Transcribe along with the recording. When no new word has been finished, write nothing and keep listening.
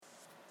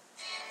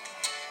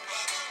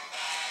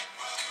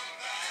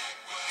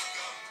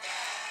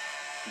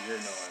You're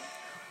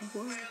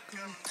annoying.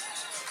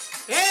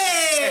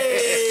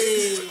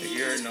 Hey!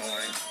 You're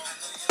annoying.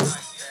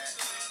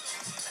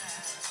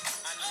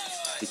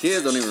 The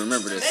kids don't even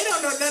remember this. They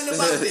don't know nothing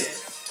about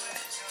this.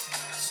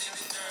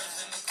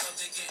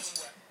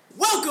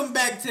 Welcome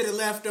back to the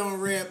Left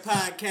on Red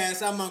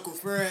podcast. I'm Uncle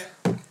Fred.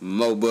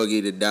 Mo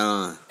Boogie the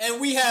Don.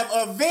 And we have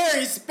a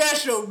very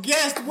special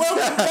guest.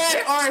 Welcome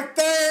back, our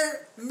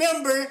third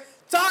member.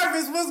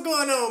 Tarvis, what's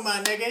going on,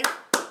 my nigga?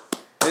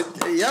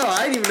 Yo,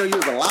 I didn't even know you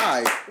was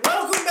alive.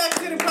 Welcome back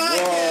to the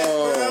podcast,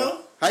 Whoa.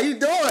 bro. How you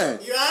doing?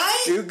 You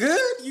alright? You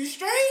good? You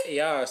straight?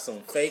 Y'all are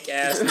some fake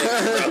ass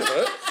niggas,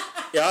 brother.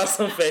 Y'all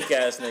some fake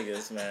ass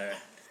niggas, man.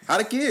 How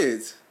the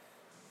kids?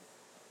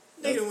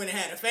 Nigga went and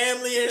had a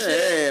family and shit.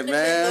 Yeah, They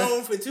man. been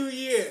gone for 2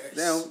 years.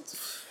 Damn,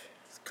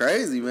 it's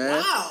crazy,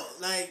 man. Wow,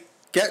 like,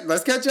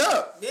 Let's catch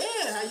up. yeah,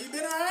 how you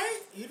been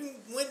alright? You done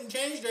went and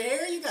changed your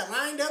hair? You got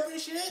lined up and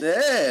shit?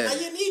 Yeah. How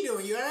your knee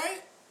doing? You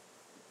alright?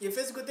 Your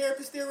physical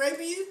therapist still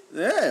raping you?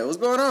 Yeah, what's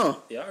going on?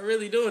 Y'all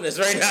really doing this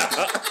right now.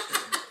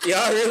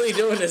 Y'all really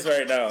doing this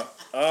right now.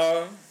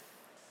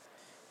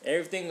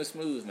 Everything was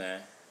smooth, man.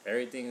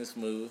 Everything was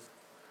smooth.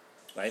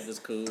 Life is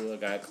cool. I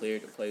got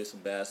cleared to play some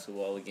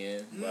basketball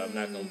again, but I'm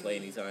not gonna play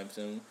anytime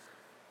soon.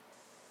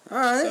 All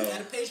right. You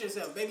gotta pace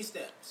yourself, baby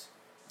steps.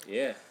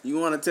 Yeah, You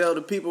want to tell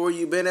the people where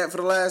you been at for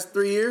the last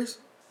 3 years?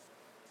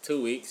 2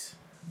 weeks.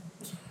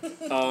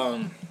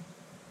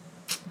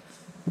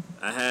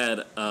 I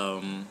had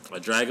a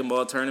Dragon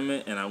Ball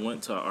tournament, and I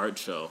went to an art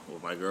show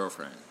with my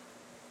girlfriend.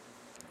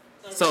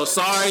 So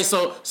sorry,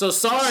 so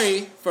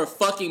sorry for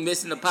fucking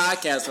missing the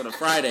podcast on a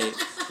Friday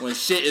when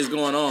shit is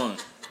going on.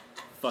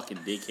 Fucking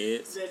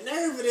dickheads. The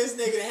nerve of this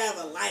nigga to have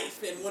a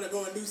life and want to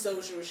go and do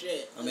social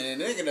shit. I mean,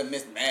 they're gonna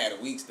miss mad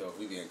weeks though. If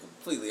we being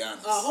completely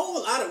honest. A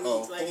whole lot of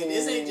weeks.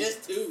 This ain't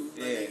just 2.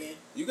 My Yeah. nigga.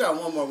 You got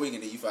one more week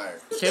and then you fired.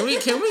 Can we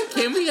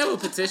have a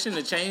petition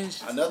to change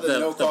Another the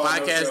no call, no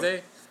podcast show.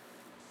 day?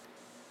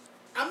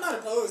 I'm not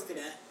opposed to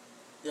that.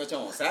 Yo, what,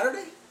 on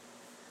Saturday?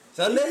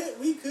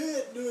 We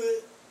could do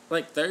it.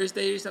 Like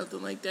Thursday or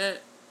something like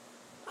that?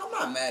 I'm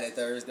not mad at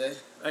Thursday.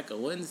 Like a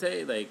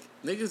Wednesday? Like,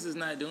 niggas is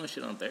not doing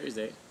shit on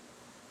Thursday.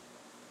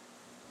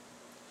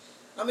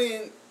 I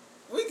mean,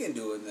 we can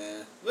do it,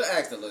 man. We'll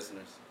ask the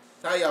listeners.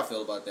 How y'all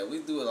feel about that? We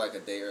do it like a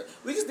day early.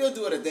 We can still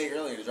do it a day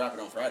earlier to drop it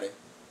on Friday.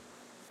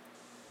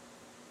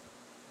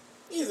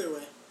 Either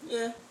way,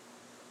 Yeah,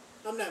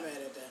 I'm not mad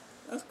at that.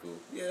 that's cool.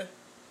 Yeah,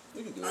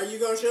 we can do Are it. you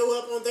gonna show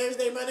up on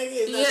Thursday, my nigga?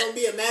 It's not Yeah. gonna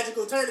be a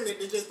magical tournament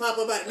that just pop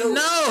up out of nowhere.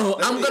 No,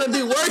 I'm gonna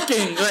be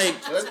working.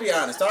 Like, Let's be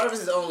honest. Tarvis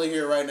is only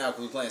here right now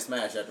because we're playing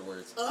Smash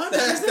afterwards. 100%.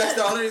 That's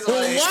the only reason wow,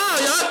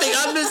 why. y'all think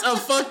I miss a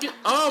fucking...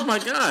 Oh, my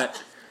God.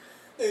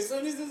 As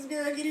soon as this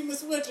girl get him a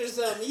switch or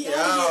something, Yo,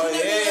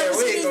 yeah,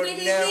 we ain't gonna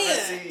never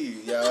again. see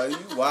you, yo. You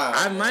wild.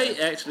 I might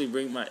actually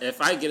bring my... If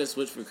I get a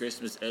Switch for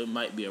Christmas, it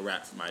might be a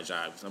wrap for my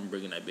job, because I'm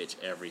bringing that bitch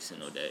every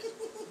single day.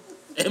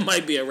 It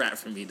might be a wrap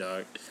for me,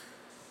 dog.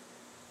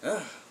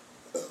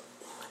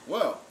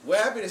 Well, we're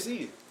happy to see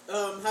you.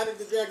 How did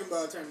the Dragon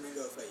Ball tournament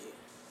go for you?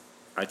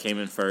 I came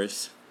in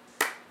first.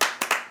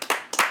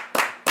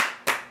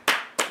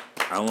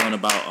 I won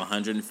about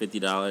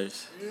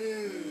 $150.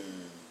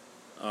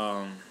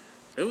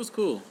 It was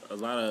cool. A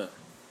lot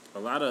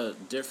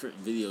of different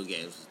video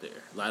games was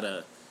there. A lot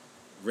of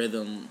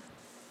rhythm,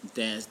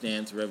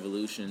 Dance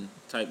Revolution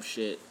type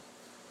shit.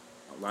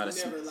 A lot of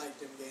Never liked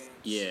them games.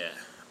 yeah.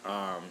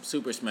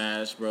 Super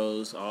Smash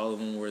Bros. All of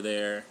them were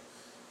there.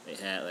 They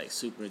had like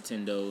Super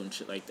Nintendo and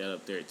shit like that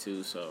up there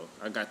too. So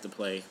I got to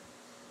play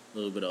a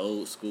little bit of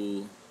old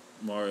school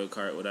Mario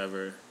Kart,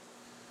 whatever.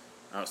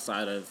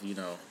 Outside of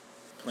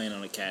playing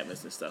on the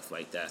cabinets and stuff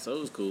like that. So it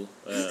was cool.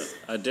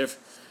 A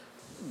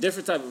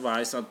different type of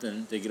vibe,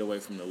 something to get away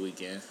from the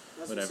weekend.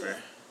 That's Whatever.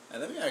 Hey,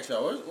 let me ask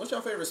y'all, what's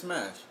your favorite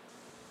Smash?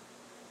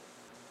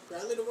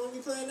 Probably the one we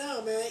play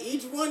now, man.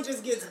 Each one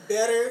just gets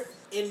better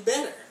and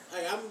better.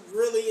 Like, I'm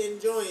really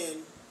enjoying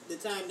the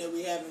time that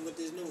we having with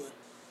this new one.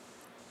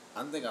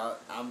 I think I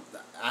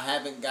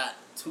haven't got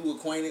too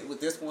acquainted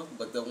with this one,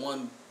 but the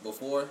one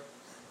before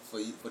for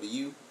the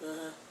U,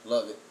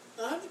 love it.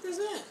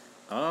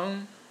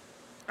 100%.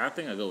 I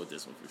think I go with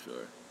this one for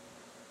sure.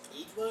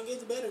 Each one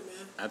gets better,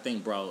 man. I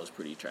think Brawl was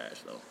pretty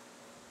trash though.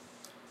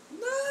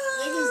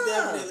 Niggas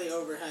definitely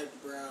overhyped,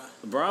 bro.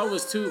 Brawl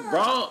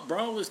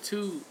was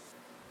too.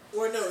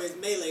 Or no, it's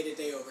Melee that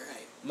they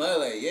overhyped.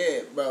 Melee,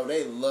 yeah, bro.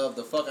 They love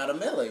the fuck out of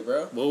Melee,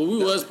 bro. Well,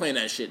 we was playing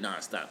that shit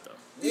nonstop though.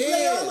 We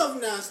play all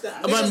of them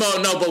nonstop.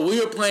 But we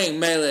were playing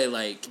Melee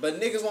like. But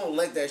niggas won't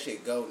let that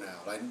shit go now.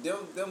 Like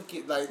them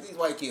kids, like these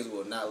white kids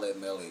will not let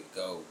Melee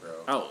go, bro.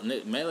 Oh,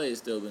 Melee is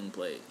still being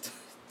played.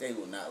 They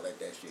will not let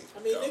that shit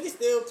I mean, go. niggas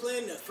still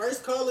playing the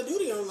first Call of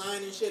Duty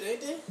online and shit, ain't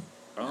they?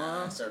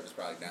 Server's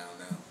probably down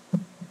now.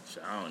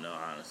 I don't know,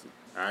 honestly.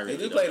 I really They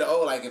do don't play the know.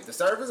 old, like if the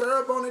servers are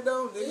up on it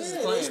though, niggas is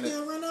Yeah, playing they it.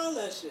 still run all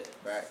that shit.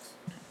 Facts.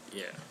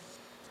 Yeah.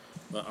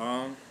 But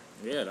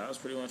yeah, that was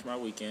pretty much my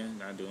weekend.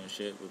 Not doing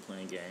shit, but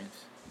playing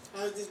games.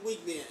 How's this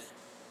week been?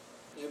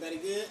 Everybody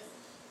good?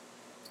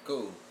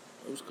 Cool.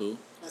 It was cool.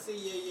 I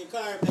see your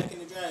car back in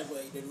the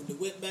driveway. The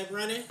whip back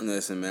running.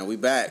 Listen, man, we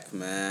back,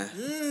 man.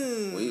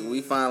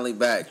 We finally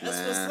back, That's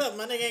man. what's up.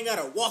 My nigga ain't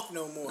gotta walk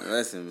no more.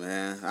 Listen,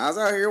 man, I was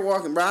out here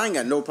walking, bro. I ain't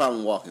got no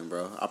problem walking,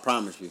 bro. I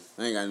promise you,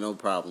 I ain't got no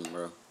problem,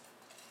 bro.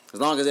 As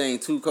long as it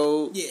ain't too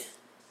cold, Yeah.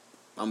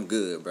 I'm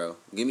good, bro.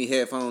 Give me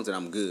headphones and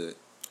I'm good.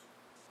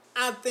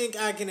 I think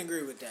I can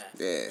agree with that.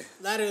 Yeah.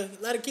 A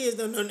lot of kids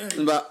don't know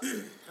nothing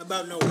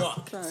about no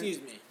walk. Excuse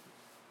me.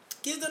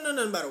 Kids don't know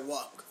nothing about a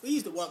walk. We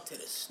used to walk to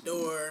the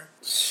store.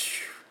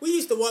 We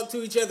used to walk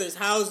to each other's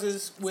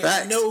houses with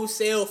no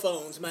cell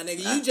phones, my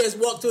nigga. You just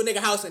walk to a nigga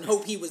house and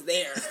hope he was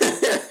there.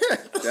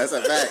 That's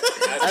a fact.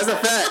 That's a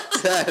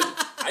fact.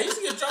 I used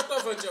to get dropped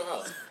off at your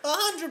house.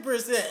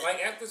 100%.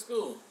 Like after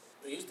school,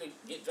 I used to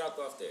get dropped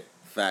off there.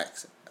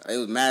 Facts. It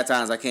was mad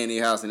times I came to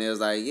your house and it was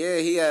like, yeah,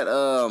 he had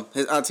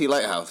his Auntie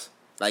Lighthouse.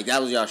 Like,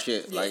 that was y'all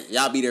shit. Yeah. Like,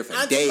 y'all be there for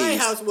Auntie days.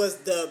 Lighthouse was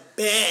the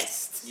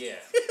best. Yeah.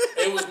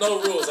 There was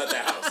no rules at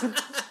that house.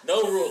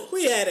 No rules.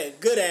 We had a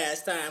good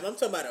ass time. I'm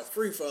talking about a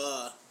free for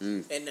all.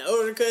 And the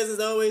older cousins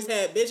always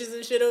had bitches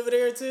and shit over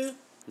there too.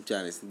 I'm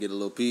trying to get a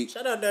little peek.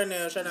 Shout out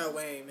Darnell. Shout out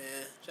Wayne, man.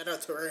 Shout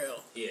out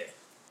Terrell. Yeah.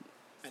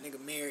 That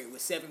nigga married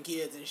with 7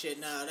 kids and shit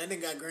now. That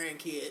nigga got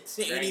grandkids.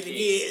 Ain't even Grandkids.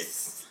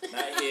 his.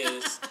 Not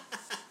his.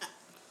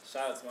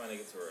 Shout out to my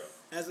nigga Terrell.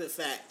 That's a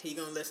fact. He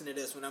gonna listen to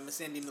this one. I'm gonna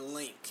send him the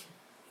link.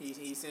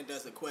 He sent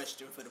us a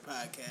question for the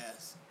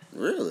podcast.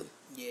 Really?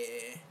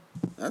 Yeah.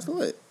 That's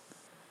lit.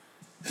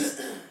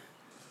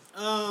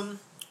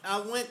 I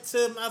went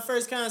to my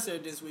first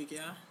concert this week,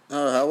 y'all.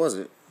 Oh, how was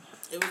it?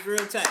 It was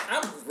real tight.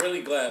 I'm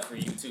really glad for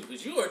you too,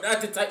 because you are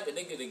not the type of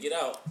nigga to get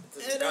out to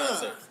the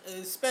concert.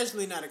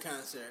 Especially not a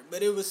concert.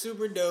 But it was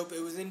super dope.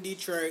 It was in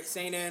Detroit,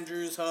 St.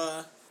 Andrews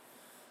Hall.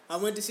 I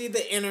went to see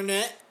The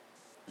Internet.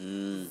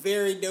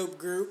 Very dope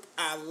group.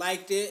 I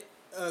liked it.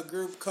 A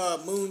group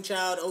called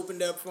Moonchild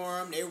opened up for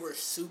them. They were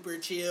super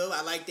chill.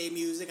 I like their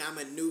music. I'm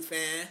a new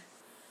fan.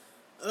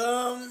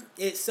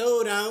 It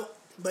sold out,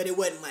 but it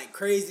wasn't like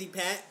crazy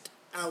packed.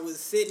 I was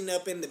sitting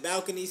up in the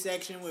balcony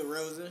section with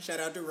Rosa. Shout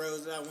out to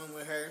Rosa. I went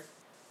with her.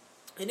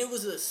 And it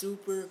was a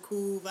super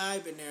cool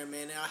vibe in there,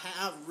 man.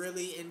 I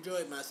really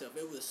enjoyed myself.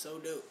 It was so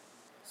dope.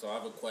 So I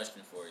have a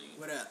question for you.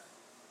 What up?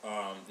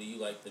 Do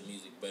you like the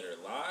music better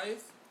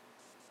live?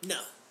 No.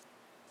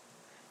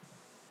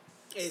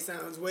 It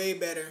sounds way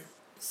better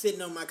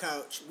sitting on my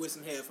couch with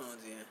some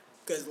headphones in.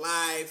 Because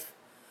live,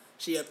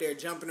 she up there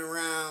jumping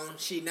around.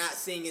 She not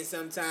singing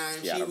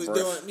sometimes. She was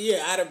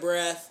out of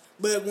breath.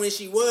 But when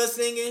she was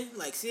singing,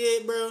 like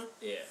Sid, bro,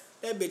 Yeah.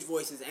 that bitch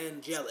voice is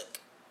angelic.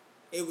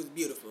 It was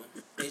beautiful.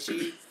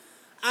 And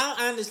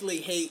I honestly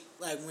hate,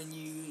 like, when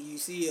you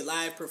see a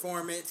live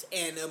performance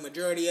and a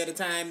majority of the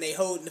time they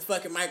holding the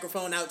fucking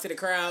microphone out to the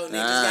crowd and they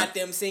just got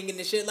them singing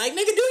the shit. Like,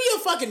 nigga, do your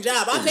fucking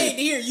job. I paid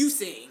to hear you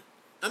sing.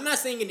 I'm not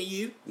singing to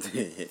you.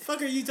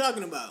 Fuck are you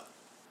talking about?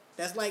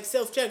 That's like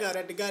self-checkout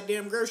at the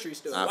goddamn grocery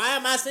store. Why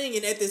am I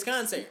singing at this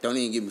concert? Don't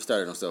even get me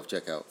started on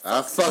self-checkout.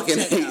 I fucking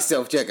hate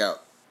self-checkout.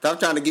 Stop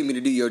trying to get me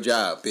to do your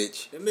job,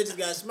 bitch. Them bitches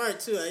got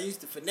smart, too. I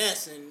used to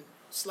finesse and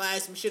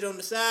slide some shit on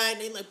the side.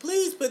 And they like,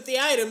 please put the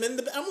item in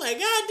the... I'm like,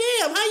 God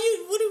damn,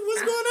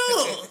 what's going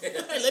on?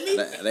 Let me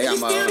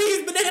steal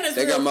these bananas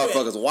They got real quick.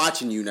 motherfuckers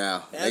watching you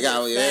now. That's they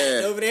got,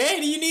 over there. Hey,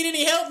 do you need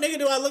any help, nigga?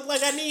 Do I look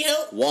like I need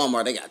help?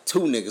 Walmart, they got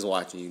 2 niggas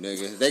watching you,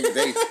 nigga. They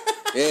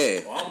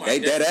Walmart, they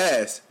dead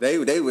ass. They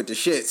with the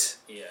shits.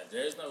 Yeah,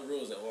 there's no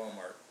rules at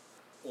Walmart.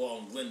 Well,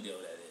 on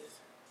Glendale, that is.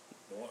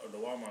 The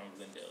Walmart in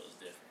Glendale is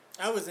different.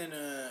 I was in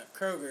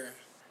Kroger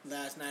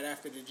last night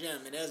after the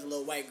gym, and there's a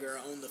little white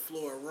girl on the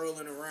floor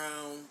rolling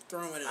around,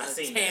 throwing a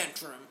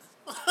tantrum.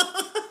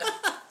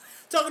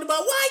 Talking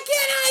about, why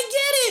can't I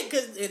get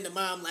it? And the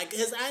mom like,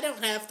 because I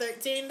don't have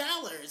 $13.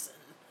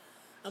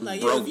 I'm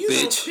like, yo, if you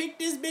don't pick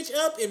this bitch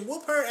up and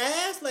whoop her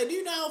ass, like, do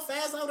you know how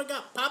fast I would have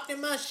got popped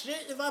in my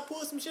shit if I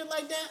pulled some shit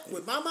like that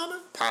with my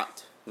mama?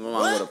 Popped. My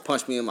mom would have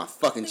punched me in my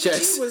fucking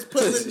chest. She was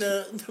pulling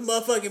the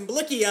motherfucking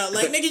blicky out.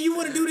 Like, nigga, you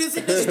want to do this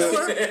in the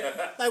store?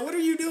 Like, what are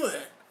you doing?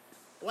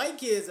 White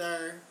kids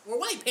are... Or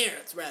white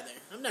parents, rather.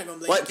 I'm not going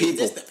to blame white kids.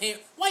 people. It's the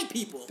white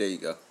people. There you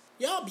go.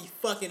 Y'all be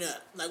fucking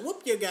up. Like,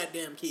 whoop your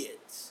goddamn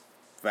kids.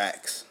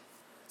 Facts.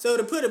 So,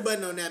 to put a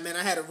button on that, man,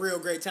 I had a real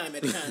great time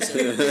at the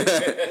concert.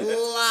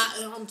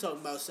 I'm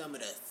talking about some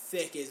of the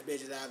thickest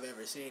bitches I've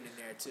ever seen in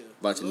there, too.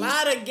 A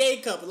lot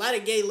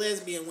of gay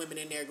lesbian women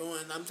in there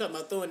going... I'm talking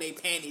about throwing their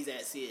panties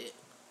at Sid.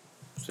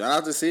 Shout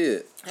out to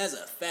Sid. That's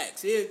a fact.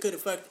 Sid could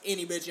have fucked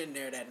any bitch in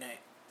there that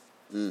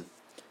night.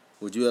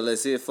 Would you let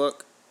Sid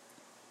fuck?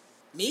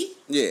 Me?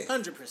 Yeah.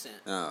 100%.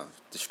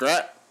 The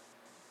strap?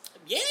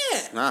 Yeah.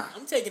 Nah.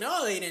 I'm taking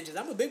all 8 inches.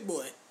 I'm a big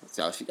boy.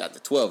 So she got the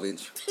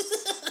 12-inch.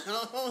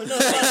 Oh, no.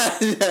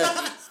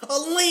 A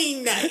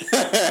lean night.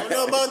 I don't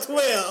know about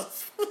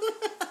 12.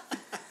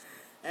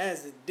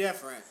 That's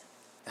different.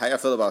 How y'all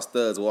feel about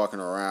studs walking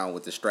around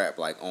with the strap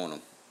like on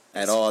them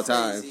at all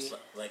times?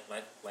 Like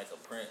a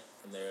print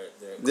in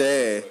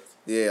their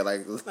yeah,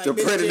 like the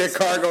print in their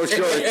cargo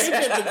shorts. They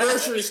at the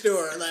grocery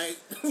store, like,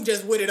 who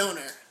just with it on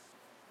her?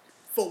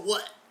 For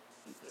what?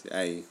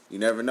 Hey, you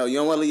never know. You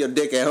don't want to leave your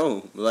dick at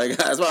home. Like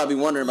that's why I be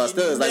wondering about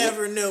studs. You Like,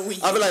 never know when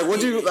I be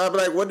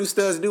like, what do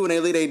studs do when they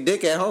leave their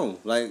dick at home?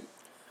 Like,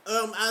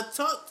 I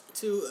talked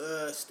to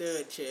a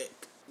stud chick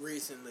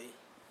recently,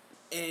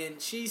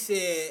 and she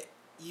said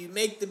you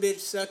make the bitch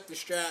suck the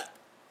strap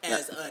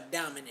as a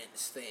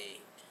dominance thing.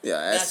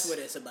 yeah, That's what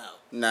it's about.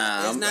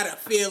 Nah, It's not a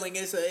feeling.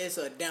 It's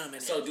a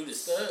dominance. So do the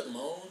stud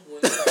moan?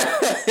 When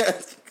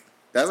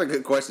That's a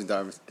good question,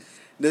 Thomas.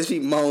 Does she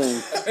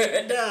moan?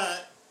 Duh.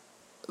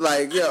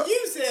 Like, yo,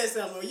 You said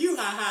something. You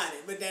ha-ha'd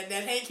it, but that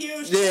Hank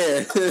Hill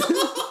shit. yeah.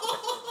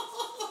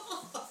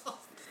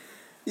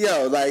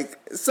 Yo, like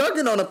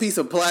sucking on a piece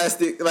of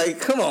plastic. Like,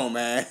 come on,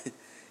 man.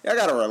 Y'all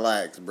gotta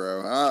relax,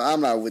 bro. I'm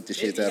not with the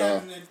shit at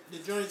all. The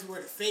joints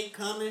where the fake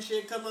cum and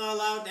shit come all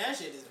out. That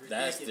shit is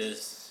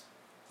ridiculous.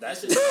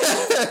 That's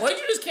just. Why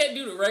you just can't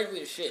do the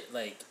regular shit?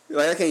 Like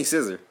I can't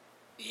scissor.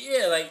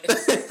 Yeah, like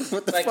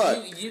what the like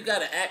fuck? you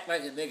gotta act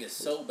like a nigga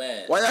so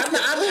bad. Why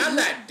I'm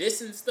not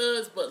dissing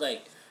studs, but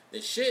like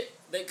the shit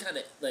they kind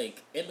of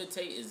like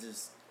imitate is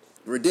just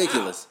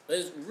ridiculous. Wow.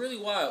 It's really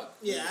wild.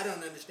 Yeah, I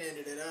don't understand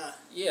it at all.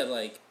 Yeah,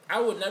 like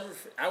I would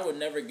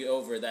never get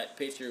over that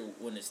picture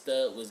when the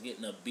stud was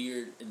getting a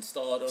beard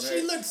installed on her.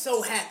 She looked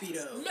so happy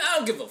though. Man, I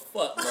don't give a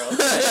fuck, bro.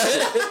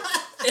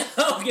 I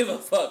don't give a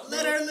fuck. Bro.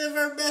 Let her live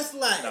her best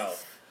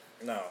life.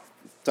 No.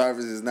 Tarvis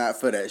is not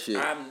for that shit.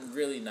 I'm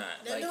really not.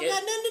 That like don't got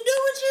nothing to do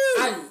with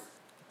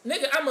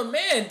you. I'm a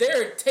man.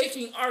 They're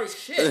taking our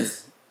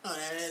shit. Oh,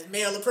 that's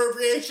male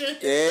appropriation?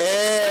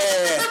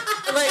 Yeah.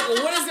 Like,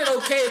 what is it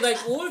okay? Like,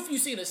 what if you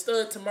seen a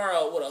stud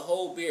tomorrow with a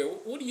whole beard?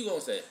 What are you gonna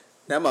say?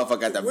 That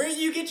motherfucker got that. Where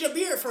you get your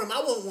beard from? I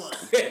want one.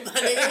 My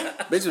nigga.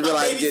 Bitches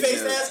realize Baby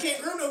face ass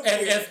can't grow no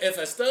beard. If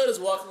a stud is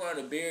walking around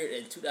a beard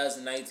in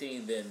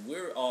 2019, then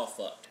we're all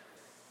fucked.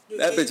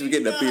 That bitch was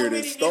getting a beard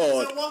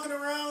installed. Are walking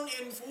around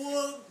in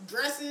full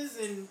dresses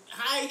and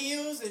high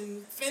heels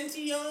and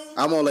Fenty on.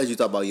 I'm gonna let you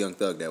talk about Young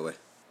Thug that way.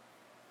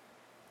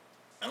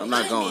 I'm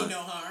not going. No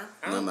harm.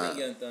 I don't think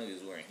Young Thug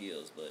is wearing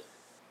heels, but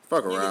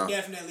fuck He around.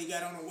 definitely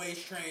got on a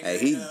waist train. Hey,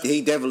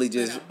 he definitely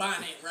just a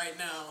bonnet right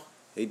now.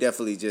 He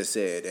definitely just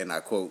said, and I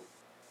quote,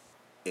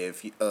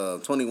 "If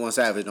 21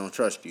 Savage don't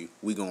trust you,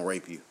 we gonna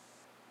rape you."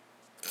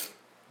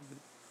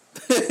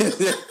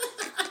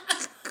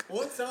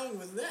 What song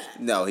was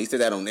that? No, he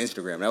said that on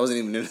Instagram. That wasn't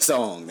even in the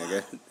song,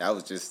 nigga. That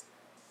was just.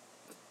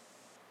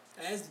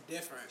 That's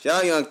different. Shout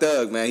out Young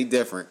Thug, man. He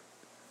different.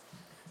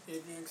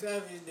 If Young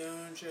Savage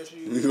don't trust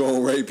you, We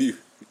gonna rape you.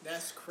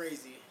 That's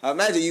crazy. I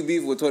imagine you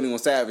beef with 21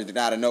 Savage and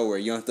out of nowhere,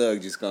 Young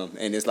Thug just come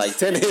and it's like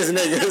 10 of his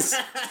niggas.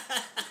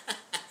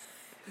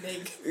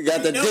 They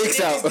got the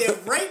dicks out. They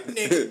rape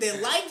niggas. They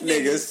like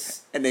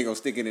niggas. And they gonna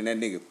stick it in that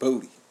nigga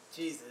booty.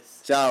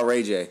 Jesus. Shout out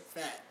Ray J.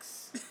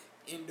 Facts.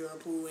 Indoor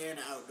pool and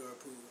outdoor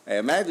pool. Hey,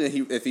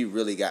 imagine if he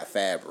really got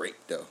Fab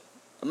raped though.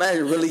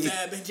 Imagine really.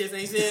 Fab just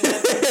ain't said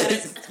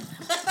nothing.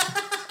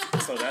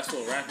 So that's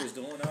what rappers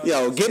doing now?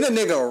 Yo, getting a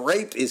nigga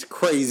raped is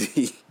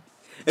crazy.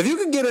 If you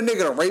can get a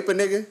nigga to rape a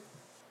nigga,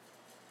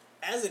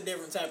 that's a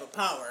different type of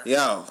power.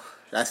 yo,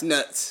 that's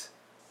nuts.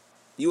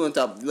 You on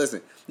top?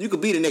 Listen, you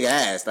could beat a nigga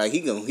ass, like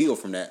he gonna heal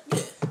from that.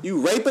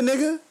 You rape a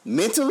nigga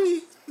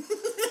mentally,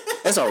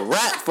 that's a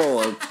wrap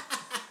for him.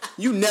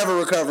 You never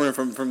recovering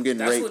from getting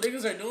That's raped. what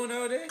niggas are doing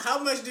nowadays?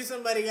 How much do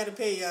somebody got to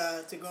pay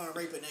to go and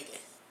rape a nigga?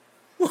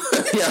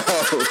 Yo,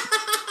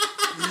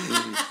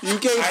 you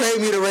can't pay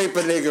me to rape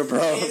a nigga,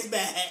 bro. It's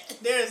bad.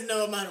 There is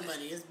no amount of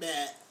money. It's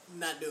bad. I'm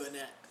not doing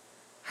that.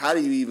 How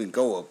do you even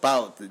go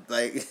about the,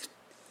 like?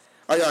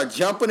 Are y'all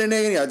jumping a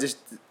nigga? And y'all just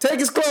take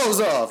his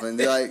clothes off and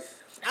they're like.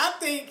 I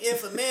think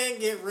if a man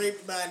get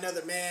raped by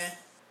another man,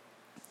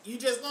 you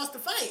just lost the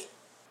fight.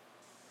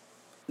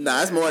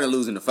 Nah, it's more than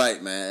losing the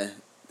fight, man.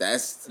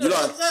 That's No,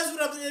 that's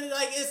what I'm saying.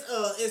 Like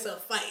it's a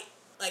fight.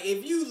 Like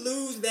if you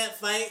lose that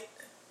fight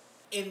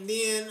and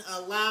then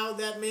allow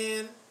that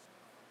man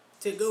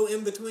to go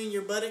in between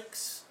your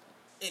buttocks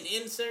and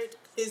insert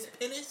his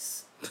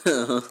penis.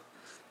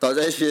 Talk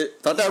that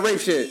shit. Talk that rape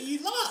shit. You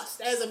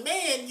lost. As a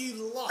man,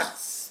 you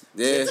lost.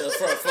 Yeah.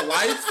 For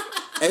life?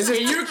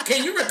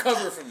 Can you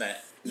recover from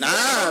that?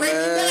 Nah,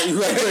 man.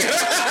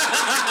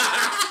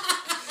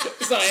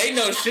 So ain't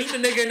no shooting a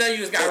nigga, no, you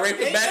just got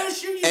raped Ain't back. no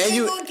shoot. You And ain't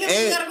you- gonna kill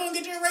and- you gotta go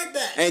get your rape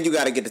back. And you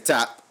gotta get the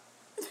top.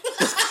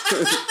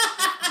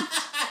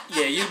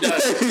 Yeah, you done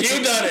it.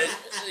 You done it.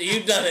 You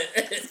done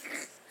it.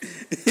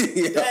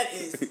 Yeah. That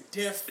is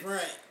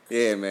different.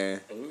 Yeah, man.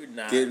 We're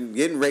not.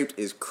 Getting raped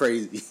is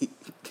crazy.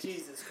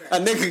 Jesus Christ. A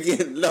nigga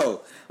getting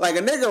low. Like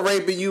a nigga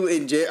raping you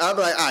in jail. I'll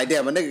be like, alright,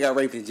 damn, a nigga got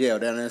raped in jail.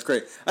 Damn, that's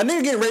crazy. A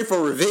nigga getting raped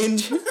for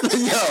revenge? Yo,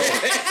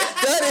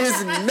 that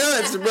is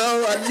nuts,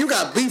 bro. You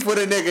got beef with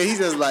a nigga. He's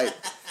just like,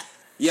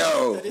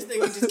 yo. This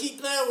nigga just keep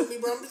playing with me,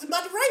 bro. I'm just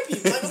about to rape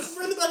you. Like, I'm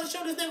really about to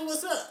show this nigga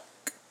what's up.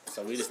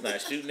 So we just not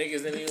shooting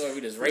niggas anymore.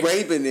 We just raping.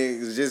 Raping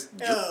niggas just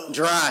Yo,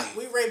 dry.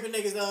 We raping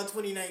niggas all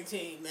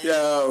 2019, man.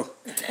 Yo.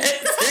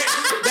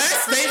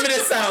 That statement,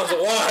 it sounds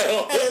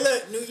wild. Hey,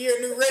 look, new year,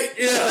 new rape.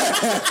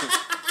 Yeah.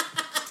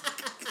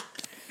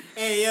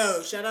 Hey,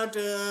 yo, shout out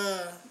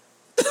to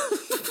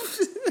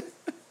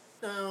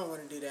No, I don't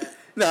want to do that.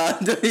 No, I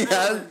don't wanna do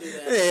that.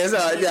 yeah, it's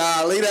all right.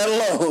 Y'all leave that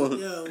alone.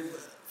 Yo,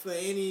 for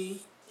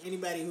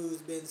anybody who's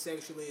been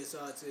sexually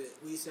assaulted,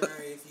 we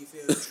sorry if you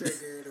feel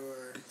triggered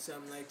or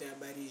something like that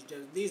by these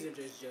jokes. These are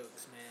just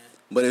jokes, man.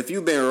 But if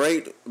you've been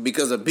raped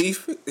because of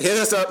beef, hit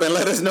us up and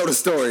let us know the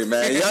story,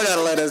 man. Y'all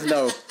gotta let us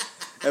know.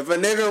 If a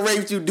nigga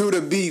raped you due to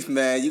beef,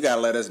 man, you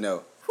gotta let us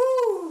know.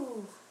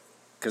 Whew.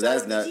 Cause So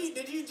that's not.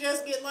 Did you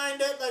just get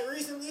lined up like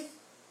recently?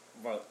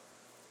 About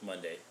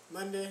Monday.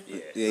 Monday? Yeah.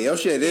 Yeah, your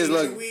shit is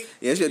look. Week.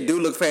 Your shit do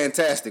look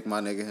fantastic,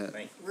 my nigga.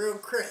 Thank you. Real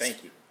crisp.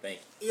 Thank you.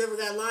 You ever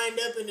got lined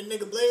up and the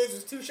nigga blades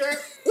was too sharp?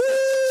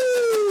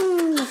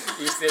 Woo!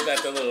 You still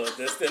got the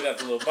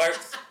little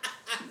marks.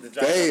 The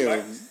drop Damn.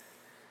 marks.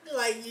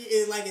 Like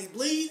it's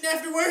bleeding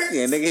afterwards?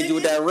 Yeah, nigga hit you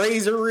with that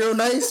razor real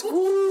nice.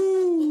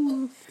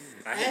 Woo!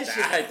 I That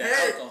shit hate the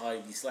hurt. alcohol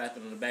you be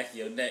slapping on the back of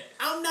your neck.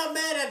 I'm not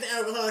mad at the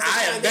alcohol.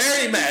 I am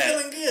very mad.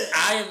 Feeling good.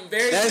 I am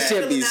very That mad.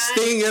 shit be Nice.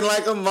 stinging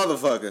like a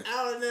motherfucker.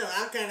 I don't know.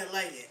 I kind of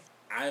like it.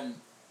 I'm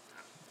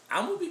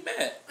gonna be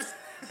mad.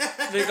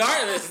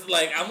 Regardless,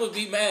 like I'm gonna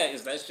be mad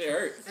if that shit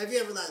hurt. Have you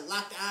ever like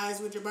locked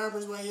eyes with your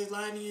barbers while he was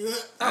lining you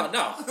up? Oh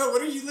no.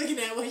 What are you looking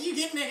at when you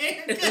getting a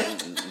haircut?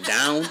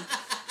 Down.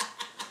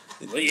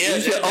 Well, yeah,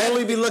 You should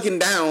only be looking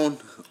down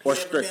or You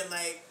ever straight. been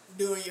like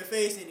doing your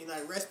face and he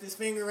like rest his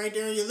finger right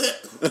there on your lip?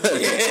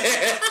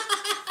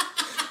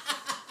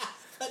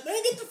 Like,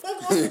 man, get the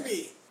fuck off of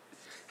me.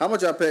 How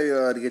much y'all pay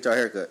to get your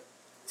haircut?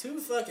 Too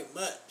fucking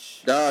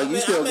much. Dog, you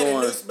still I'm at a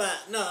going- new spot.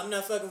 No, I'm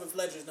not fucking with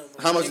Fletcher's no more.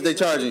 How much they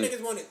charging you?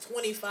 Niggas wanted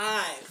 $25.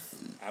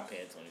 I'm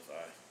paying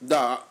 $25.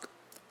 Dog,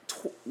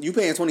 you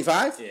paying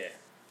 25? Yeah.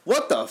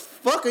 What the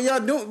fuck are y'all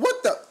doing?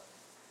 What the?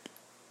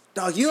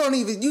 Dog, you don't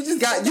even. You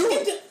just got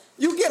you.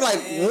 You get like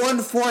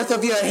 1/4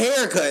 of your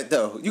haircut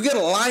though. You get a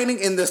lining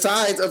in the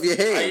sides of your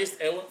head.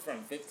 It went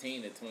from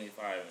 15 to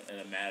 25 in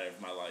a matter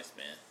of my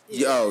lifespan.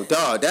 Yo,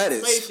 dog, that is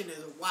Inflation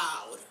is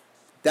wild.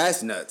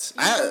 that's nuts.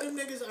 You know them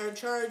niggas are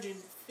charging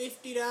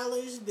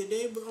 $50 the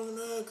day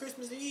on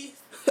Christmas Eve?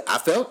 I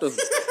felt them.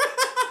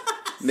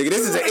 Nigga,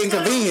 this is an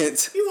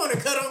inconvenience. You want to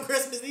cut on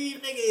Christmas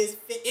Eve, nigga?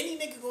 Any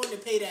nigga going to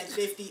pay that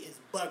 $50 is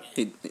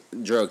bugging.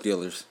 Drug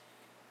dealers.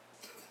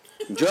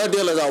 Drug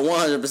dealers are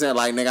 100%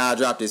 like, nigga, I'll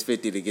drop this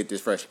 50 to get this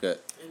fresh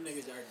cut. Them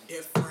niggas are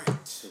different.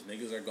 Because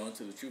niggas are going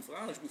to the Truth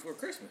Lounge before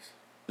Christmas.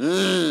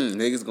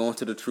 Niggas going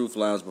to the Truth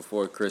Lounge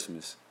before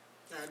Christmas.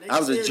 I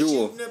was a Niggas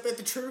jewel. shooting up at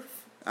the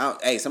Truth?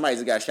 Hey, somebody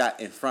just got shot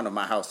in front of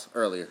my house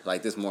earlier,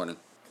 like this morning.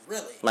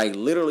 Really? Like,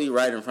 literally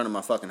right in front of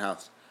my fucking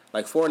house.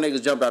 Like, 4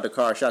 niggas jumped out the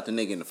car, shot the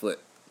nigga in the foot.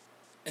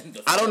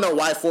 I don't know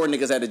why 4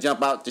 niggas had to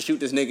jump out to shoot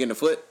this nigga in the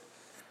foot,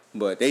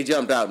 but they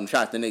jumped out and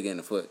shot the nigga in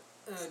the foot.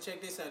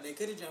 Check this out. They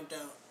could have jumped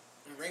out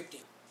and raped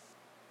him.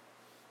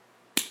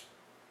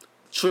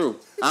 True.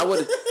 I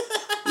would.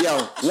 Yo,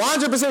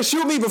 100%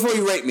 shoot me before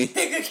you rape me.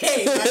 Nigga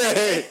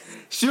came.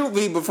 Shoot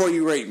me before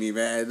you rape me,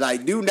 man.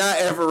 Like, do not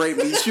ever rape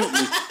me. Shoot me.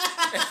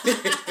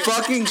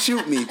 Fucking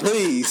shoot me,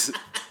 please.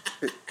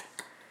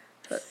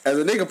 As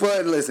a nigga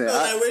put, listen.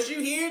 Like, was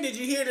you here? Did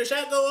you hear the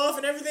shot go off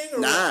and everything? Or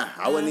Nah, what?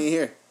 I wasn't even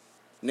here.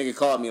 Nigga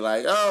called me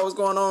like, oh, what's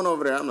going on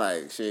over there? I'm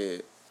like,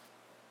 shit.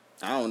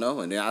 I don't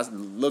know. And then I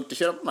looked the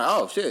shit up. I'm like,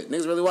 oh, shit.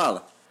 Niggas really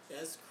wildin'.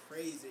 That's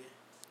crazy.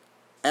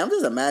 And I'm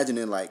just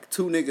imagining, like,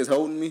 2 niggas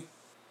holding me.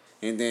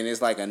 And then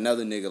it's like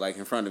another nigga, like,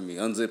 in front of me,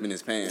 unzipping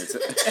his pants.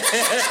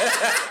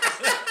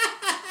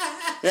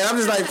 And I'm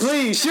just like,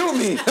 please, shoot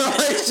me. I'm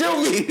like,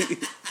 shoot me.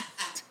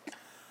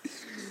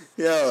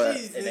 Yo,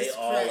 Jesus And they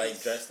all Christ.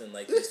 like dressed in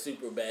like the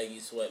super baggy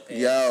sweatpants.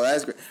 yo,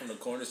 that's great. From the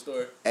corner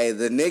store. Hey,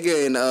 the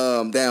nigga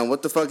in, damn,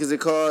 what the fuck is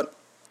it called?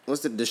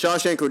 What's the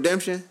Shawshank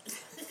Redemption?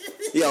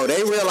 Yo,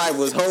 they real life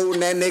was holding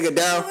that nigga I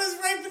down. was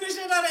raping the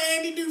shit out of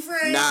Andy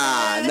Dufresne.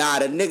 Nah,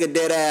 the nigga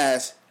dead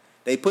ass.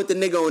 They put the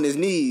nigga on his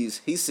knees.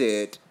 He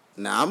said,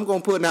 nah, I'm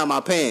gonna put down my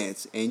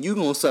pants and you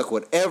gonna suck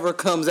whatever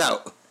comes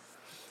out.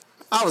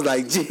 I was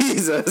like,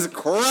 Jesus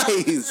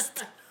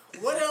Christ.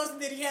 What else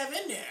did he have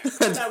in there?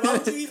 Like, why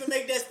would you even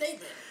make that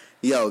statement?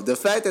 Yo, the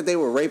fact that they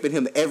were raping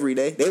him every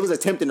day, they was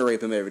attempting to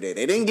rape him every day.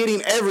 They didn't get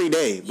him every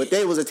day, but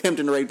they was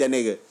attempting to rape that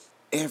nigga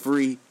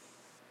every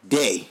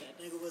day.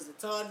 That nigga was a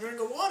tall drink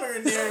of water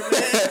in there,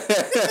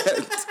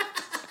 man.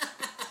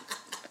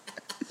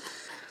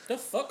 The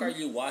fuck are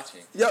you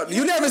watching? Yo,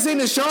 you never seen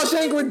the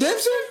Shawshank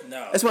Redemption?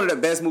 No. It's one of the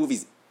best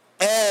movies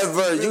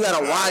ever. You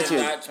gotta watch I'm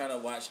it. not trying to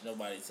watch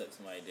nobody suck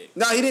somebody's dick.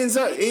 No, he didn't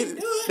suck. He didn't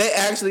do it. They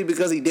actually,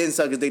 because he didn't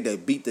suck his dick, they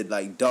beat the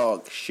like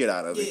dog shit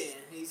out of Yeah, it.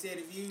 he said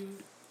if you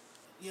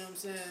know what I'm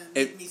saying,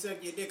 If- make me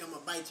suck your dick, I'm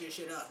gonna bite your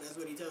shit off. That's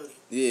what he told him.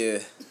 Yeah.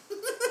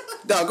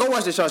 Dog, go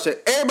watch the Shawshank.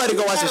 Everybody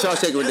go watch the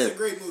Shawshank That's a Redemption.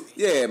 great movie.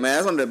 Yeah, man,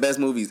 that's one of the best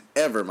movies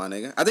ever, my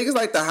nigga. I think it's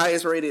like the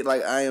highest rated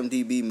like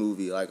IMDb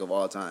movie like of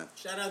all time.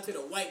 Shout out to the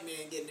white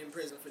man getting in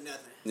prison for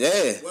nothing.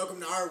 Yeah,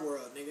 Welcome to our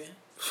world, nigga.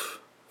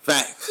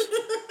 facts.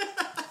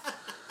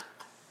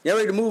 Y'all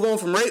ready to move on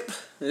from rape?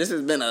 This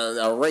has been a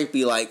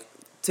rapey like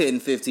 10,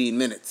 15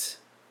 minutes.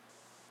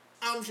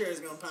 I'm sure it's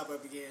gonna pop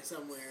up again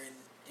somewhere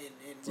in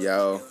what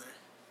Yo. we're doing.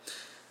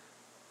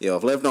 Yo,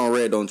 if left on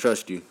red don't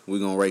trust you, we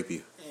gonna rape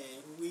you.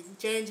 And we We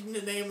changing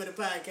the name of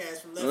the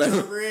podcast from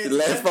Leftover Red to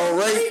Leftover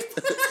Rape.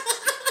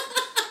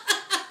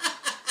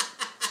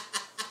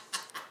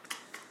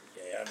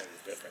 Yeah, I know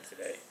it's different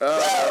today.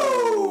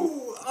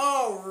 Oh,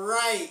 all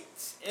right,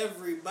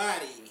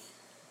 everybody.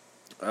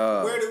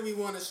 Where do we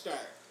want to start?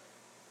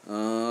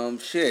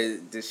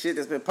 Shit. The shit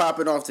that's been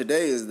popping off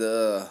today is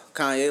the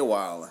Kanye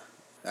wildin'.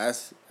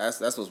 That's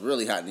what's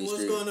really hot in these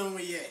streets. What's going on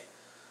with Ye?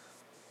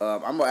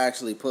 I'm gonna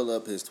actually pull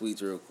up his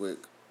tweets real quick.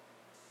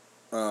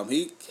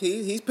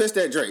 He's pissed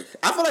at Drake.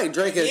 I feel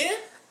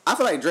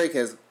like Drake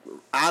has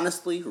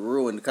honestly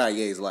ruined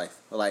Kanye's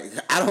life. Like,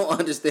 I don't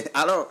understand.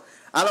 I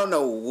don't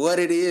know what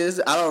it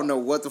is. I don't know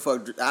what the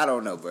fuck. I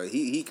don't know, but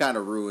he kind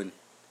of ruined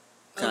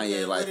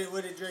Kanye's life.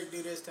 What did Drake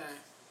do this time?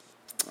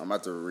 I'm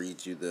about to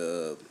read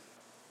you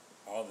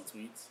all the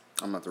tweets.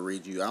 I'm about to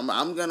read you.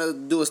 I'm gonna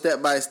do a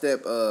step by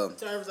step.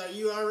 Travis, are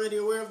you already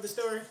aware of the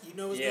story? You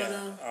know what's going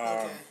on?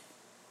 Okay.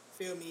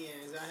 Fill me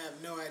in, 'cause I have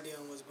no idea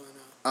on what's going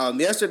on.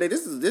 Yesterday,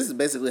 this is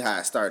basically how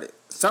it started.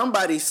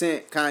 Somebody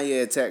sent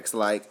Kanye a text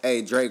like,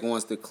 "Hey, Drake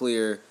wants to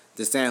clear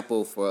the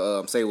sample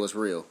for Say What's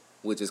Real,"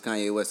 which is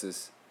Kanye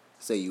West's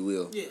 "Say You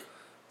Will." Yeah.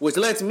 Which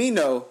lets me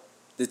know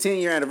the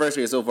 10-year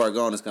anniversary of So Far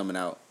Gone is coming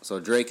out, so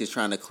Drake is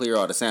trying to clear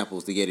all the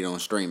samples to get it on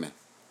streaming.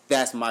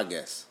 That's my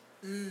guess.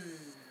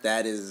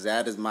 That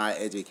is my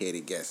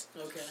educated guess.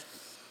 Okay.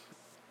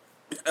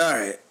 All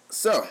right,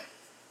 so.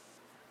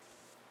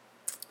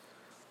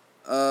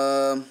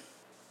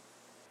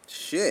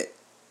 Shit.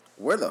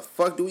 Where the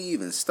fuck do we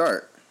even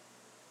start?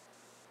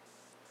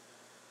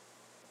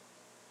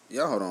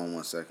 Y'all hold on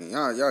 1 second.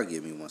 Y'all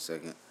give me 1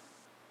 second.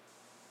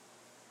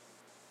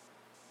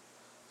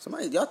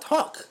 Somebody, y'all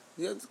talk.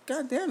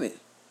 God damn it.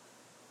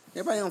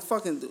 Everybody on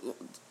fucking...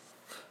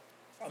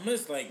 I'm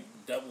just like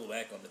double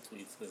back on the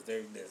tweets because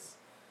they're this.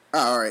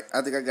 All right,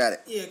 I think I got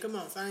it. Yeah, come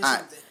on, find All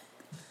something.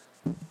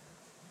 Right.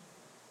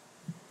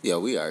 Yo,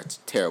 we are a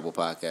terrible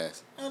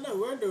podcast. Oh no,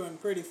 we're doing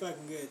pretty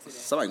fucking good today.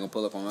 Somebody gonna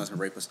pull up on us and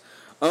rape us.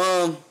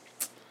 All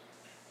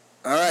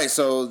right,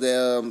 so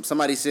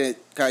somebody sent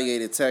Kanye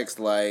the text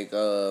like,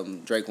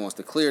 Drake wants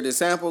to clear this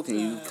sample. Can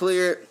you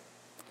clear it?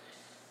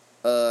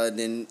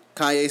 Then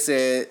Kanye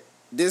said,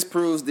 "This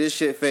proves this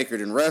shit faker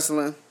than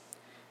wrestling.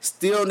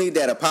 Still need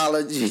that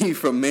apology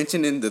for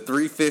mentioning the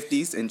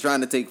 350s and trying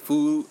to take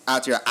food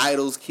out your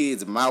idol's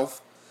kid's mouth.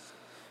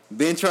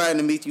 Been trying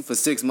to meet you for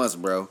 6 months,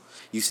 bro.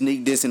 You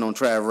sneak dissing on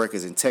Trav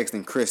Records and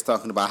texting Chris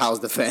talking about how's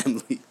the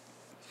family."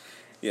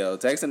 Yo,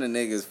 texting the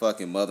nigga's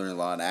fucking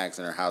mother-in-law and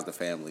asking her how's the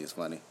family is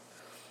funny.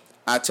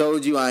 "I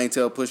told you I ain't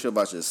tell Pusha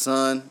about your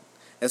son.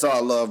 That's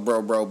all love,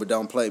 bro, but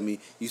don't play me.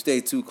 You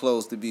stay too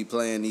close to be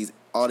playing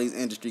all these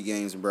industry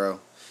games, bro.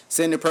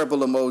 Send the purple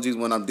emojis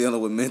when I'm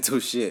dealing with mental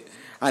shit.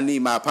 I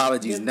need my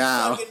apologies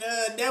now."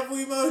 Fucking devil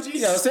emojis.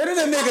 Yo, sending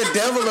a nigga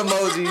devil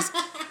emojis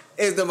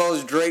is the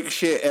most Drake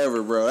shit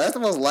ever, bro. That's the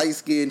most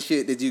light-skinned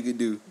shit that you could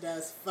do.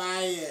 That's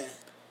fire.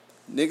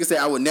 Nigga say,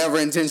 "I would never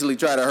intentionally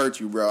try to hurt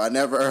you, bro. I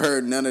never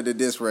heard none of the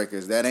diss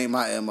records. That ain't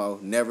my MO.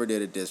 Never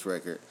did a diss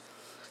record.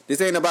 This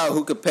ain't about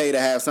who could pay to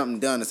have something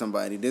done to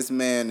somebody. This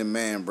man the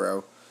man,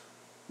 bro.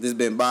 This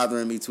been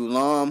bothering me too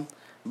long.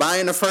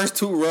 Buying the first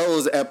 2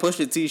 rows at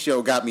Pusha T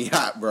show got me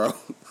hot, bro.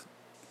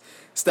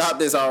 Stop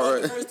this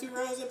already." The first 2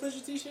 rows at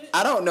Pusha T shit?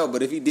 I don't know,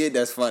 but if he did,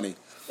 that's funny.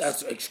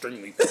 That's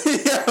extremely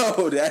funny.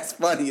 Yo, that's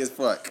funny as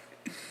fuck.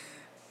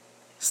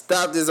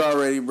 Stop this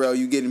already, bro.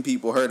 You getting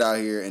people hurt out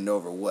here and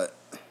over what?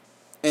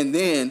 And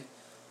then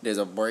there's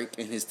a break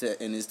in his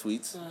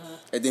tweets.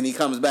 And then he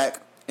comes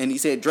back and he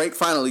said Drake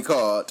finally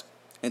called.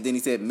 And then he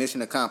said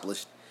mission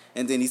accomplished.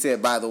 And then he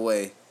said, by the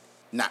way,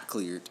 not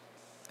cleared.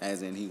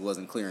 As in he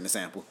wasn't clearing the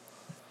sample.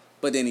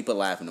 But then he put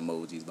laughing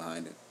emojis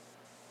behind it.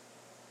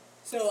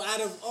 So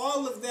out of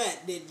all of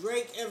that, did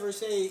Drake ever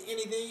say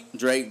anything?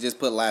 Drake just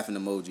put laughing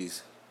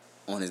emojis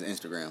on his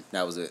Instagram.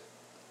 That was it.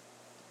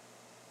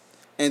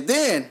 And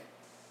then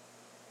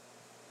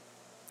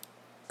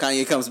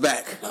Kanye comes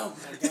back. Oh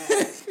my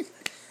God.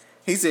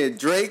 He said,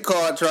 "Drake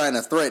called trying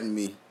to threaten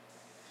me.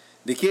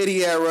 The kid he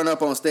had run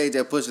up on stage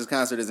at Pusha's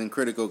concert is in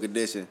critical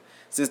condition.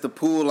 Since the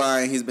pool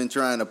line, he's been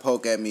trying to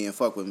poke at me and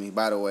fuck with me."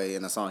 By the way,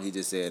 in the song he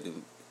just said,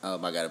 I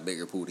got a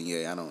bigger pool than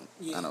you. I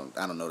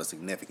don't know the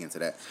significance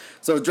of that.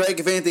 "So Drake,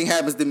 if anything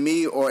happens to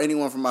me or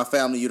anyone from my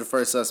family, you're the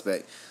first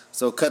suspect.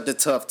 So cut the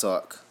tough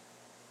talk."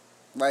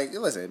 Like,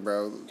 listen,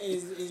 bro.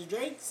 Is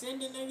Drake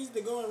sending niggas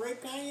to go and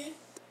rape Kanye?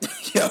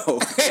 Yo.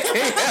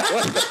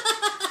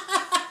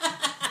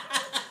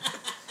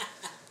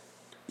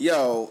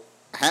 Yo,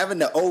 having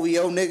the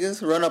OVO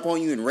niggas run up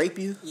on you and rape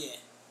you? Yeah.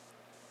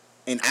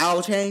 In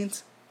owl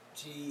chains?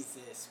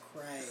 Jesus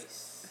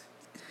Christ.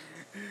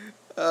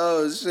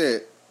 Oh,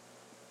 shit.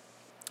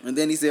 And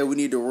then he said, we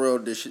need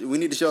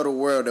to show the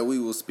world that we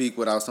will speak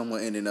without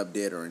someone ending up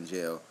dead or in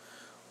jail.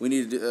 We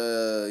need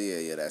to,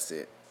 yeah, that's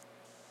it.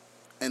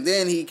 And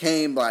then he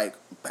came like,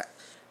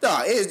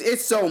 dog,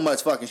 it's so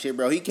much fucking shit,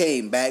 bro. He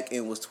came back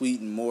and was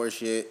tweeting more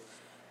shit.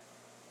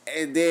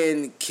 And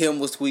then Kim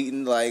was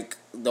tweeting like,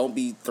 don't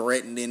be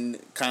threatening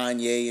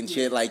Kanye and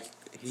shit, like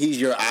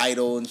he's your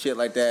idol and shit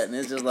like that. And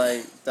it's just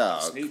like,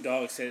 dog. Snoop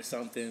Dogg said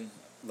something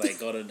like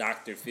go to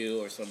Dr. Phil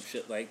or some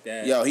shit like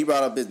that. Yo, he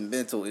brought up his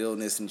mental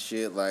illness and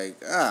shit.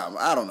 Like,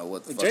 I don't know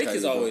what the fuck. Drake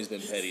has always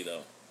been petty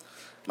though.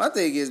 My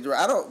thing is,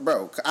 I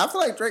feel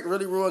like Drake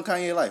really ruined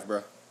Kanye's life,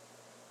 bro.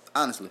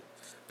 Honestly.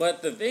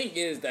 But the thing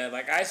is that,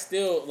 like, I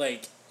still,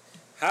 like,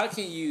 how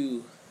can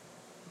you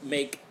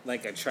make,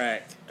 like, a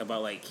track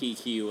about, like,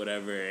 Kiki or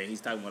whatever, and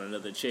he's talking about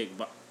another chick,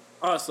 but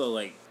also,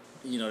 like,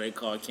 you know, they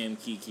call Kim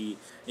Kiki,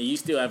 and you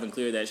still haven't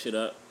cleared that shit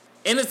up?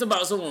 And it's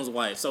about someone's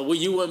wife, so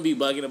you wouldn't be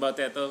bugging about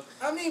that, though?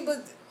 I mean,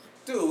 but,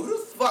 dude, who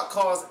the fuck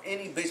calls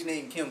any bitch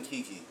named Kim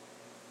Kiki?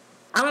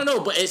 I don't know,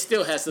 but it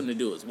still has something to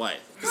do with his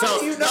wife. How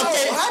do you know?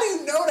 Okay. How do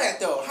you know that,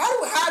 though?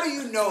 How do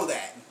you know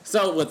that?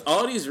 So, with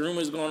all these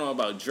rumors going on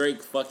about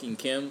Drake fucking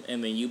Kim,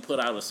 and then you put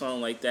out a song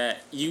like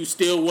that, you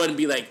still wouldn't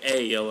be like,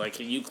 hey, yo, like,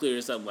 can you clear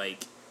this up,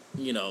 like,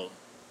 you know?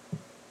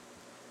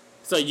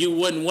 So you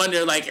wouldn't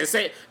wonder, like,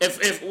 say,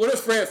 what if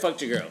Fred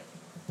fucked your girl?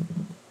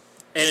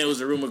 And it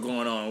was a rumor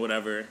going on,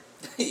 whatever.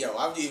 Yo,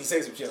 I would even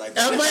say some shit like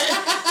that.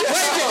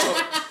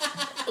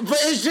 But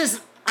it's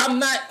just, I'm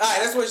not...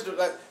 Alright, that's what you do.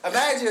 Like,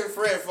 imagine if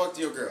Fred fucked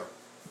your girl.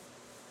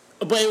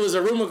 But it was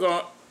a rumor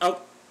going...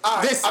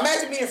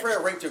 Imagine me and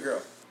Fred raped your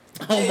girl.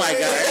 Oh my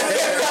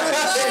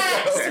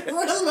God.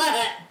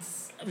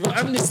 Relax. Well,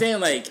 I'm just saying,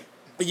 like,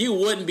 you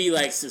wouldn't be,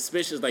 like,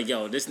 suspicious, like,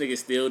 yo, this nigga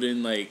still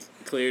didn't, like,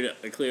 clear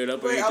it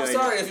up or Wait, anything. I'm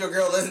sorry if your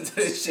girl listens to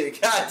this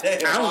shit. God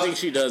damn. I don't think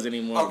she does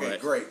anymore. Okay, but,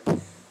 great.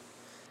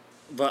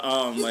 But,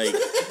 like,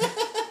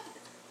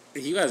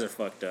 you guys are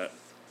fucked up.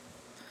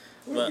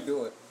 What are you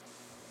doing?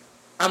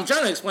 I'm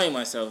trying to explain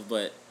myself,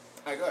 but...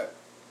 Alright, go ahead.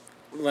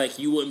 Like,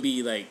 you wouldn't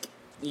be, like,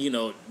 you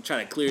know,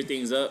 trying to clear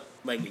things up.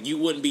 Like, you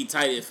wouldn't be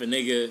tight if a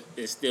nigga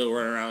is still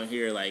running around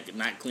here, like,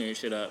 not clearing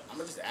shit up. I'm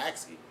gonna just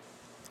ask you.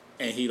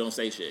 And he don't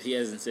say shit. He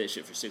hasn't said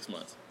shit for 6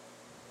 months.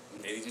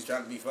 Maybe he's just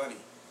trying to be funny.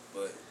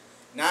 But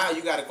now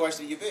you gotta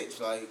question your bitch.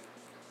 Like,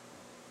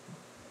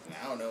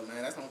 I don't know,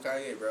 man. That's on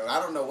Kanye, bro.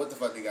 I don't know what the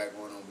fuck they got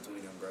going on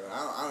between them, bro.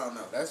 I don't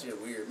know. That shit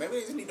weird. Maybe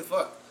they just need to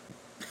fuck.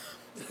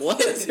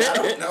 What? I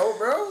don't know,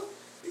 bro.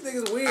 These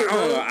niggas weird, I don't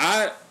bro.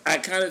 know. I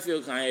kind of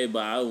feel Kanye,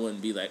 but I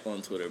wouldn't be, like,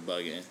 on Twitter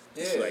bugging.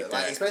 Yeah, like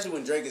that. especially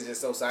when Drake is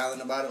just so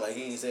silent about it. Like,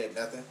 he ain't said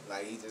nothing.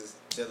 Like, he just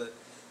chilling.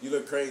 You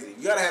look crazy.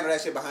 You gotta handle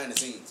that shit behind the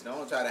scenes.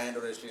 Don't try to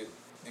handle that shit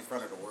in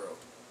front of the world.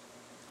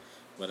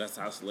 But that's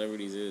how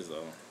celebrities is,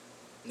 though.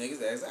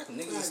 Niggas, exactly.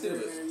 Niggas are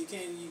stupid. Man. You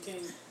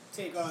can't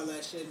take all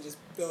that shit and just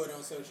throw it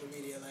on social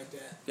media like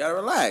that. You gotta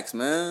relax,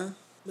 man.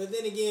 But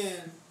then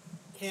again,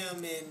 him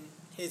and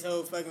his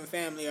whole fucking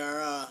family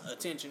are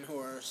attention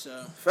whores,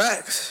 so...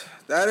 Facts.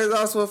 That is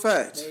also a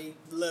fact. They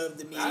love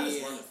the media. I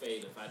just want to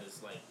fade if I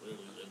just, like,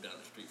 literally live down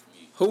the street from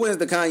you. Who wins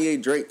the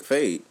Kanye-Drake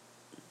fade?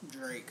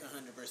 Drake,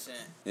 100%.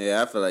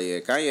 Yeah, I feel like,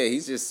 Kanye,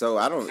 he's just so,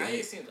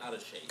 Kanye seems out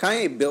of shape.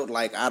 Kanye built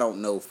like, I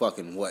don't know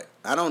fucking what.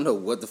 I don't know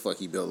what the fuck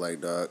he built like,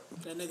 dog.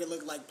 That nigga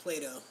look like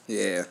Play-Doh.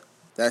 Yeah,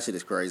 that shit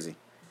is crazy.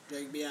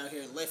 Drake be out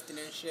here lifting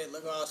and shit.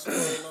 Look all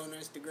swole on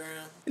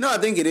Instagram. You know, I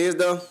think it is,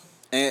 though.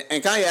 And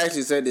Kanye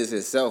actually said this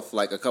himself,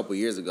 like, a couple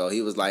years ago.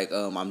 He was like,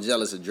 I'm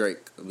jealous of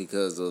Drake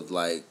because of,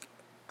 like,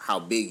 how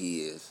big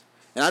he is.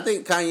 And I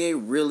think Kanye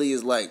really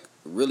is, like,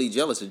 really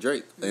jealous of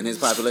Drake and his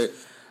popularity.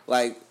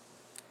 Like,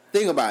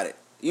 think about it.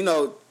 You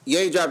know,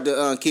 Ye dropped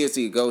the Kids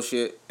See Go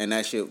shit, and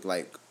that shit,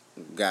 like,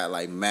 got,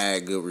 like,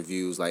 mad good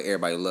reviews. Like,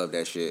 everybody loved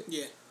that shit.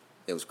 Yeah.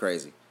 It was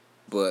crazy.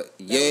 But,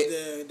 That Ye...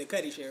 was the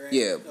Cudi shit, right?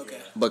 Yeah.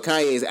 Okay. But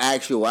Kanye's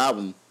actual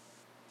album...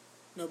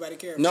 Nobody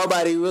cared.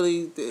 Nobody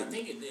really... I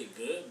think it did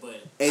good,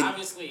 but It-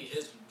 obviously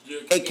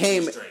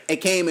It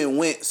came and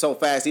went so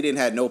fast. He didn't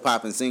have no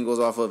popping singles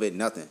off of it,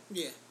 nothing.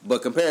 Yeah.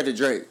 But compared to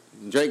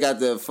Drake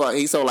got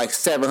he sold like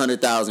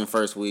 700,000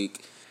 first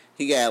week.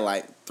 He got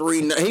like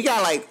three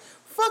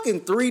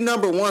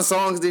number one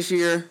songs this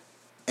year,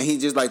 and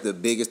he's just like the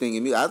biggest thing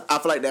in music. I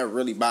feel like that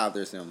really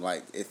bothers him.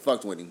 Like, it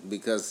fucked with him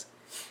because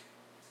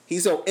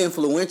he's so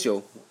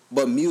influential,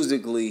 but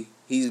musically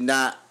he's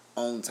not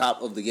on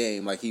top of the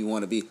game like he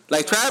want to be.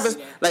 Like Travis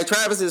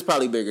is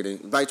probably bigger than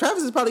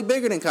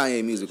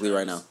Kanye musically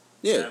right now.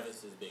 Yeah.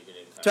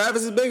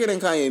 Travis is bigger than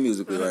Kanye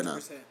musically right now.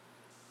 100%.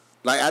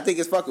 Like, I think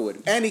it's fucking with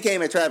him. And he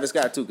came at Travis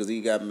Scott, too, because he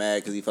got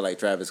mad because he felt like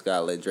Travis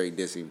Scott let Drake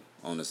diss him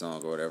on the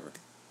song or whatever.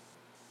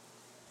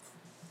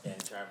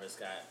 And Travis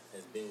Scott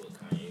has been with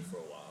Kanye for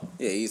a while.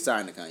 Yeah, he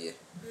signed to Kanye.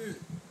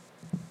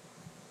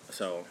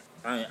 So,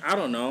 I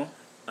don't know.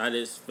 I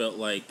just felt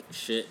like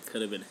shit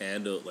could have been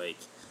handled, like,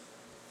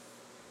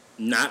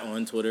 not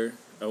on Twitter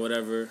or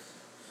whatever.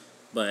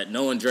 But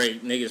knowing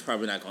Drake, niggas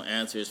probably not gonna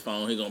answer his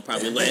phone. He gonna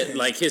probably let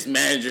like his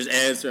managers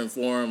answer him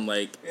for him.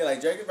 Like, Yeah,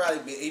 like Drake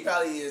he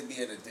probably is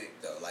being a dick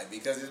though, like,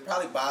 because it's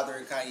probably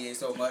bothering Kanye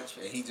so much,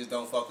 and he just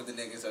don't fuck with the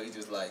nigga, so he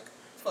just like,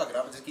 fuck it,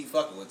 I'm gonna just keep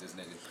fucking with this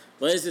nigga.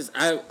 but it's just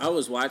I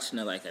was watching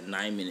a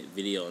 9-minute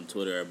video on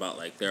Twitter about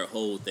like their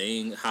whole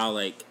thing, how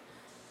like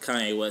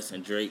Kanye West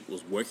and Drake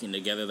was working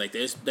together. Like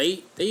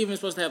they even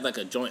supposed to have like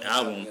a joint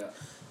album, Yeah.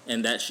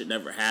 and that should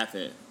never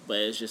happen. But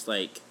it's just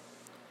like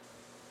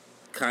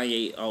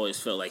Kanye always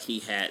felt like he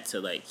had to,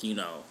 like, you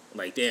know,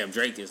 like, damn,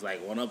 Drake is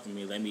like one up on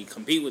me, let me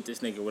compete with this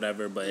nigga,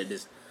 whatever. But it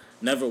just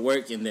never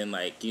work, and then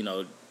like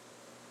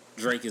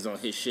Drake is on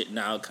his shit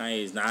now,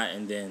 Kanye's not,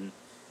 and then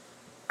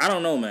I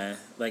don't know, man.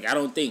 Like I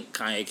don't think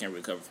Kanye can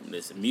recover from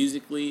this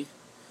musically.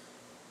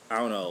 I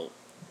don't know.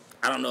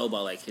 I don't know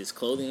about like his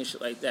clothing and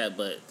shit like that,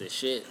 but the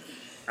shit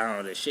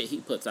he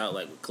puts out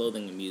like with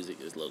clothing and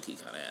music is low key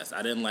kind of ass.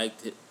 I didn't like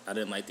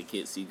the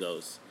Kid See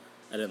Ghost.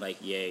 I didn't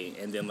like Ye,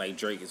 and then like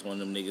Drake is one of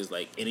them niggas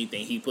like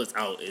anything he puts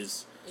out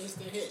is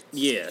instant hits.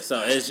 Yeah,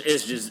 so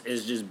it's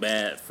just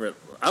bad for.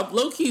 I'm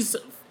low key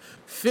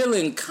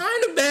feeling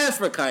kind of bad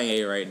for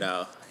Kanye right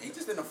now. He's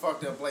just in a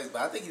fucked up place,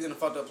 but I think he's in a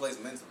fucked up place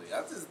mentally.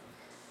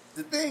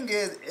 The thing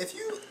is, if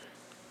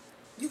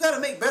you gotta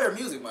make better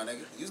music, my nigga.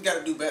 You just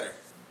gotta do better.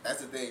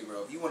 That's the thing,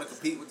 bro. If you want to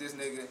compete with this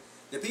nigga,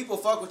 the people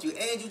fuck with you,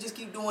 and you just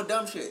keep doing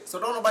dumb shit. So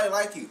don't nobody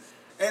like you.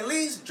 At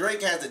least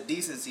Drake has the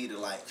decency to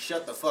like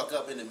shut the fuck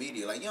up in the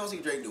media. Like you don't see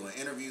Drake doing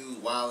interviews,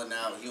 wilding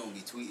out. He don't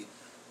be tweeting.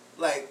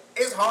 Like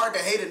it's hard to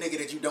hate a nigga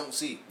that you don't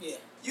see. Yeah.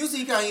 You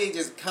see Kanye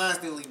just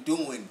constantly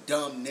doing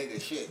dumb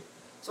nigga shit.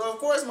 So of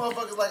course,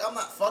 motherfuckers like I'm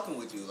not fucking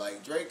with you.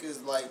 Like Drake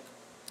is like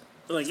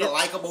he's a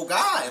likable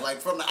guy. Like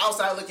from the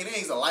outside looking in,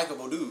 he's a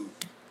likable dude.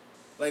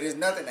 Like there's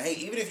nothing to hate.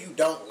 Even if you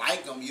don't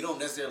like him, you don't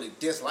necessarily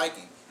dislike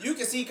him. You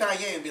can see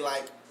Kanye and be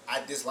like,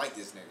 I dislike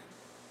this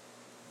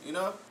nigga. You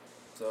know?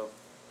 So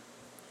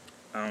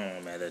I don't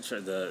know, man.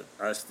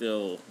 I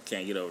still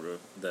can't get over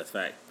the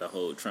fact the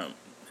whole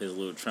his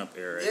little Trump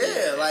era.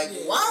 Yeah,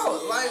 wow,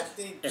 yeah, like I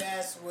think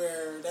that's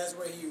where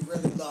he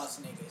really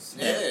lost niggas.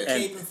 Yeah,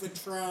 caping for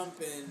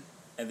Trump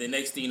and the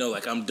next thing you know,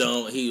 like I'm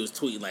done. He was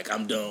tweeting like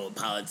I'm done with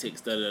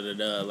politics. Da da da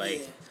da.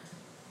 Like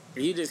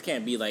you just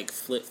can't be like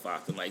flip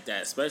flopping like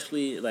that,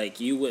 especially like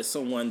you with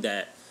someone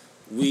that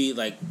we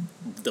like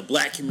the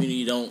black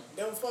community don't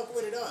fuck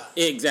with it all.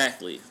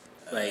 Exactly,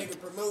 like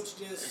it promotes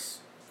just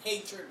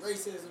hatred,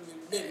 racism,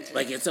 and bigotry.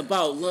 Like it's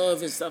about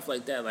love and stuff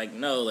like that. Like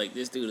no, like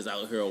this dude is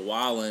out here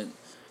wilding,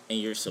 and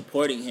you're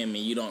supporting him,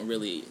 and you don't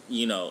really,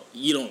 you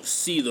don't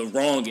see the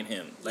wrong in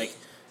him. Like,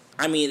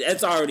 I mean,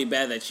 it's already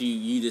bad that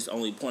you just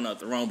only point out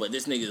the wrong, but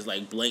this nigga is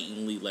like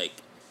blatantly like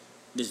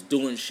just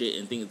doing shit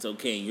and think it's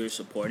okay, and you're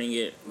supporting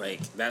it.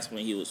 Like that's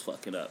when he was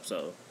fucking up.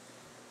 So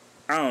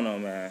I don't know,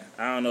 man.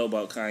 I don't know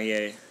about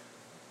Kanye.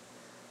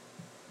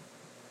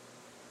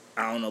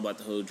 I don't know about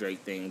the whole Drake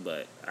thing,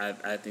 but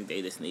I think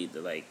they just need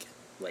to like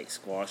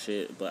squash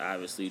it. But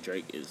obviously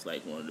Drake is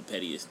like one of the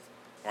pettiest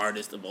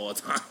artists of all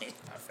time.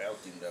 I felt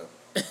him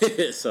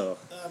though. So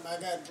I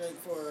got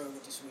Drake 4-0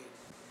 with the sweet.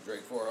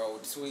 Drake 4-0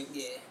 with the sweet?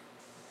 Yeah.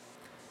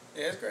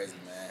 Yeah, it's crazy,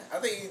 man. I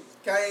think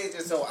Kanye is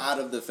just so out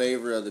of the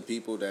favor of the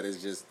people that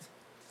is just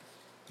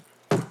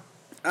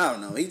I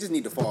don't know. He just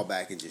need to fall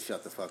back and just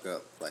shut the fuck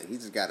up. Like he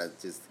just gotta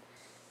just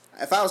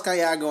if I was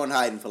Kanye, I'd go in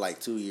hiding for like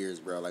 2 years,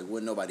 bro. Like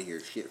wouldn't nobody hear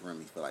shit from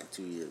me for like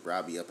 2 years, bro.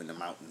 I'd be up in the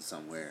mountains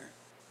somewhere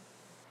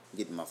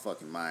getting my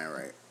fucking mind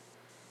right.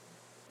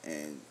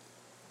 And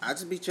I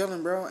just be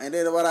chilling, bro. And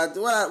then what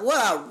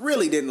I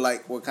really didn't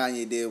like what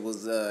Kanye did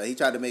was he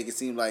tried to make it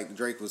seem like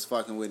Drake was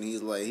fucking with him.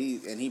 He's like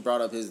he brought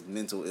up his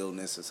mental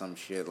illness or some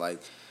shit like,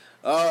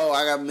 oh,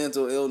 I got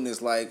mental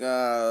illness, like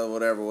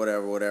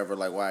whatever.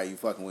 Like why are you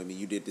fucking with me?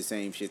 You did the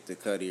same shit to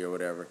Cudi or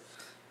whatever.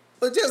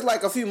 But just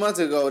like a few months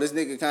ago, this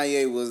nigga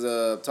Kanye was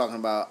talking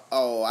about,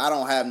 oh, I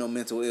don't have no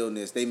mental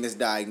illness. They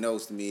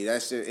misdiagnosed me.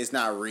 That shit, it's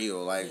not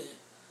real. Like.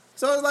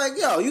 So it's like,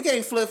 yo, you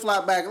can't flip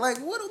flop back. Like,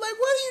 what are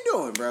you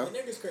doing, bro? The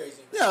nigga's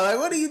crazy. Yeah, like,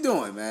 what are you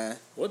doing, man?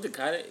 What did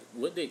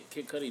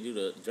Kid Cudi do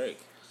to Drake?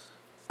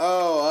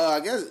 Oh, I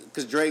guess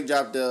because Drake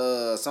dropped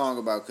a song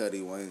about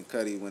Cudi when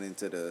Cudi went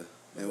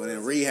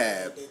in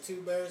rehab. The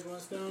 2 birds, 1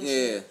 stone. Yeah.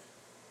 Shit.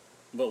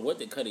 But what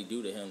did Cudi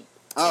do to him?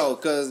 Oh,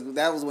 because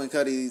that was when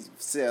Cudi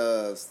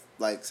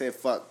said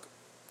fuck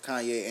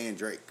Kanye and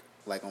Drake,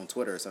 like on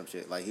Twitter or some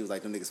shit. Like he was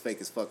like, them niggas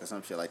fake as fuck or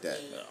some shit like that.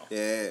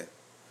 Yeah.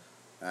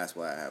 That's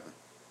why it happened.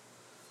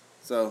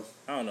 So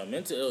I don't know.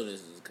 Mental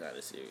illness is a kind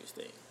of serious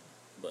thing,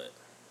 but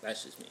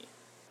that's just me.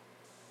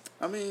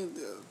 I mean,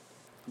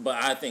 but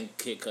I think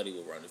Kid Cudi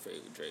will run the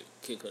fade with Drake.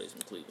 Kid Cudi's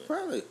from Cleveland.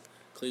 Probably.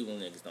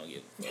 Cleveland niggas don't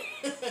give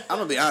a fuck. I'm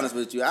gonna be honest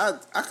with you. I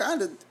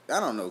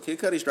don't know. Kid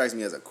Cudi strikes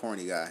me as a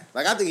corny guy.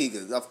 Like I think he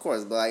could, of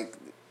course, but like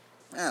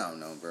I don't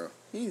know, bro.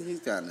 He's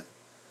kind of.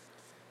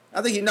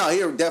 I think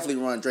he'll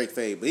definitely run Drake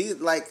fade, but he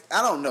like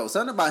I don't know.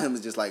 Something about him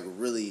is just like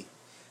really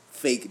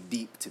fake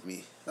deep to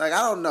me. Like I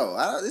don't know.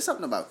 There's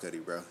something about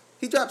Cudi, bro.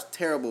 He drops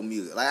terrible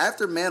music. Like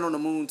after Man on the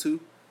Moon 2,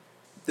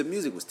 the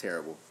music was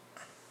terrible.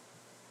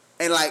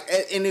 And like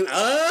and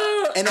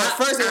at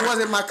first it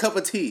wasn't my cup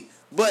of tea.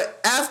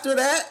 But after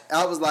that,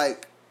 I was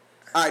like,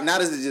 all right, now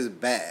this is just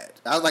bad.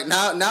 I was like,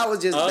 now it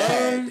was just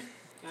bad.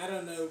 I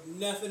don't know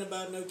nothing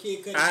about no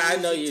Kid Cudi. I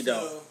know you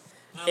don't.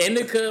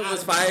 Indica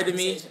was fired to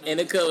me.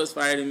 Indica was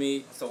fired to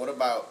me. So what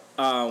about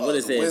what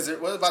is it?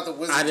 Wizard? What about the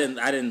Wizard?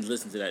 I didn't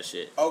listen to that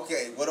shit.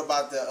 Okay, what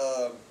about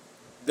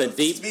the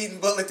deep Speeding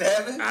Bullet to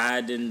Heaven? I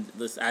didn't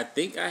listen. I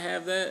think I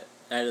have that.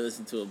 I had to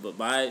listen to it, but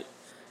my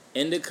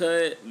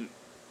Indica,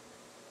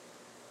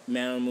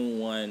 Man on the Moon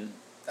 1,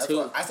 That's 2.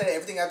 what I said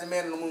everything after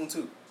Man on the Moon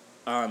 2.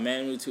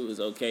 Manu 2 is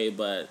okay,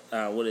 but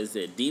what is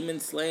it? Demon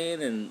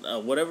Slaying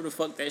and whatever the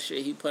fuck that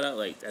shit he put out,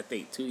 like, I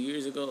think 2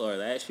 years ago or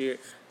last year.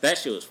 That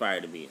shit was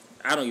fire to me.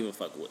 I don't give a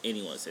fuck what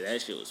anyone said.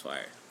 That shit was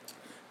fire.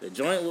 The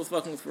joint with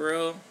fucking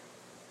Pharrell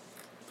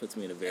puts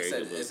me in a very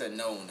good mood. It's a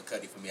no on the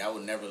Cudi for me. I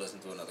would never listen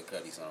to another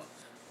Cudi song.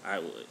 I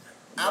would.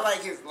 I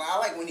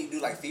like when he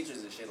do like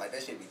features and shit. Like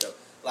that shit be dope.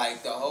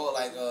 Like the whole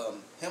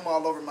him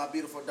all over My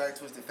Beautiful Dark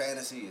Twisted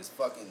Fantasy is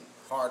fucking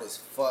hard as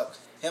fuck.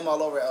 Him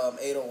all over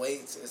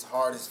 808s is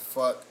hard as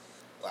fuck.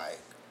 Like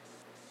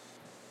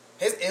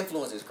his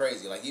influence is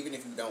crazy. Like even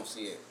if you don't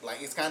see it,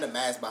 like it's kind of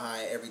masked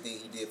behind everything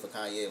he did for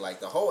Kanye. Like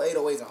the whole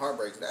 808s and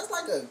Heartbreaks.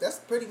 That's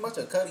pretty much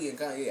a Cudi and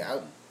Kanye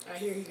album. I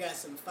hear he got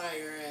some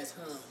fire ass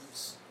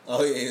hums.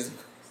 Oh yeah.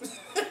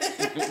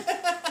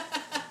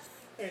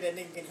 Heard that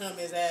nigga can hum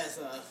his ass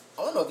off.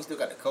 I don't know if he still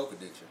got the coke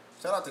addiction.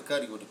 Shout out to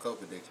Cudi with the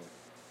coke addiction.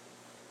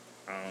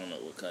 I don't know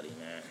what Cudi,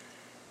 man.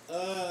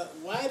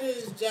 Why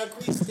does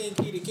Jacquees think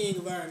he the king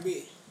of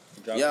R&B?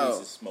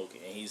 Jacquees is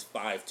smoking, and he's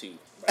 5'2".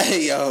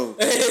 Hey, yo.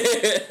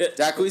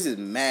 Jacquees is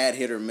mad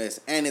hit or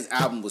miss, and his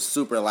album was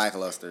super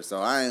lackluster, so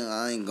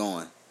I ain't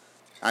going.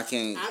 I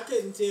can't. I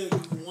couldn't tell you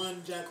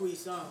one Jacquees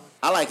song.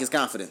 I like his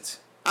confidence.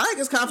 I like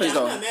his confidence,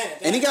 though. I'm not mad at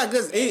that. And he got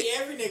good.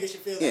 Every nigga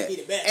should feel like he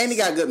the best. And he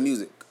got good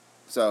music.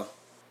 So,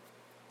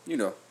 you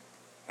know.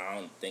 I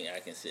don't think I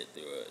can sit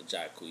through a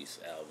Jacquees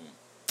album.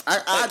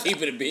 I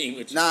keep it a being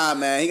with you. Nah,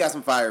 man, he got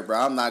some fire, bro.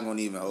 I'm not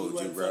gonna even hold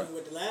you, bro.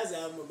 With the last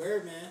album with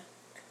Birdman.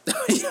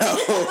 Yo,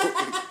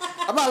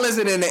 I'm not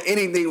listening to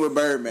anything with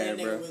Birdman,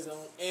 that bro. That nigga was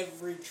on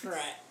every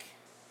track.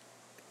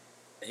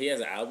 He has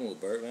an album with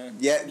Birdman?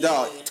 Yeah,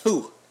 dog.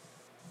 Two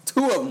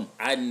of them.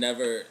 I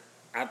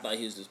thought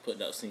he was just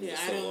putting out singles. Yeah,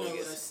 I don't know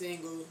a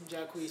single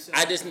Jacquees song.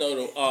 I just know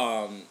the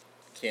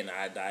Can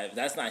I Die?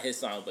 That's not his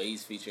song, but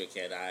he's featured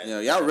Can I. Yo,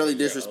 y'all really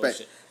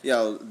disrespect.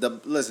 Yo,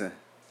 listen.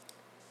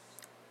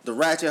 The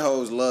ratchet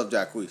hoes love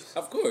Jacquees.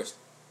 Of course.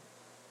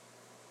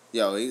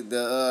 Yo,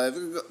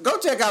 go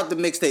check out the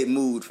mixtape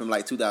Mood from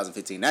like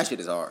 2015. That shit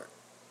is hard.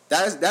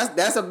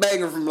 That's a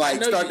banger from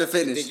like start to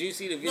finish. Did you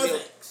see the video? No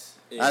thanks.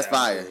 Yeah, that's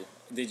fire.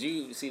 Did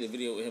you see the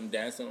video with him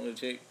dancing on the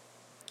chick?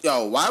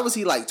 Yo, why was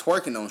he like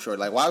twerking on short?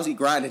 Like, why was he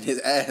grinding his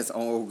ass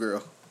on old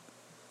girl?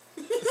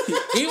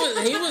 he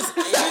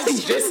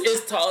was just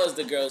as tall as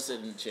the girl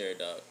sitting in the chair,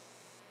 dog.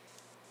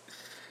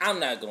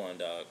 I'm not going,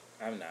 dog.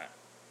 I'm not.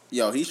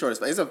 Yo, he's short as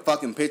fuck. It's a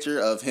fucking picture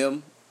of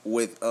him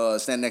with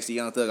standing next to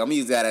Young Thug. I'm gonna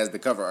use that as the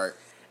cover art.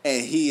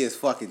 And he is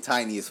fucking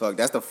tiny as fuck.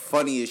 That's the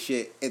funniest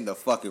shit in the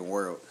fucking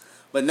world.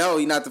 But no,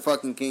 he's not the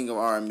fucking king of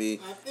R&B.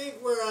 I think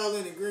we're all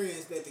in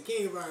agreement that the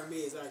king of R&B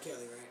is R.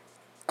 Kelly, right?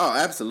 Oh,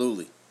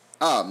 absolutely.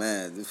 Oh,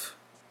 man.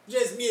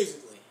 Just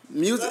musically.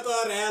 Music. Fuck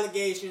all the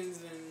allegations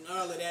and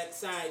all of that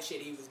side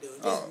shit he was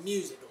doing. Just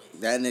musically.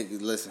 That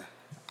nigga, listen.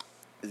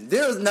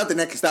 There's nothing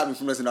that can stop me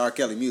from listening to R.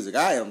 Kelly music.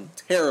 I am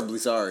terribly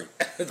sorry.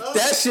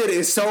 That shit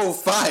is so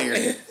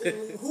fire.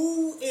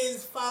 Who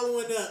is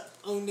following up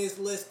on this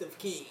list of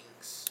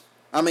kings?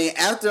 I mean,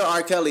 after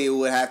R. Kelly, it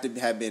would have to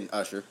have been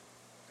Usher.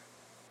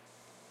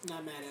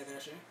 Not mad at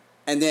Usher.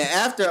 And then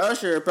after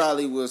Usher, it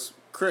probably was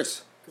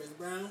Chris. Chris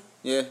Brown?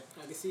 Yeah.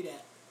 I can see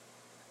that.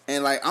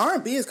 And like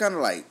R&B is kind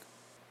of like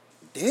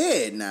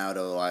dead now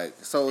though. Like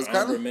so it's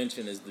kind of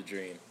mention is The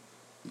Dream.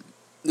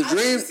 I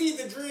didn't see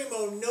The Dream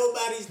on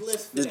nobody's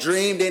list. The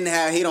Dream he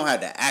don't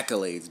have the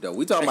accolades though.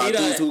 We talking about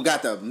dudes who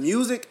got the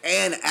music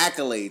and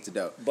accolades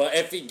though. But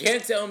if you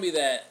can't tell me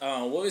that,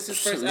 what was his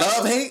first Love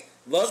album?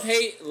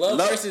 Hate?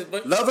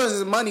 Love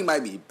versus Money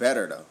might be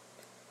better though.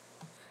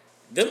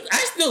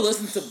 I still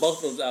listen to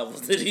both those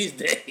albums to these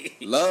days.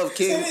 Love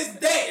King. To this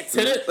day.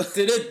 To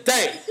this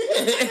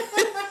day.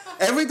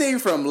 Everything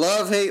from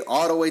Love Hate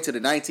all the way to the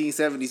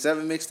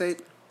 1977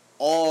 mixtape,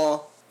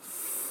 all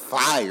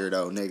fire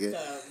though, nigga.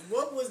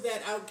 What was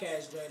that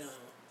Outkast joint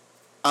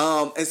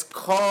on? It's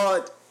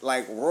called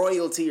like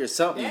Royalty or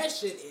something. That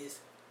shit is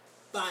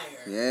fire.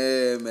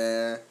 Yeah,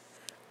 man.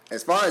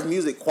 As far as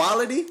music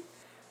quality,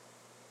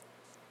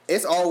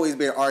 it's always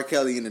been R.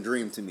 Kelly and The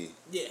Dream to me.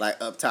 Yeah. Like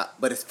up top.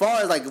 But as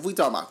far as like if we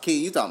talking about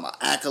King, you talking about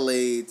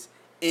accolades,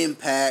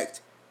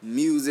 impact,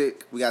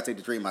 music, we gotta take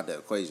The Dream out the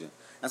equation.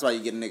 That's why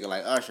you get a nigga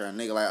like Usher. A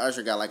nigga like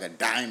Usher got like a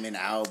diamond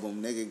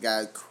album. Nigga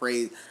got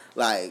crazy.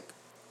 Like,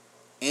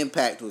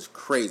 impact was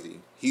crazy.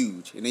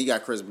 Huge. And then you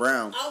got Chris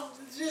Brown.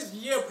 Just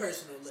your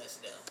personal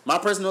list, though. My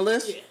personal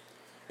list?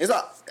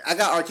 Yeah. I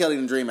got R. Kelly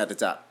and The Dream at the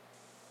top.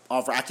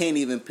 I can't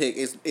even pick.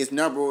 It's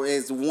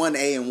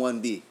 1A and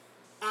 1B.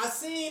 I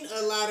seen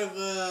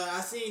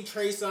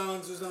Trey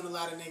Songz was on a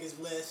lot of niggas'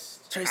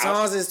 list. Trey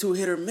Songz is too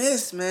hit or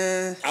miss,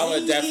 man. I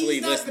would definitely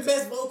he's not the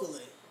best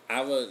vocally.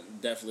 I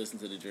would definitely listen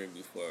to The Dream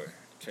before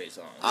Trey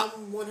Songz.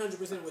 I'm 100%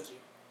 with you.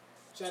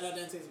 Shout out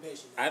to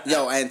Anticipation.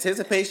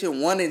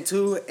 Anticipation 1 and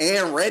 2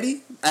 and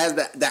Ready as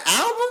the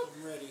album?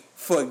 I'm ready.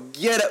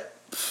 Forget it.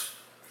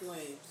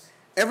 Flames.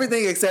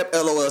 Everything except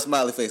LOL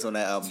Smiley Face on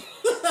that album.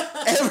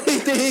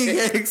 Everything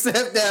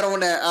except that on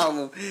that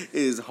album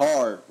is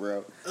hard,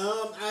 bro.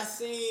 I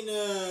seen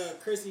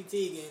Chrissy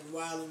Teigen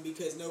wilding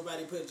because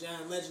nobody put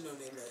John Legend on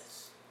their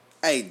list.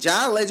 Hey,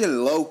 John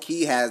Legend low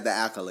key has the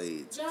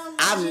accolades. John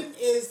Legend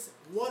is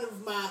one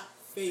of my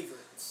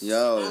favorites.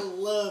 Yo. I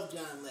love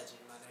John Legend,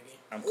 my nigga.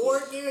 I'm cool.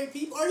 Ordinary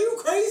People. Are you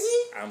crazy?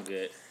 I'm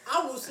good.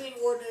 I will sing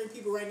Ordinary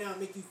People right now and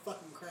make you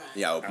fucking cry.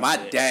 Yo, I'm my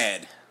good.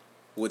 dad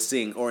would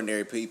sing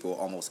Ordinary People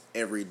almost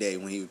every day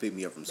when he would pick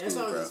me up from That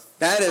school, song bro. is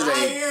That is fire.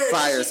 a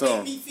fire That shit song.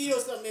 make me feel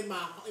something in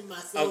my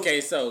soul. Okay,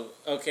 so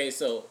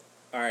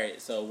all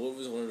right. So what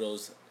was one of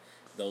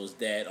those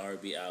dad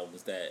R&B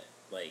albums that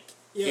like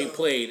he Yo.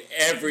 played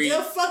every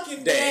Your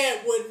fucking day? dad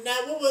would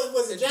not. What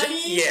was it?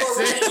 Jaheim Yes. or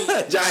Raheem?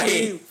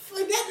 Jaheim.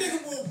 Like, that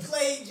nigga will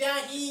play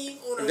Jaheim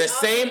on a The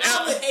same I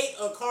album. would hate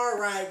a car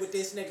ride with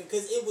this nigga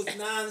because it was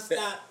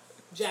nonstop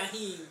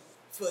Jaheim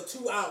for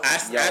 2 hours. I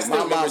Yo, still my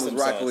remember mom was some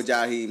rocking songs. with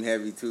Jaheim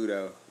heavy too,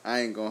 though.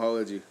 I ain't gonna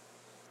hold you.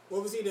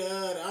 What was he, the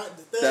thug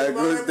That of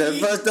was the R&B?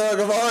 first thug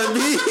of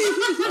R&B.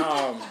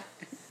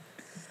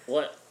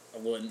 What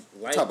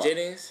Life Talk about-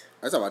 Jennings?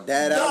 I talking about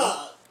Dad album.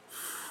 Dog.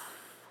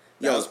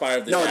 That was part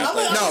of the no, Dad no,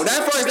 playlist. no,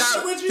 that first With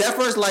album, you? that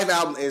first Life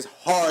album is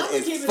hard I'm gonna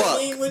as keep it a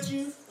lean fuck. with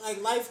you.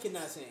 Like, Life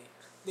cannot sing.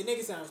 The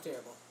nigga sounds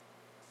terrible.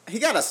 He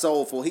got a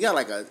soulful. He got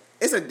like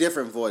it's a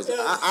different voice. Yeah.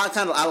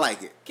 I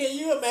like it. Can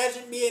you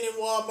imagine being in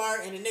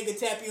Walmart and a nigga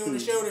tap you on the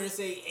shoulder and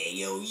say, "Hey,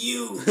 yo,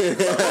 you"?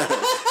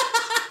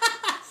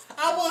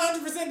 I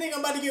 100% think I'm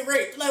about to get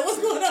raped. Like, what's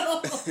going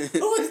on?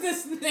 Who is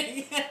this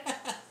nigga?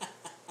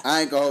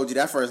 I ain't gonna hold you.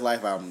 That first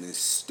Life album is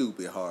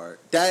stupid hard.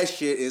 That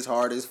shit is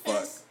hard as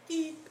fuck.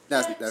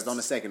 That's on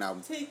the second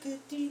album. Take a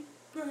deep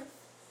breath and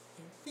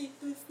think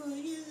before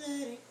you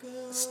let it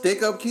go.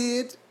 Stick Up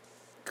Kid.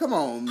 Come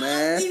on, I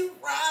man. be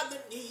robbing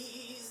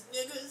these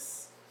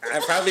niggas. I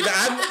probably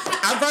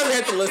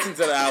have to listen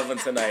to the album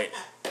tonight.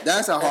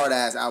 That's a hard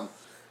ass album.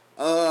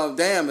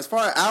 Damn. As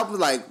far as albums,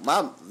 like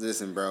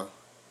listen, bro.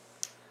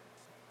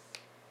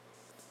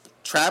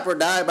 Trap or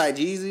Die by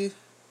Jeezy,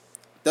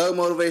 Thug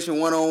Motivation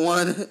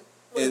 101,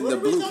 Wait, and what The are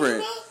we talking Blueprint.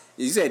 about?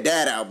 You said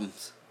Dad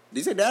albums. Did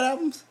you say Dad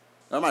albums?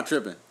 Or am I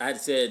tripping? I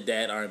said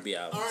Dad R&B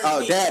album. R&B.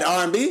 Oh, Dad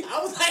R&B. I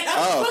was like,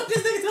 how the fuck this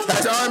nigga talking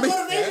That's about R&B?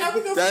 motivation? How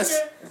we gonna That's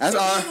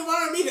R&B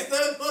R&B. to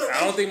Thug Motivation? I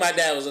don't think my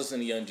dad was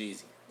listening to Young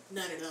Jeezy.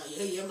 Not at all.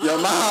 Yeah, Your mom.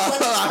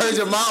 I heard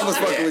your mom was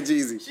fucking Yeah. with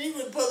Jeezy. She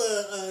would pull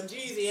a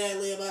Jeezy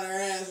ad-lib out her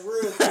ass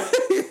real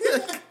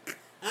quick.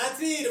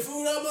 Auntie, the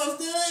food almost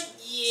done?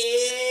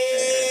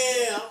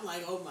 Yeah. I'm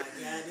like, oh my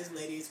god, this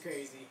lady is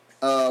crazy.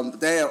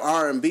 Damn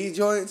R&B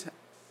joints.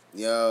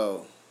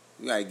 Yo,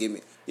 you gotta give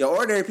me. Yo,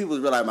 Ordinary People is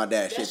really like my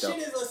dad's That shit though.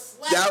 shit is a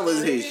slap. That was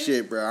my his nigga.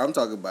 shit, bro. I'm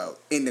talking about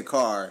in the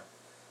car,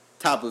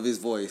 top of his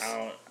voice.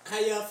 How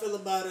y'all feel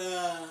about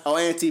Oh,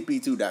 and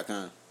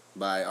TP2.com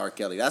by R.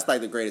 Kelly. That's like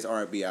the greatest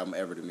R&B album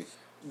ever to me.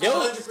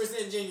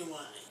 100% Genuine?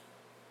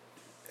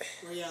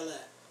 Where y'all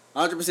at?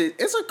 100%.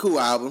 It's a cool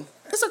album.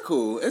 It's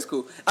cool.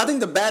 I think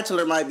The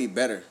Bachelor might be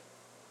better.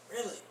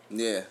 Really?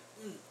 Yeah.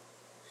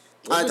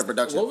 I like the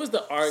production. What was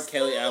the R.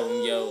 Kelly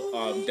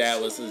album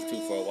Dad was listening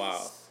to for a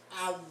while?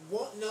 I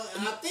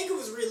think it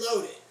was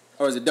Reloaded.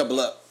 Or is it Double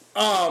Up?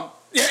 Yeah,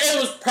 it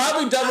was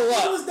probably Double I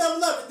think it Up. was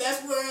Double Up.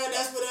 That's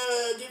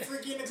what Get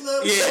Freaky in the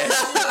Club. Yeah,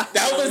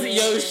 that was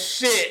your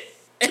shit.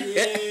 Yeah,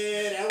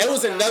 that It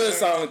was another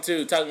fire. song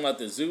too, talking about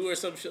the zoo or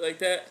some shit like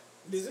that.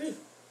 The Zoo.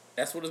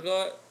 That's what it's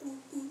called.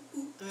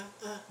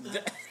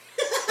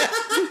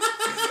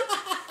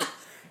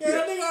 Yeah,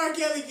 that nigga R.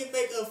 Kelly can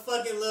make a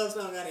fucking love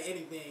song out of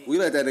anything. We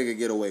let that nigga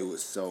get away with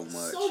so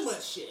much. So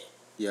much shit.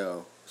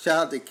 Yo,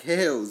 shout out to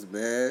Kels,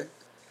 man.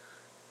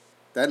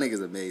 That nigga's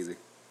amazing.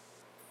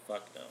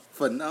 Fuck no.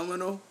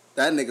 Phenomenal.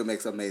 That nigga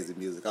makes amazing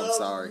music. I'm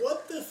sorry.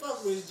 What the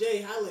fuck was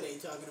Jay Holiday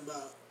talking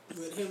about?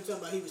 With him talking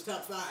about he was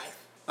top 5.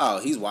 Oh,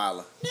 he's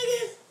wildin'.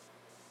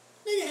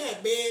 Nigga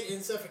had Bed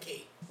and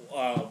Suffocate.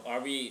 Are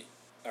we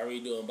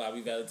doing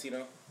Bobby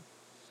Valentino?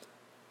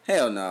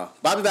 Hell no.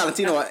 Bobby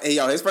Valentino, hey,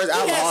 yo, his first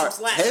album had hard.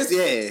 some slaps.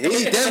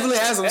 He definitely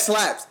has some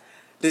slaps.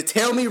 The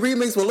Tell Me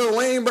remix with Lil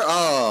Wayne, bro.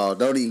 Oh,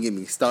 don't even get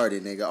me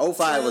started, nigga.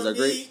 05 was a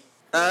great.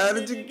 How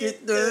did you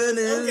get done?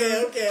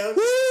 Okay.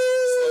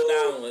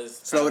 Woo!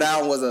 Slow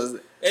Down was a.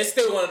 It's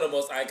still one of the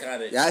most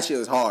iconic. That shit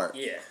was hard.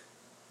 Yeah.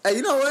 Hey,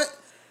 you know what?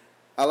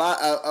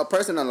 A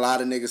person a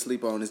lot of niggas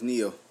sleep on is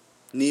Neo.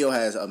 Neo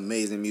has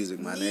amazing music,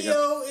 my nigga.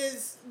 Neo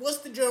is, what's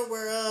the joint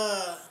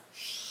where,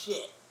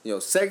 shit. Yo,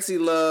 Sexy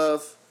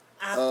Love.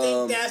 I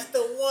think that's the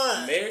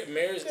one.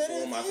 Mary's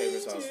one of my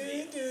favorite songs from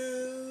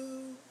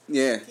Neo.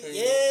 Yeah. Yeah.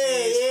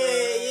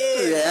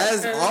 Yeah,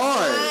 that's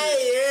hard.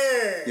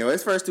 Fire. Yo,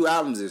 his first 2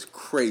 albums is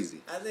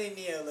crazy. I think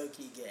Neo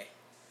low-key gay.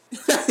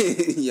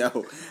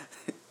 Yo.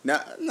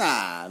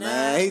 Nah,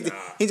 man.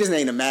 He just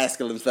ain't a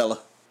masculine fella.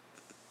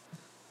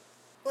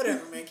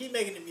 Whatever, man. Keep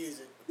making the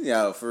music.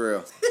 Yo, for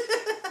real.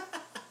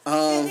 Yeah,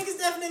 niggas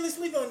definitely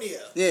sleep on Neo.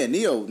 Yeah,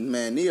 Neo.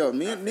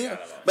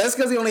 But it's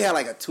because he only had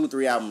like a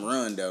 2-3 album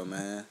run, though,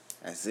 man.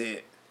 That's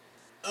it.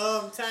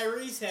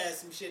 Tyrese has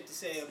some shit to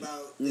say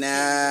about the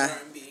Nah.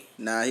 R&B.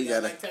 Nah, he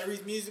Y'all got like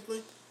Tyrese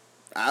musically?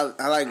 I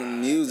like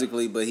him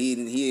musically, but he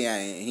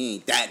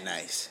ain't that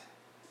nice.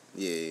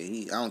 Yeah,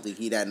 I don't think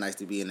he that nice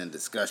to be in a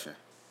discussion.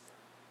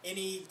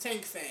 Any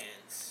Tank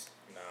fans?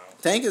 No.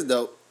 Tank is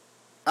dope.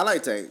 I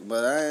like Tank,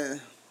 but I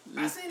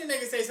seen a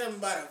nigga say something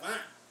about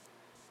Avant.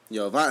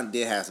 Yo, Avant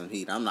did have some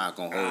heat. I'm not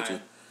gonna hold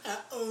you. I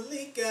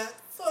only got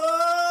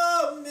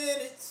 4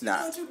 minutes. Nah. You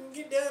know what you can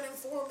get done in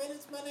 4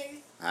 minutes, my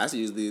nigga? That's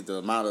usually the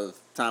amount of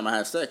time I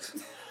have sex.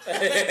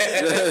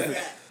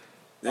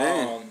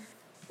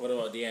 What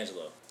about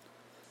D'Angelo?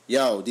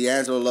 Yo,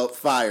 D'Angelo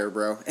fire,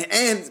 bro.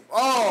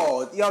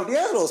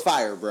 D'Angelo's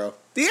fire, bro.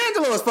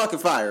 D'Angelo is fucking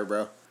fire,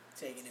 bro.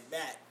 Taking it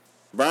back.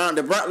 Brown,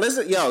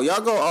 listen,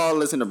 y'all go all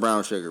listen to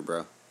Brown Sugar,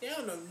 bro. Y'all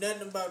don't know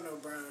nothing about no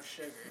Brown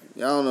Sugar.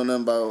 Y'all don't know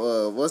nothing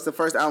about what's the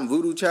first album,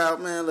 Voodoo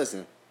Child, man.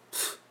 Listen,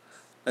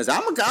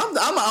 I'm an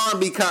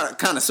R&B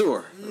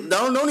connoisseur.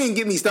 Don't even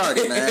get me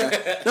started, man.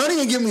 Don't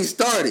even get me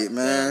started,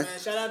 man. Yeah, man.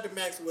 Shout out to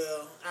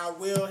Maxwell. I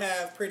will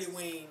have Pretty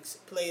Wings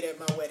played at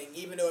my wedding,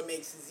 even though it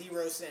makes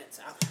 0 sense.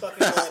 I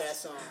fucking love that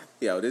song.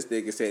 Yo, this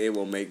nigga said it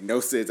won't make no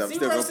sense. I'm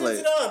still gonna play it.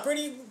 0 sense at all.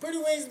 Pretty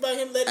Wings is about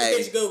him letting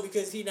the bitch go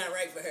because he not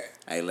right for her.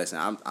 Hey, listen,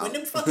 when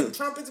them fucking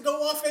trumpets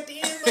go off at the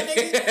end, my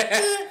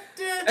nigga,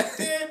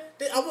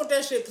 I want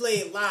that shit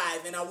played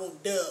live, and I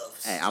want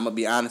doves. Hey, I'm gonna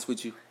be honest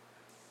with you.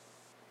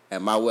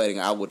 At my wedding,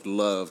 I would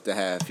love to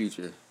have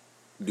Future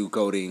do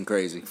Codeine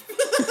Crazy.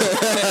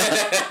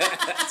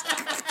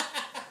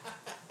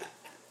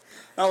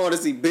 I want to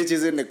see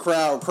bitches in the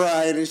crowd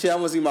crying and shit. I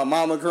want to see my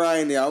mama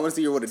crying there. I want to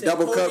see her with a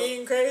double cup.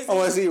 Crazy? I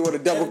want to see her with a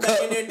double cup.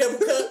 In there double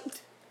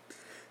cupped.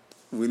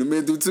 We done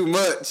been through too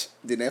much.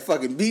 Then that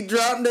fucking beat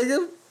drop,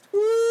 nigga.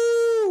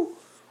 Woo!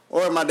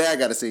 Or my dad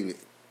got to sing it.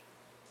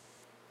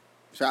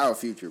 Shout out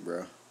Future,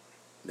 bro.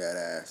 That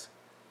ass.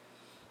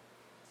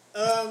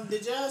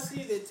 Did y'all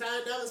see that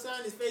Ty Dolla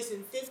 $ign is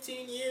facing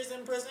 15 years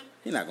in prison?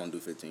 He not gonna do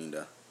 15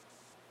 though.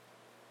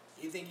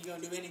 You think he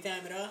gonna do any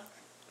time at all?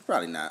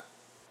 Probably not.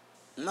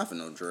 Not for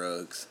no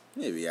drugs.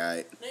 Maybe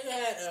alright. Nigga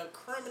had a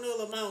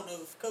criminal amount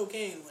of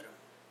cocaine with him.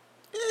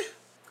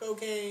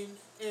 Cocaine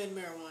and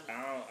marijuana.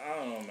 I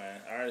don't know, man.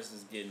 Artists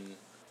is getting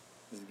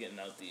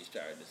out these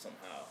charges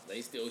somehow.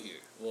 They still here.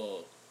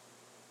 Well,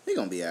 he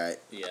gonna be alright.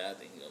 Yeah, I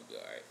think he gonna be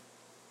alright.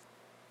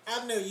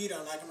 I know you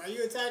don't like him. Are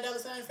you a Ty Dolla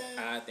 $ign fan?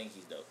 I think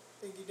he's dope.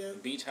 Think he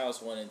dope? Beach House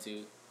 1 and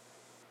 2,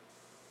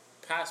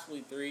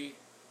 possibly 3.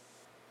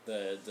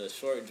 The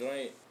short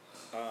joint,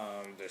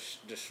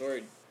 the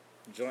short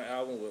joint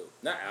album with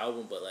not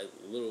album but like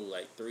little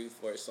like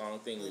 3-4 song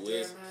thing with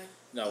Wiz. Jeremiah?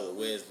 No, with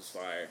Wiz was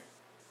fire.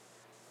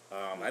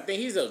 I think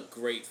he's a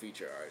great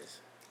feature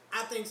artist.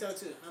 I think so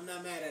too. I'm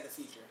not mad at a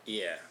feature.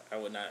 Yeah, I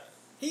would not.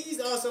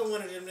 He's also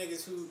one of them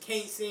niggas who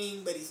can't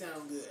sing but he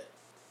sound good.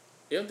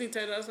 You don't think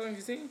Ty Dolla $ign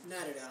can sing?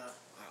 Not at all.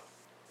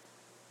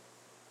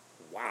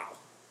 Wow.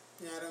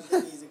 No, I don't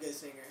think he's a good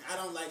singer. I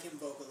don't like him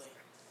vocally.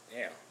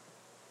 Damn.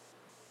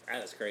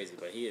 That is crazy,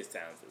 but he is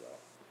talented though.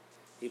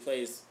 He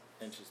plays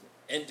instruments,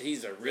 and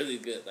he's a really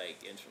good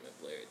like instrument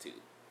player too.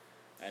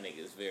 I think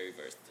is very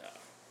versatile.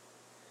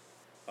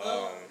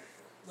 Go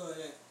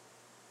ahead.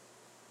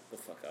 The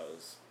fuck I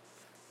was.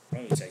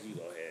 Let me check. You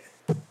go ahead.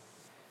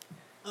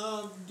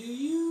 Do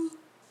you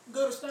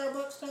go to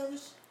Starbucks,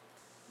 Tarvis?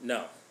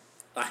 No,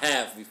 I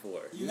have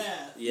before. You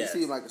have? Yeah. You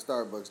seem like a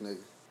Starbucks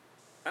nigga.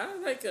 I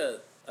like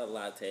a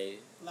latte.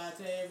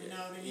 Latte every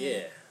now and again?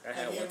 Yeah, I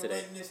had one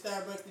today. Have you ever went to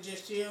Starbucks to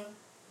just chill?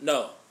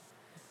 No,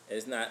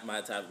 it's not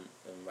my type of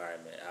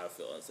environment. I would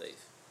feel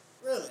unsafe.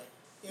 Really?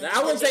 Now,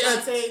 I wouldn't say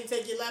latte,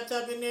 take your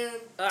laptop in there.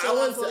 And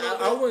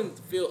I wouldn't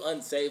feel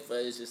unsafe,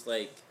 but it's just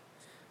like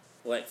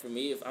for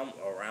me, if I'm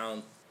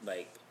around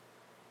like,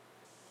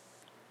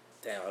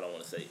 damn, I don't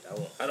want to say.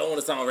 I don't want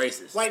to sound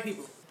racist. White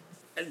people.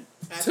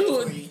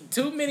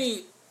 Too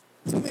many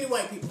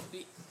white people.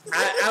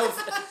 I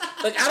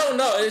don't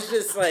know. It's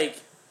just like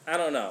I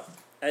don't know.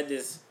 I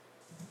just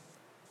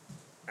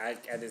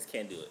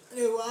can't do it.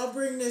 Yeah, well, I'll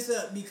bring this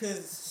up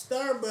because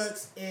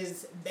Starbucks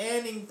is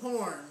banning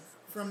porn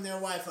from their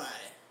Wi-Fi.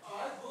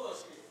 Oh, that's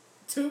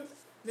bullshit.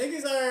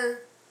 Niggas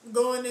are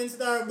going in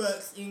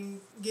Starbucks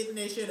and getting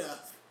their shit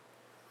off.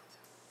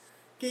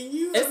 Can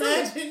you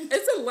imagine?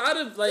 It's a lot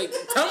of like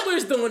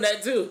Tumblr's doing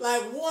that too.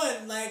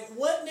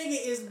 What nigga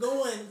is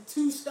going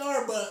to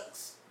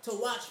Starbucks to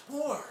watch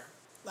porn?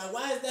 Like,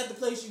 why is that the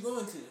place you're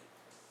going to?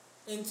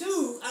 And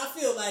 2, I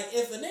feel like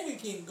if a nigga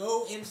can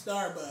go in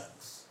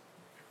Starbucks,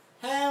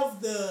 have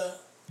the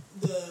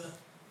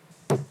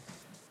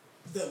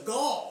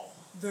gall,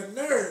 the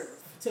nerve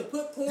to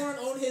put porn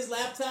on his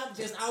laptop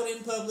just out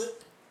in public,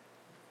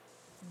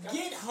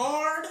 get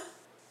hard,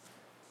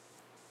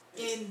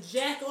 and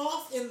jack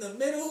off in the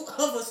middle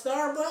of a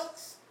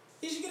Starbucks,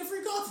 he should get a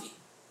free coffee.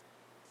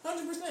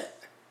 100%.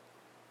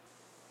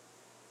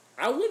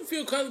 I wouldn't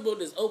feel comfortable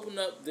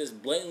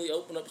blatantly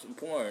open up some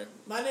porn.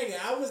 My nigga,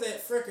 I was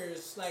at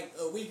Frickers like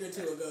a week or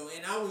 2 ago,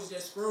 and I was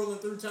just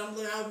scrolling through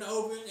Tumblr out in the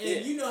open,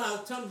 and you know how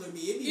Tumblr be.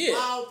 It be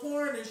wild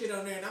porn and shit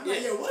on there, and I'm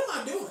like, yo, what am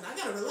I doing? I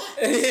gotta relax.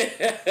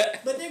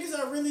 But niggas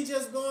are really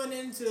just going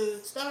into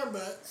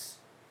Starbucks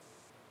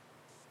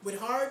with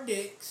hard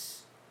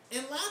dicks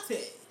and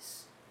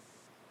lattes.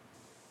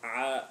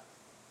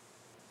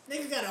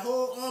 Niggas got a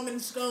whole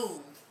almond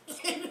scone.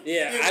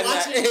 Yeah,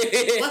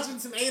 watching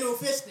some anal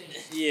fisting.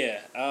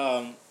 Yeah,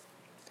 I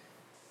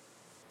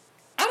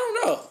don't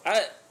know.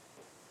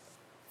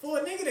 For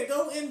a nigga to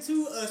go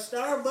into a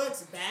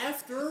Starbucks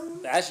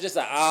bathroom, That's just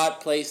an odd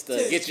place to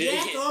get your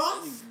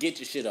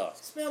shit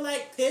off. Smell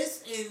like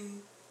piss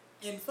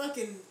and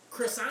fucking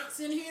croissants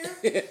in here.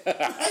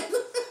 Like,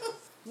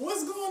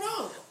 what's going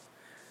on?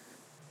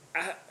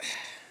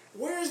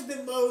 Where's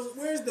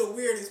the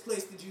weirdest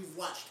place that you've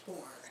watched porn?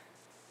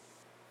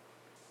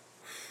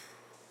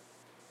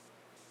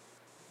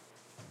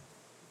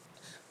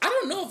 I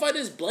don't know if I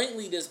just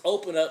blatantly just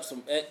open up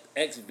some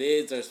X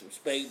vids or some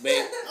Spank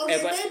Bank.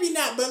 Okay, maybe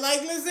not, but like,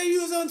 let's say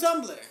you was on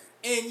Tumblr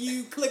and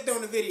you clicked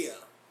on the video.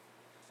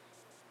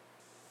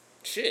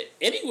 Shit,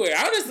 anywhere,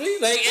 honestly.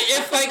 Like,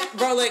 if like,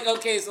 bro, like,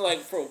 okay, so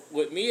like,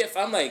 with me, if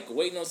I'm like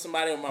waiting on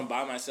somebody or I'm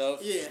by myself,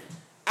 Yeah.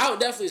 I would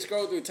definitely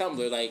scroll through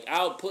Tumblr. Like,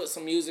 I'll put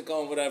some music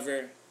on,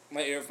 whatever,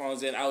 my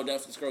earphones in, I would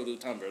definitely scroll through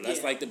Tumblr.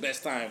 That's like the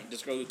best time to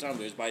scroll through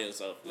Tumblr is by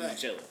yourself, Right.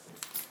 chilling.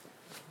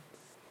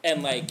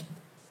 And like,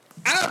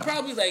 I'm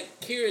probably like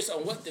curious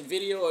on what the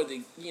video or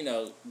the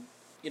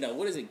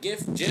what is it,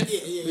 GIF?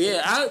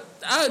 Yeah.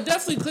 I would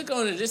definitely click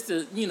on it just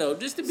to be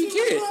See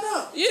curious. what's going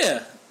on.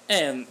 Yeah.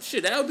 And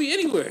shit, that would be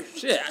anywhere.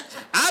 Shit,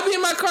 I'll be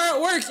in my car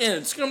at work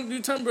and scrum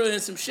through Tumblr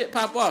and some shit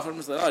pop off. I'm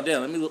just like, oh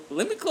damn,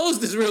 let me close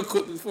this real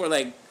quick before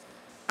like,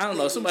 I don't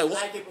know, somebody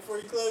like it before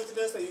you close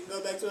it, so you can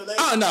go back to it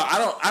later. Oh no, I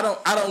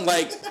don't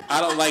like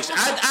shit.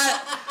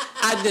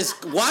 I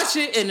just watch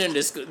it and then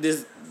just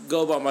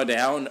go about my day.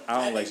 I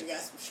don't like you got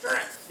some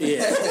strength.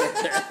 Yeah.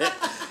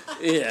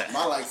 Yeah.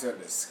 My likes are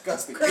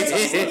disgusting. Crazy.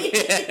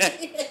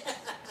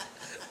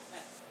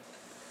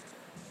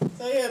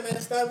 So yeah, man,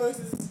 Starbucks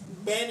is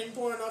banning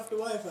porn off the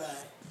Wi-Fi.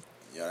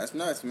 Yo, that's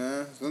nuts,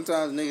 man.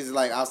 Sometimes niggas is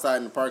like outside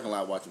in the parking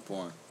lot watching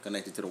porn,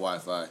 connected to the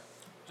Wi-Fi.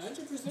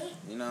 100%.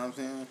 You know what I'm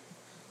saying?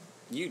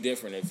 You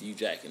different if you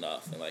jacking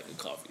off in like a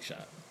coffee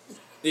shop.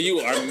 You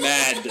are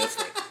mad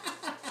different.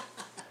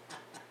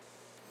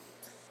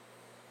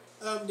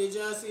 Did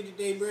y'all see that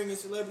they bringing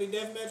Celebrity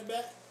Deathmatch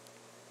back?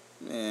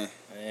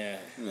 Yeah.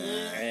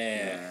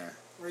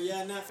 Were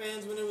y'all not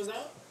fans when it was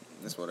out?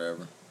 That's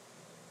whatever.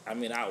 I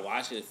mean, I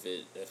watch it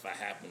if I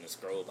happen to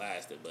scroll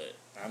past it, but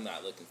I'm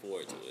not looking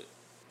forward to it.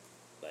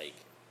 Like,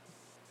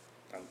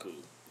 I'm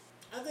cool.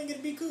 I think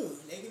it'd be cool.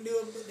 They can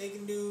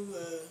do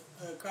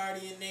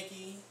Cardi and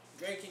Nicki,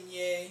 Drake and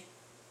Ye,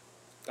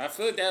 I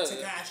feel like that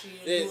Tekashi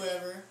and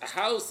whoever.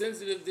 How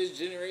sensitive this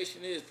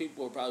generation is,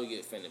 people will probably get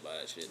offended by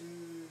that shit.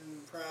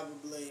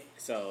 Probably.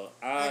 So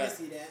I can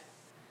see that.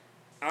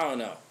 I don't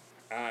know.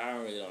 I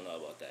really don't know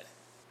about that.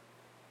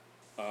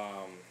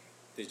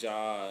 Did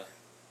y'all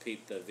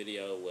peep the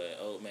video with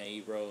Old Man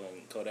Ebro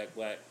and Kodak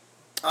Black?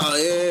 Oh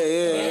yeah.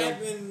 It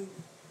happened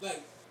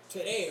like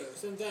today or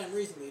sometime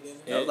recently, didn't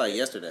it? That was like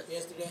yesterday.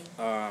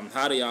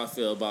 How do y'all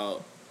feel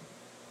about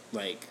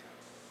like?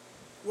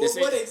 Well,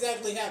 what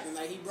exactly happened?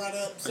 Like he brought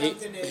up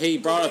something. He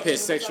brought up his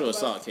sexual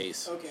assault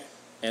case. Okay.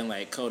 And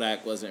like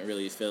Kodak wasn't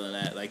really feeling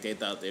that. Like they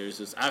thought there was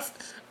just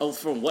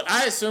from what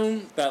I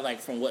assume that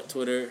like from what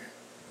Twitter,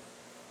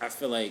 I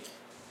feel like,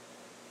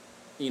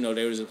 they were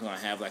just gonna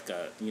have like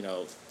a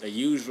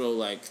usual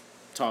like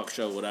talk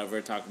show,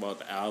 whatever, talk about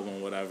the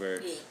album,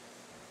 whatever.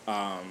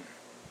 Yeah.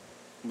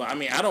 But I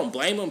mean, I don't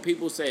blame him.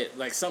 People say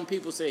like some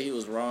people say he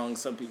was wrong,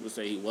 some people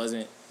say he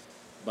wasn't,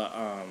 but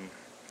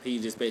he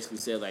just basically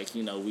said like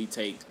we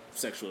take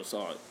sexual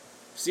assault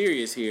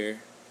serious here,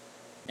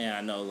 and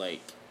I know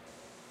like.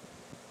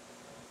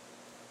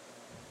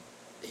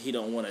 He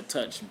don't want to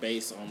touch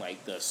base on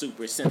like the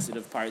super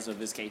sensitive parts of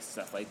his case and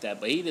stuff like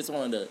that, but he just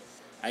wanted to,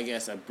 I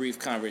guess, a brief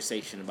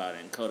conversation about it.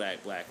 And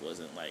Kodak Black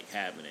wasn't like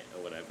having it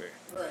or whatever.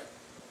 Right.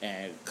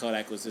 And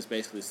Kodak was just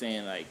basically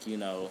saying like,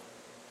 y'all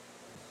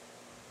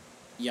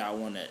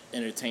want to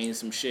entertain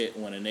some shit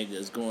when a nigga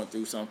is going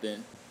through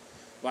something.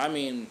 But I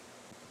mean,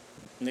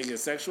 nigga,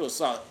 sexual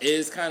assault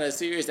is kind of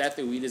serious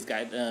after we just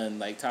got done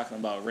like talking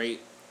about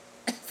rape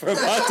for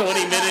about 20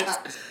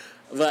 minutes.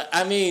 But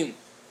I mean.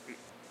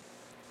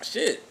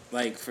 Shit,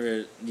 like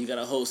you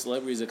gotta hold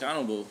celebrities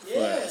accountable for.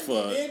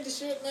 You did the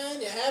shit,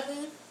 man. It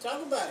happened.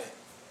 Talk about it.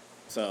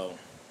 So,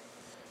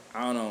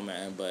 I don't know,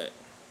 man, but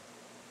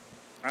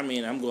I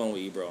mean, I'm going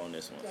with Ebro on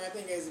this one. I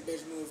think it's a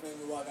bitch move for him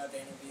to walk out the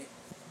interview.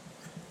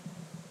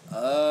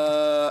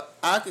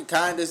 I could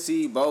kind of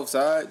see both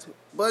sides,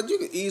 but you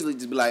could easily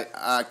just be like,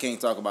 I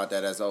can't talk about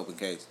that as an open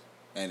case,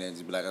 and then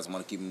just be like, I just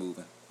want to keep it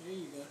moving. There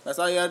you go. That's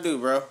all you gotta do,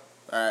 bro. All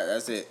right,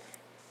 that's it.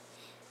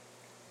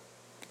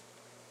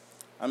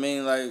 I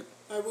mean, like...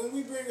 when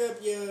we bring up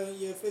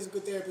your physical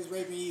therapist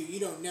raping you, you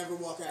don't never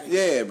walk out of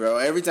Yeah, bro.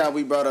 Every time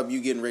we brought up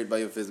you getting raped by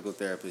your physical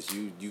therapist,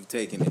 you've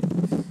taken it.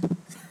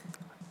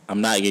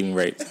 I'm not getting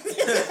raped.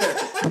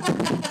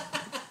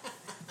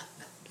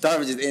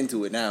 Darvin's just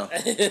into it now.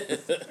 At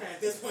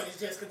this point, it's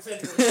just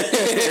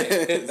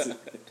consensual.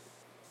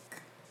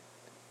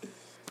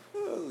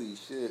 Holy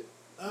shit.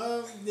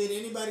 Did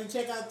anybody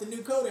check out the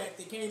new Kodak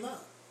that came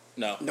out?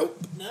 No. Nope.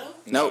 No?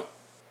 Nope.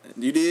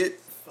 You did?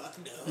 Fuck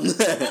no.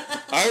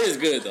 I heard it's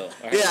good, though.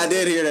 I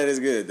did hear that it's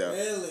good, though.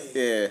 Really?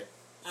 Yeah.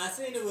 I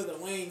seen it was a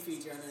Wayne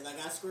feature on there.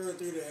 Like, I scrolled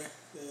through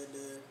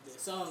the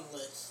song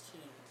list.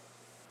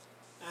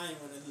 I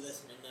ain't want to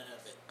listen to none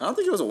of it. I don't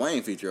think it was a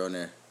Wayne feature on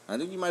there. I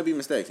think you might be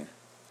mistaken.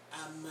 I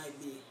might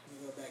be. Let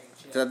me go back and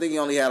check. Cause I think he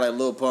only had like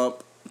Lil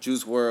Pump,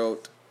 Juice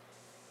WRLD,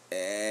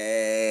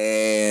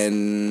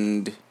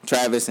 and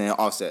Travis and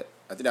Offset.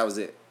 I think that was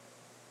it.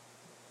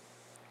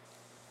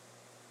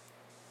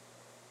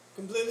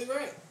 Completely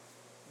right.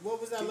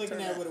 What was I Keep looking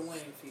turning at that. with a Wayne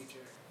feature?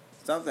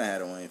 Something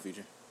had a Wayne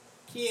feature.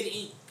 Kid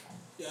Ink.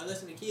 Y'all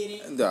listen to Kid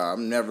Ink? No,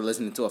 I'm never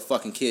listening to a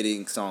fucking Kid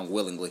Ink song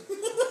willingly.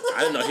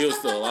 I didn't know he was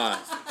still alive.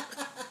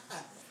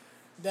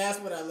 That's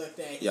what I looked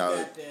at. He Yo,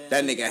 got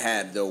that nigga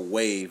had the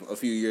wave a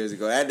few years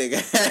ago. That nigga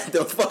had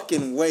the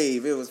fucking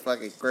wave. It was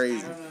fucking I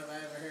crazy. don't know if I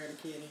ever heard a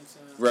Kid Ink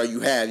song. Bro, you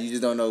have. You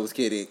just don't know it was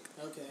Kid Ink.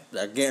 Okay.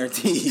 I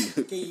guarantee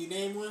you. Can you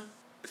name one?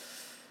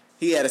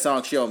 He had a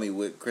song "Show Me"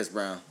 with Chris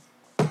Brown,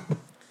 Don't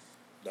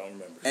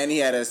remember. and he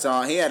had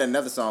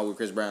another song with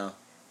Chris Brown.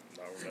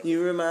 Don't remember.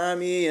 You remind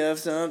me of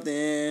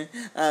something.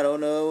 I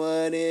don't know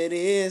what it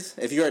is.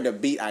 If you heard the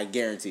beat, I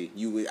guarantee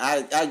you would.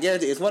 I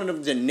guarantee it's one of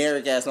them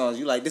generic ass songs.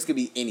 You like this could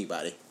be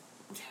anybody.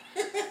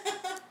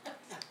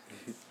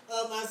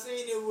 I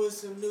seen it was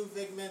some new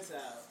Vic Mensa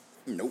out.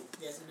 Nope.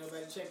 Guessing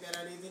nobody checked that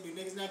out either. Do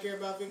niggas not care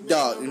about Vic Mensa?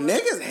 Dog, no more?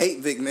 niggas hate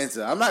Vic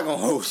Mensa. I'm not gonna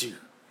hold you.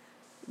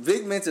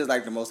 Vic Mensa is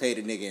like the most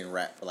hated nigga in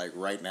rap, like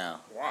right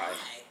now. Why?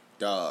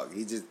 Dog,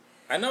 he just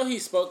I know he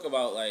spoke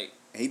about like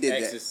he did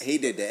exes. that. He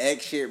did the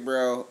X shit,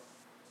 bro.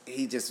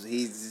 He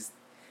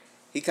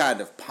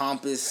kind of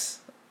pompous.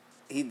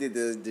 He did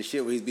the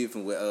shit where he's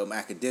beefing with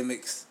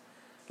academics.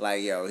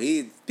 Like yo,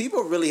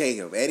 people really hate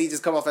him, and he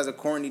just come off as a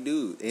corny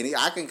dude, and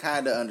I can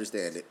kind of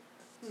understand it.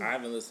 I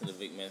haven't listened to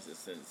Vic Mensa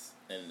since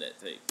ending that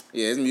tape.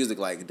 Yeah, his music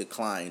like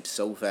declined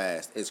so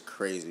fast. It's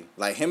crazy.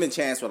 Like him and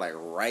Chance were like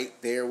right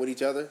there with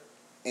each other,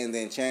 and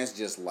then Chance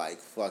just like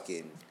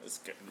fucking It's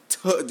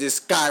good.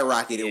 just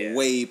skyrocketed Yeah.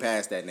 way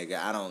past that nigga.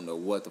 I don't know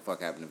what the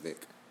fuck happened to Vic.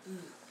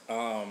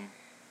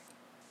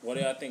 What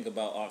do y'all think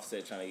about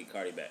Offset trying to get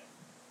Cardi back?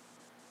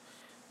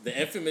 The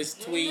infamous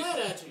tweet, Ain't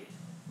mad at you.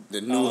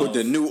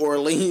 The New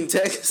Orleans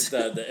text.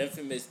 the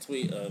infamous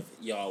tweet of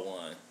y'all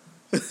won.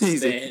 He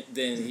said-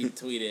 Then he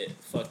tweeted,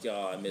 "Fuck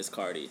y'all, I miss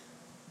Cardi."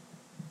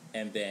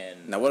 And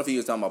then, now what if he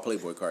was talking about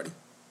Playboy Cardi?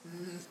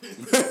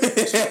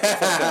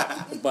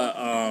 but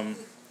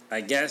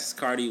I guess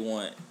Cardi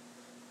want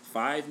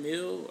 $5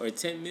 million or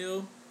 $10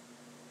 million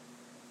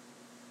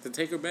to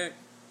take her back.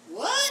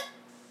 What?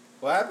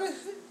 What happened?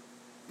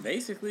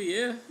 Basically,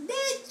 yeah.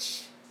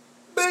 Bitch.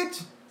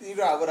 Bitch. You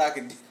know what I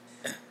could do.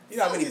 You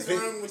know how many What is wrong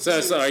bitches. with So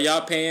you? so are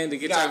y'all paying to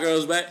get Nah. y'all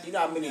girls back? You know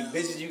how many No.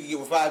 bitches you can get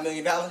with $5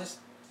 million?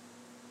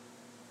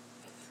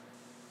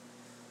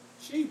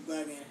 She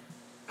bugging.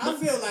 I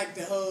feel like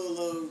the whole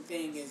little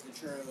thing is the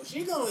troll.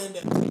 She gonna end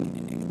up taking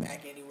the nigga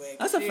back anyway.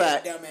 'Cause That's a she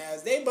fact.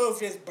 Dumbass. They both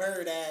just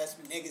bird ass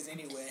niggas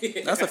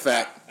anyway. That's a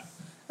fact.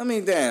 I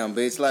mean, damn,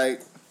 bitch.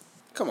 Like,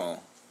 come on.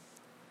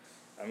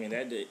 I mean,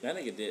 that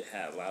nigga did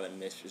have a lot of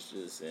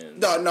mistresses and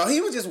No, he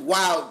was just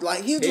wild.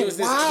 Like, he was he just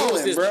was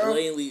wilding, just bro.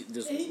 blatantly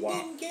just He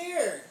wild. didn't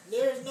care.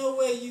 There's no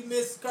way you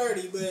miss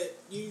Cardi, but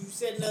you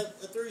setting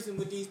up a threesome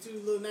with these two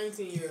little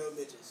 19-year-old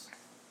bitches.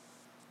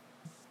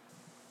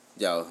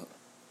 Yo,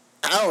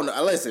 I don't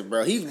know. Listen,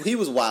 bro. He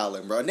was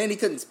wilding, bro. And then he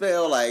couldn't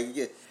spell. Like,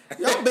 y'all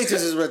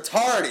bitches is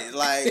retarded.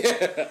 Like,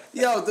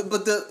 yo,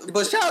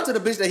 but shout out to the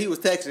bitch that he was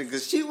texting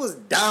because she was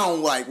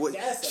down. Like, what?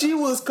 That's a She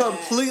was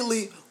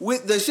completely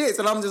with the shits,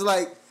 and I'm just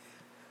like,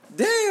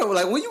 damn.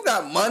 Like, when you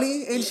got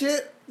money and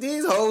shit,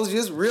 these hoes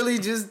just really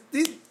just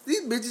these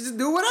bitches just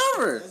do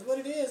whatever. That's what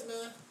it is,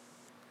 man.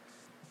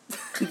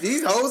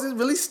 These hoes is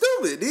really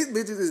stupid. These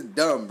bitches is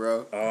dumb,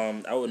 bro.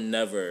 I would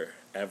never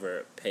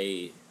ever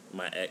pay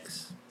my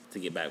ex to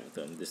get back with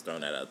him. Just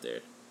throwing that out there.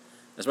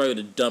 That's probably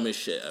the dumbest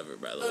shit ever,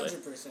 by the way.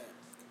 100%.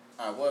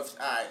 All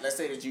right. Let's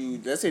say that you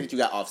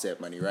got Offset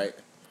money, right?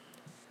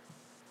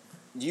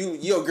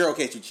 Your girl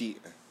catch you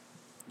cheating.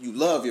 You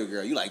love your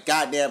girl. You like,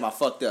 goddamn, I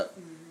fucked up.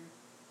 Mm-hmm.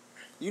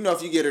 You know,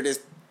 if you get her this,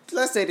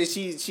 let's say that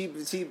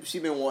she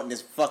been wanting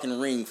this fucking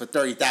ring for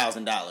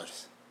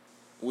 $30,000.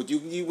 Would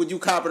you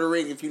cop her the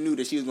ring if you knew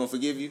that she was gonna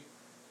forgive you?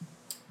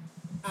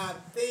 I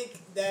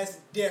think that's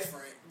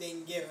different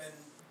than giving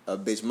A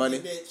bitch money.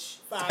 the bitch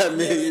 $5 $5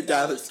 million million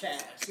cash.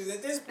 Because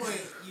at this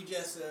point, you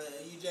just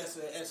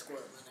an escort,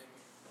 my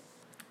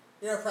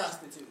nigga. You're a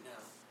prostitute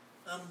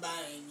now. I'm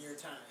buying your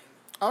time.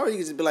 Or you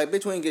could just be like,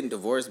 bitch, we ain't getting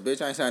divorced,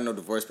 bitch. I ain't signing no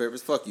divorce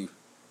papers. Fuck you.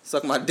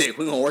 Suck my dick.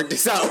 We gonna work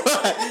this out.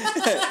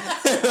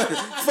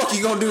 Fuck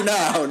you gonna do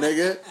now,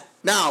 nigga?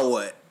 Now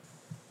what?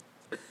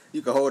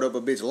 You can hold up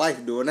a bitch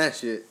life doing that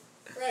shit.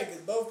 Right,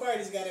 because both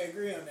parties got to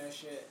agree on that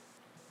shit.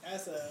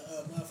 That's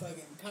a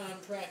motherfucking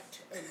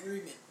contract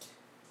agreement.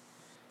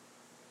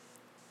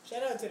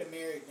 Shout out to the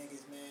married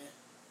niggas,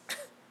 man.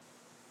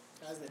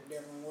 That's a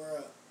different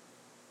world.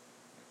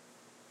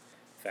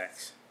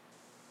 Facts.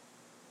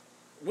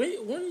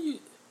 Wait, when are you?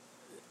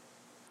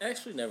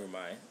 Actually, never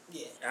mind.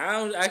 Yeah.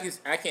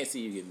 I can't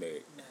see you getting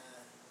married. Nah.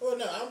 Well,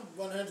 no, I'm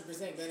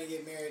 100% gonna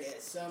get married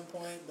at some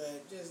point,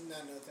 but just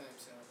not no time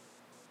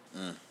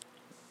soon.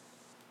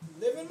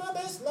 Living my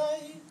best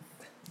life.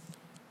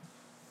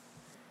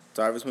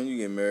 Tarvis, when you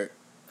get married?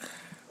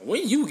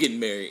 When you getting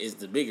married is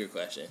the bigger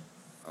question.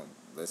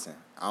 Listen,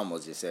 I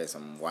almost just said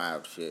some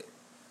wild shit.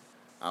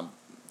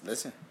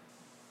 Listen.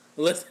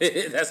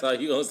 Listen, that's all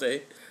you gonna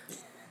say.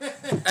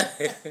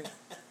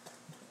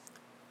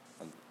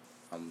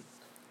 I'm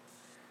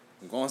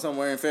going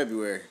somewhere in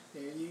February.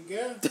 There you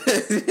go.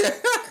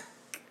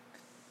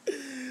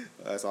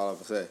 That's all I'm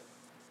gonna say.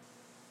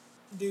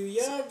 Do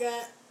y'all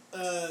got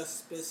a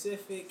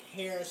specific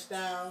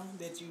hairstyle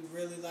that you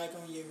really like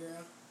on your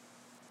girl?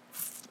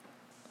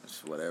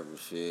 It's whatever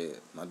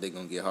shit. My dick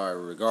gonna get hard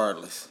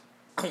regardless.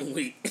 I'm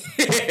weak.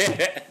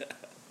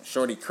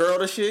 Shorty curl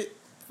the shit,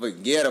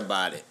 forget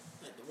about it.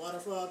 Like the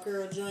waterfall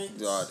curl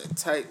joints? Oh, the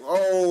tight.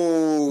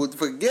 Oh,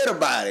 forget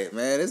about it,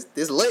 man.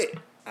 It's lit.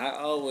 I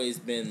always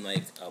been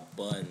like a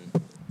bun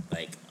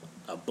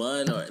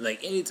or like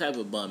any type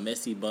of bun,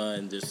 messy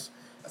bun, just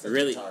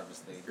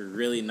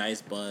really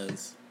nice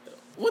buns.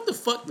 What the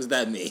fuck does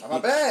that mean? My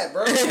bad,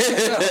 bro.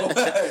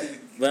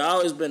 But I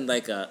always been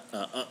like a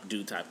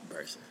updo type of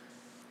person.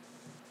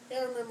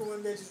 Y'all remember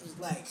when bitches was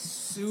like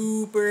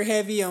super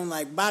heavy on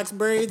like box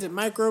braids and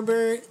micro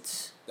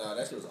braids? No,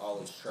 that shit was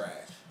always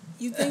trash.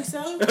 You think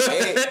so?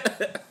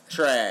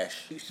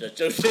 Trash. You shut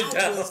your shit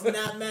I down. was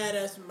not mad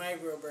at some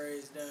micro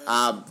braids, though.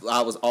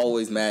 I was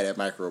always mad at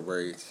micro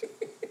braids.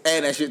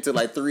 And that shit took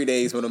like 3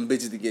 days for them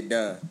bitches to get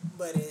done.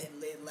 But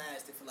it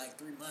lasted for like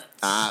 3 months.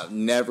 I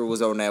never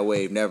was on that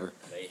wave, never.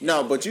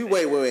 No, but you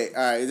wait.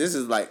 All right, this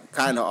is like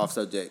kind of off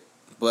subject.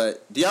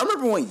 But do y'all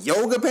remember when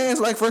yoga pants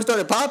like first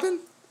started popping?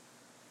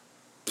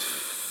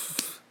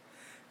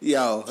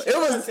 Yo, it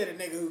was to the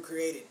nigga who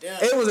created them.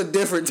 It was a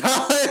different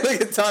time.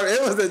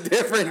 It was a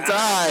different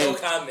time. No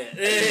comment.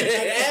 Like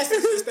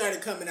asses just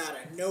started coming out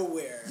of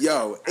nowhere.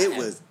 Yo, it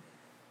was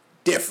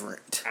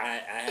different. I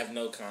have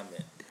no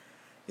comment.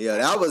 Yeah,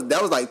 that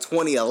was like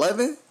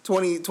 2011,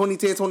 2010,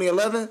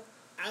 2011.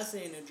 I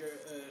seen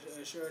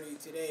a shorty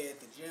today at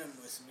the gym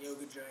with some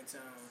yoga joints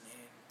on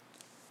and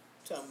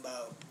talking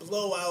about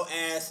blowout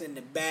ass in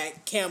the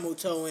back, camel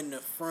toe in the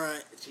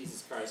front.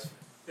 Jesus Christ.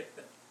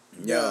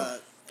 Yeah.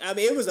 I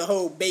mean, it was a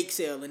whole bake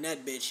sale in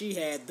that bitch. She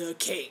had the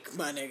cake,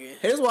 my nigga.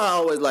 Here's why I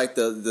always like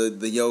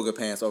the yoga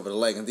pants over the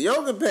leggings. The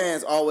yoga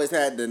pants always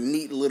had the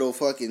neat little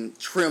fucking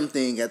trim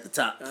thing at the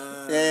top.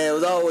 Yeah, it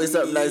was always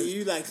something nice.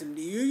 You like some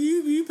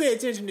you pay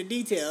attention to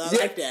detail. I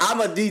like that.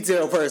 I'm a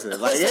detail person.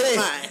 Like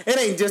it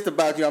ain't just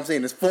about you. I'm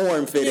saying it's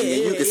form fitting,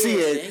 and you can see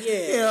it.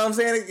 Yeah. You know what I'm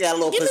saying? It got a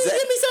little give me something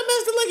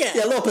else to look at.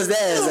 Yeah, a little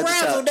pizzazz little at the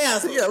top.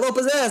 razzle-dazzle. Yeah, a little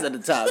pizzazz at the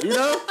top. You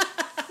know,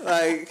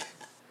 like.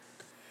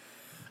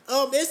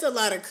 There's a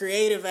lot of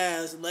creative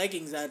ass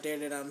leggings out there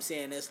that I'm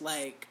saying. It's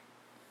like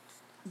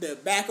the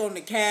back on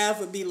the calf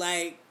would be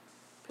like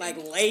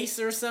lace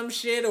or some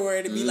shit, or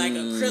it'd be like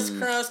a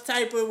crisscross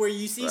type of where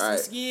you see some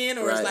skin,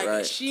 or it's like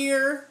a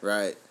sheer.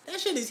 Right. That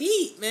shit is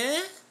heat,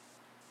 man.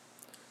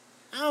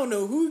 I don't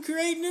know who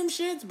creating them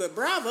shits, but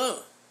bravo.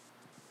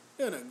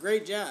 Doing a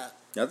great job.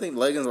 Y'all think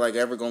leggings like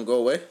ever gonna go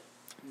away?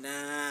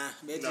 Nah,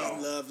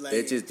 bitches love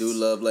leggings. Bitches do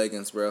love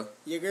leggings, bro.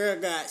 Your girl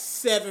got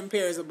 7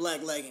 pairs of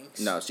black leggings.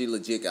 No, she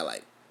legit got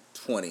like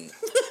 20.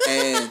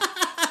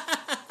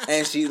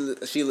 And she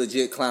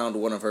legit clowned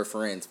one of her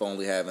friends for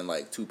only having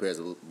like 2 pairs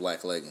of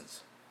black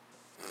leggings.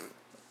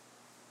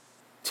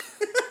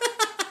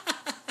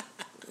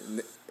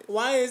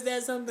 Why is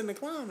that something to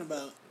clown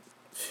about?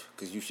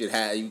 Cause you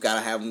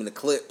gotta have them in the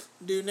clip.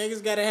 Do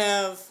niggas gotta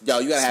have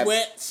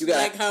sweats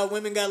like how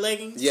women got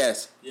leggings?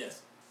 Yes.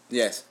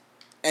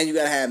 And you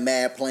gotta have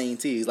mad plain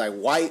tees, like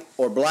white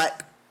or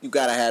black. You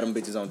gotta have them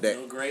bitches on deck.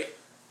 No gray?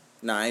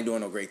 Nah, I ain't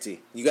doing no gray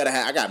tee. You gotta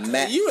have. I got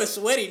mad. You a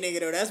sweaty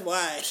nigga though. That's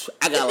why.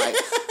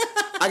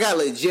 I got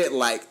legit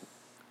like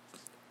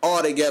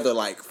all together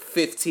like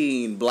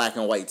 15 black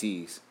and white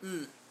tees.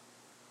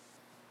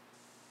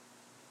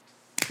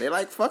 They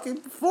like fucking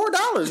 $4.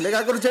 Nigga,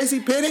 I go to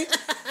JCPenney.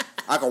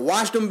 I can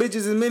wash them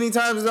bitches as many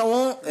times as I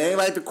want. They ain't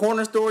like the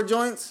corner store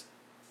joints.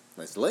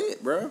 Let's lay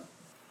it, bro.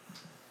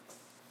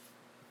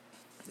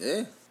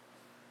 Yeah.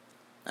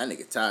 That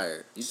nigga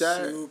tired. You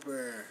tired?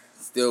 Super.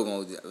 Still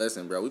gonna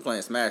listen, bro. We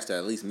playing Smash till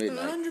at least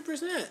midnight.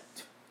 100%.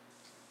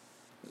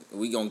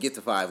 We gonna get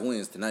to 5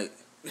 wins tonight.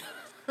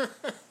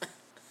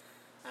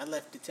 I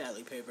left the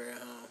tally paper at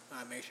home.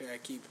 I make sure I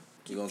keep.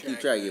 We gonna keep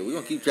track. Yeah, we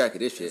gonna keep track of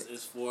this shit.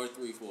 It's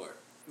 4-3-4.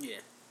 Yeah.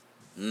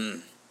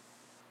 Mm.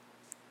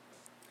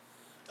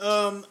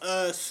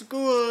 A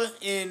school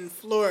in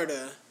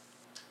Florida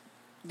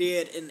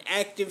did an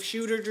active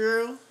shooter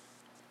drill,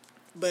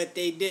 but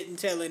they didn't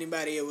tell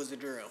anybody it was a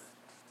drill.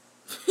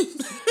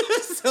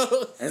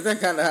 So is that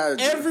kind of how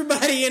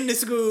everybody in the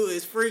school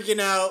is freaking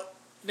out.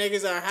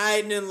 Niggas are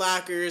hiding in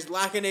lockers,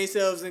 locking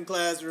themselves in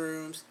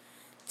classrooms,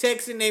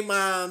 texting their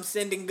moms,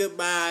 sending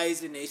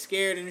goodbyes, and they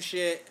scared and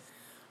shit.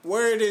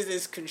 Word is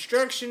there's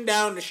construction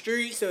down the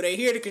street, so they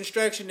hear the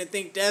construction and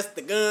think that's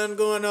the gun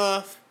going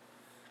off.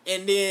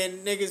 And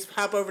then niggas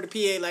hop over to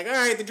PA like, all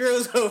right, the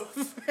drill's over.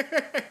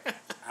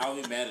 I'll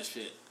be mad as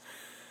shit.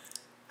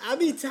 I'll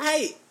be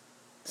tight.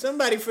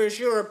 Somebody for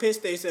sure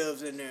pissed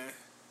themselves in there.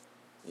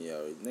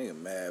 Yo, nigga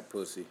mad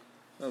pussy.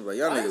 I was like,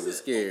 y'all niggas are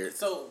scared.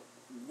 So,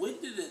 when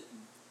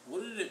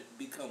What did it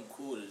become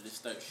cool to just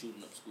start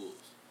shooting up schools?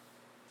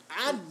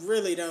 I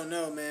really don't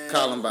know, man.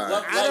 Columbine.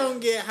 I don't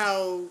get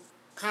how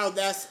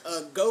that's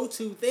a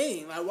go-to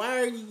thing. Like,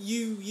 why are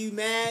you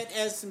mad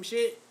at some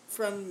shit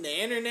from the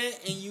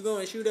internet and you go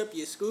and shoot up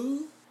your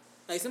school?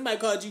 Like, somebody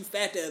called you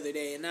fat the other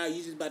day, and now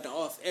you just about to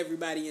off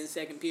everybody in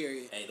second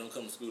period. Hey, don't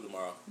come to school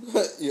tomorrow.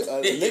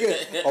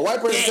 A white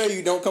person tell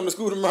you don't come to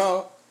school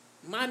tomorrow.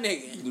 My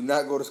nigga. Do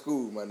not go to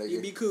school, my nigga. You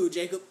be cool,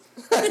 Jacob.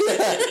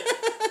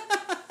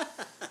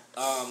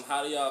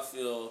 How do y'all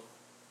feel?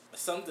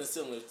 Something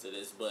similar to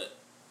this, but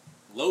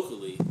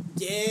locally.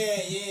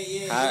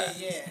 Yeah.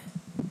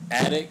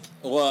 Attic.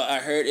 Well, I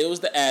heard it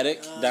was the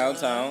Attic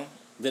downtown,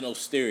 then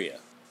Osteria.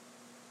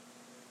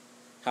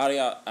 How do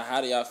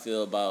y'all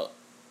feel about?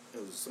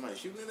 It was somebody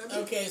shooting at that.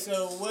 Okay,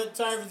 so what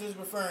Tarvis is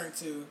referring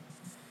to?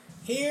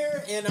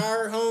 Here in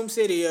our home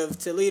city of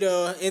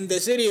Toledo, in the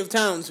city of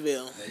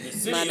Townsville,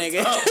 my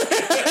nigga.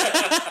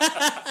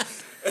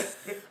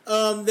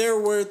 There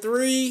were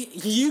 3,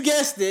 you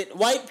guessed it,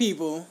 white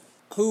people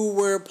who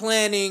were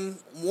planning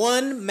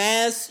 1,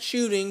 mass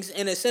shootings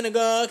in a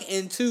synagogue,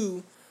 and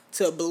 2,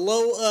 to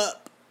blow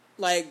up.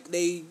 Like,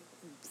 they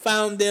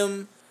found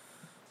them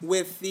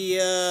with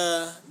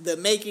the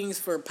makings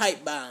for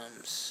pipe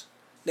bombs.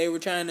 They were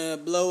trying to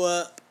blow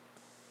up,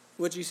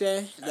 what you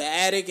say? The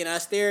Attic in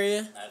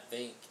Osteria? I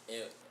think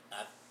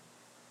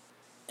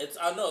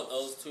I know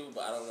those 2,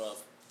 but I don't know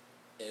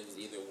if it was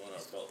either one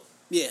or both.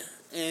 Yeah,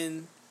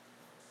 and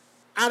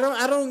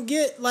I don't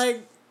get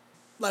like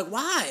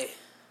why?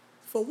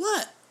 For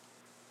what?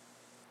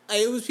 Like,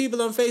 it was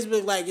people on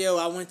Facebook like, yo,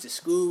 I went to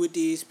school with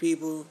these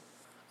people.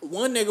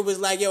 One nigga was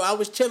like, yo, I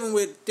was chilling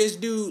with this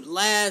dude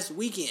last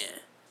weekend.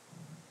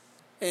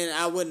 And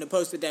I wouldn't have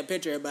posted that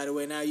picture, by the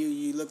way. Now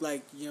you look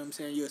like, you know what I'm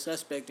saying, you're a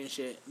suspect and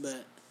shit,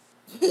 but...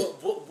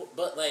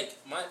 but like,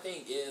 my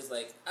thing is,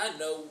 like, I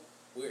know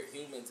we're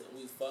humans and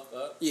we fuck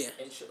up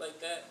and shit like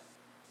that.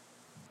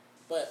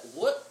 But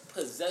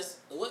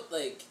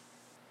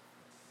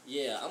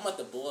I'm about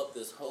to blow up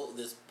this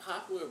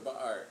popular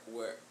bar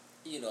where,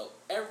 you know,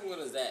 everyone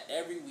is at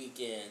every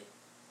weekend.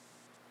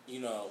 You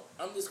know,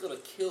 I'm just gonna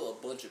kill a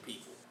bunch of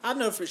people. I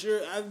know for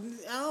sure. I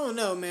don't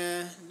know,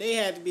 man. They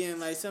had to be in,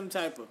 like, some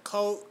type of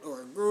cult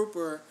or a group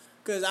or...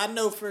 Because I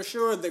know for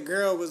sure the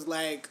girl was,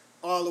 like,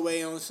 all the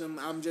way on some,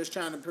 I'm just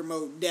trying to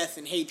promote death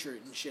and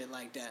hatred and shit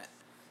like that.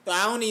 But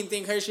I don't even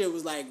think her shit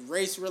was, like,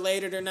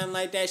 race-related or nothing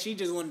like that. She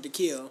just wanted to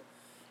kill.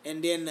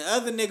 And then the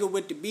other nigga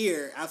with the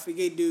beard, I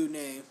forget dude's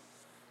name.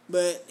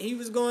 But he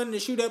was going to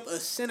shoot up a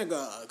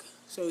synagogue.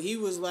 So he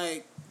was,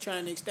 like,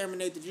 trying to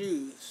exterminate the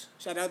Jews.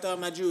 Shout out to all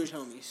my Jewish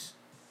homies.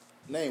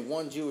 Name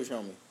one Jewish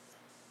homie.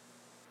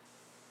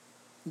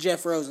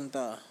 Jeff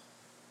Rosenthal.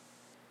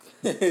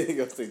 You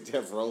gonna say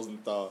Jeff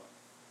Rosenthal.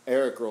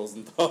 Eric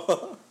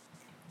Rosenthal.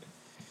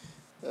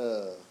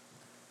 But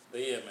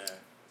yeah, man.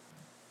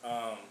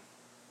 I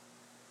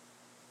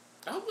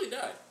hope they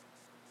die.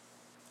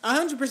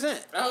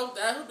 100%. I hope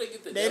they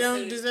get the. They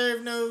don't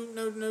deserve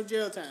no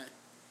jail time.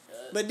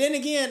 But then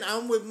again,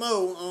 I'm with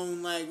Mo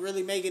on, like,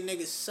 really making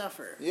niggas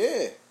suffer.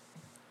 Yeah.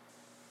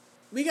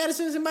 We gotta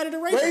send somebody to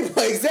rape them.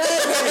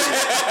 Exactly.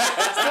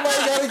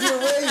 Somebody gotta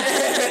get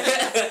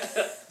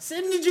raped.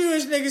 Send the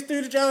Jewish niggas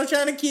through the jail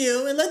trying to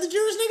kill and let the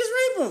Jewish niggas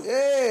rape them.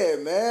 Yeah,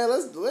 man.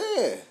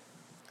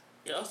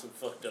 Y'all some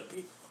fucked up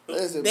people.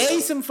 Listen, They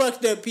bro. some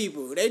fucked up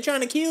people. They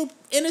trying to kill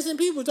innocent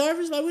people,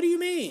 Tarvis. Like, what do you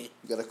mean?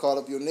 You gotta call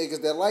up your niggas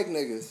that like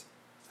niggas.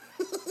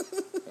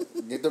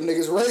 Get them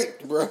niggas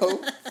raped, bro. I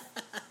don't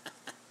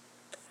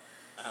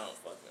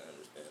fucking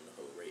understand the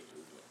whole rape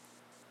movement.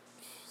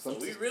 So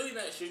we really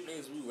not shooting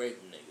niggas, we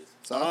raping niggas.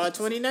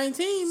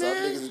 2019, Some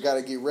man. niggas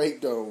gotta get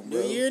raped on,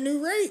 bro. New year,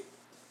 new rape.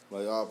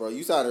 Like, oh, bro,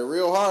 you sounded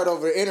real hard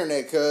over the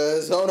internet,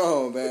 cuz. Hold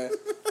on, man.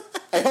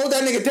 Hey, hold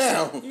that nigga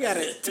down. You got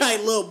a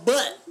tight little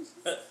butt.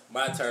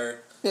 My turn.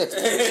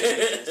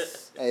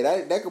 Hey,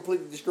 that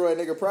completely destroyed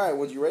nigga pride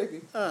once you rape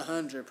him.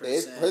 100%.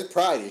 His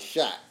pride is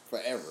shot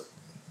forever.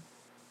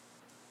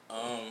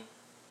 How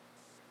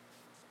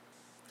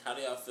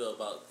do y'all feel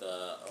about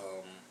the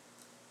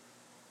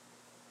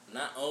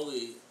not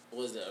only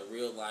was it a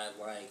real live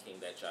Lion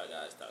King that y'all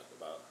guys talked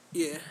about?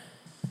 Yeah.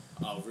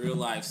 A real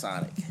live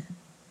Sonic.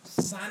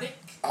 Sonic?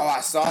 Oh,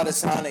 I saw the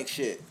Sonic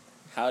shit.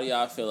 How do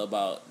y'all feel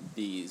about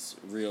these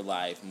real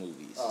life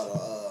movies?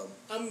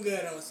 I'm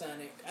good on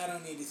Sonic. I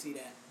don't need to see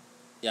that.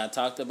 Y'all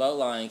talked about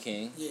Lion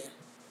King. Yeah.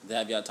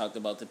 Have y'all talked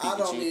about the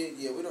Pikachu? We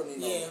don't need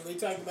Yeah, we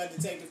talked about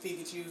Detective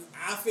Pikachu.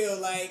 I feel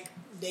like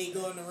they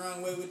going the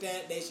wrong way with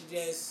that. They should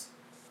just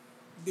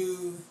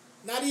do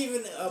not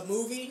even a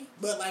movie,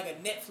 but like a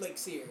Netflix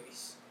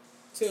series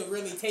to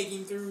really take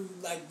him through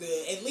like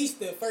at least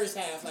the first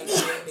half, like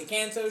the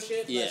Kanto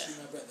shit. Yeah. Bless you,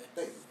 my brother.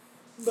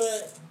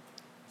 But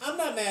I'm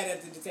not mad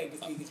at the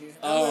Detective Pikachu.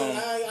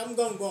 I'm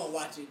gonna go and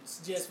watch it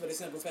just for the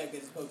simple fact that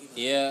it's Pokemon.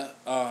 Yeah.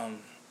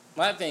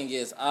 My thing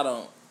is,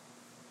 I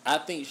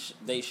think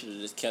they should have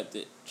just kept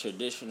it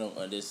traditional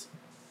and just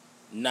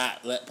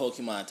not let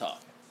Pokemon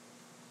talk.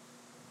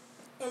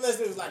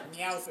 Unless it was like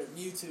Meowth or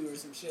Mewtwo or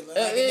some shit like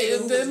that.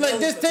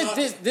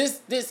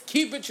 This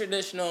keep it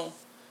traditional,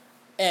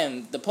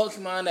 And the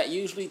Pokemon that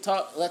usually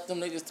talk, let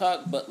them niggas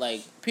talk, but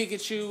like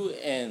Pikachu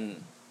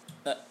and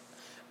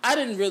I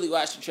didn't really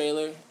watch the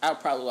trailer. I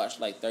probably watched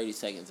like 30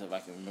 seconds if I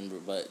can remember,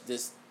 but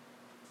this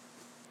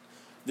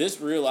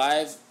real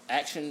live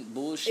action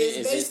bullshit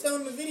it's based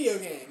on the video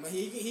game.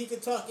 He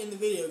could talk in the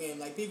video game.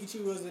 Like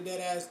Pikachu was a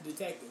dead ass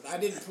detective. I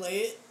didn't play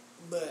it,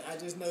 but I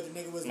just know the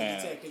nigga was a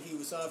detective. He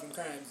was solving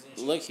crimes and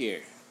shit. Look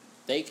here.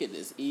 They could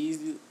just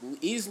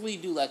easily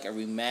do like a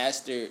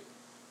remastered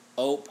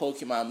old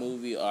Pokemon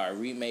movie or a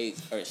remake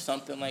or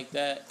something like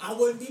that. I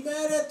wouldn't be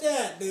mad at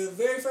that. The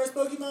very first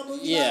Pokemon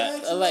movie. Yeah,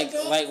 like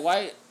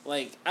why?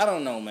 Like I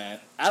don't know, man.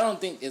 I don't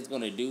think it's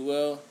gonna do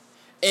well.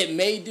 It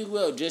may do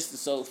well just the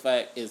sole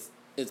fact it's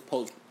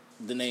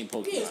the name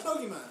Pokemon. Yeah, it's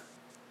Pokemon.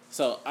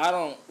 So I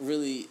don't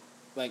really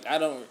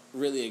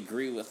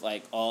agree with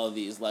like all of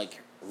these like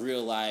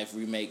real life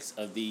remakes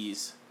of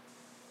these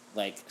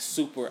like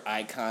super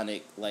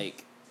iconic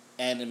like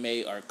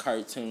anime or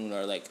cartoon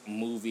or like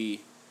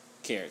movie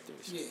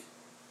characters. Yeah.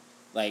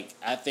 Like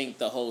I think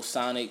the whole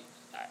Sonic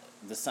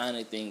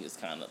thing is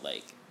kind of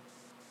like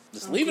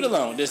just leave it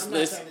alone. I'm not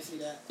trying to see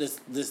that.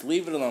 Just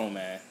leave it alone,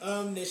 man.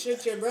 The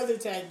shit your brother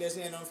tagged us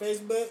in on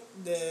Facebook.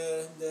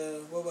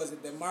 The what was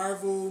it? The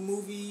Marvel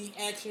movie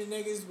action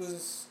niggas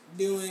was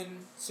doing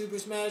Super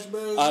Smash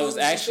Bros. It was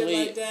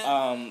actually like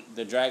that.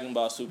 The Dragon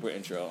Ball Super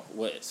intro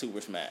with Super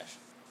Smash.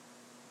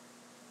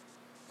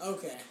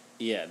 Okay.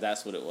 Yeah,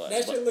 that's what it was.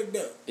 That shit looked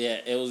dope.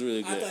 Yeah, it was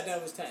really good. I thought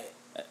that was tight.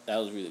 That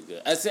was really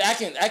good.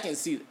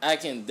 I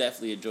can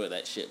definitely enjoy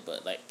that shit,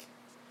 but like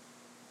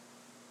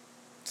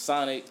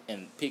Sonic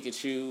and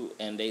Pikachu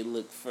and they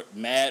look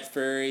mad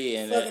furry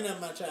and fucking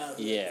up my childhood.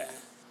 Yeah.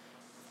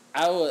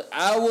 Man.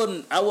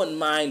 I wouldn't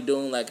mind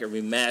doing like a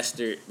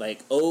remastered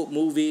like old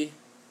movie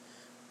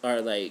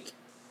or like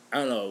I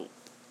don't know,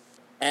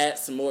 add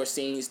some more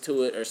scenes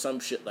to it or some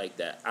shit like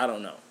that. I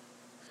don't know.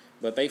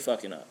 But they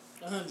fucking up.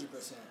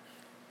 100%.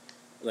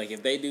 Like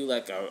if they do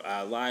like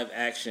a live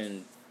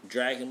action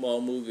Dragon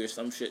Ball movie or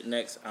some shit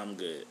next, I'm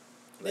good.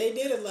 They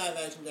did a live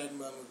action Dragon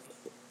Ball movie.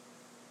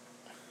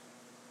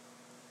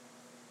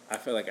 I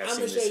feel like I'm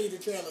gonna show you the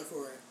trailer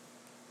for it.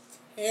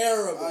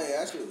 Terrible. Oh yeah,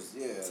 that shit was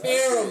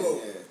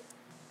terrible.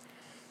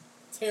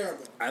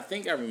 Terrible. I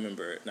think I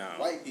remember it now.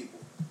 White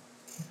people.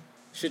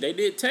 Shit, they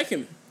did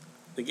Tekken.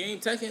 The game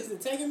Tekken. Is the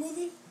Tekken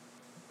movie?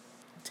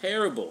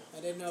 Terrible.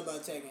 I didn't know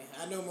about Tekken.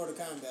 I know Mortal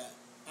Kombat.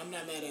 I'm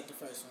not mad at the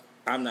first one.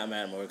 I'm not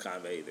mad at Mortal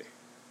Kombat either.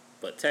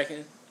 But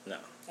Tekken, no.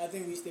 I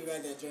think we still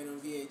got that joint on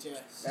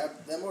VHS.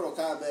 That Mortal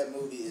Kombat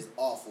movie is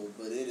awful,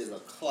 but it is a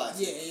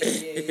classic. Yeah.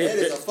 It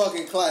is a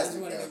fucking classic.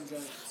 It's one of them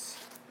joints.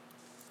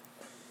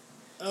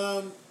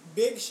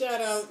 Big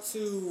shout out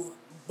to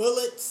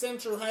Bullitt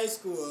Central High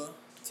School.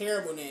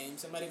 Terrible name.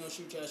 Somebody gonna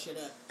shoot y'all shit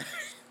up.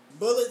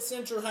 Bullitt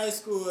Central High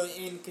School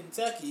in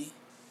Kentucky.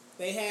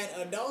 They had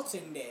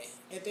Adulting Day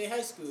at their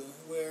high school,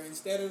 where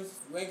instead of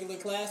regular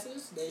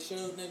classes, they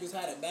showed niggas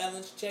how to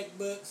balance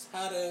checkbooks,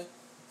 how to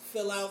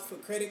fill out for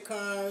credit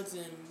cards,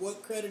 and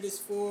what credit is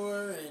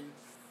for, and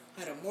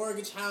how to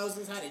mortgage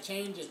houses, how to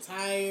change a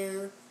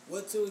tire,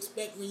 what to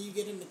expect when you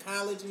get into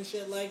college and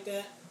shit like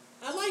that.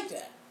 I like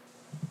that.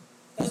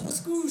 That's what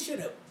school should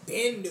have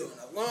been doing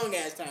a long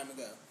ass time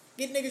ago.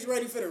 Get niggas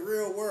ready for the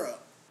real world.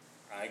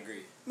 I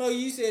agree. Mo,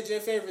 you said your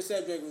favorite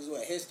subject was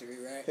what? History,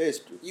 right?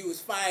 History. You was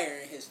fire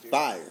in history.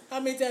 Fire. How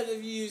many times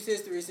have you used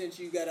history since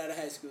you got out of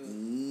high school?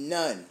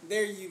 None.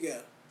 There you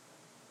go.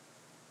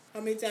 How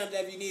many times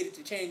have you needed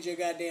to change your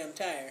goddamn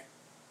tire?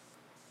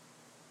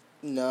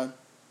 None.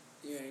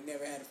 You ain't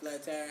never had a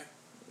flat tire?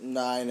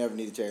 Nah, I ain't never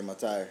need to change my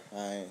tire.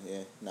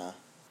 Nah.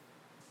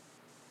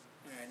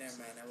 Alright, never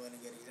mind. That wasn't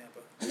a good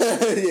example.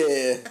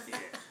 Yeah.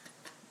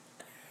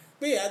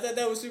 But yeah, I thought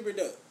that was super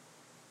dope.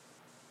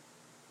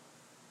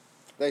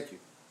 Thank you.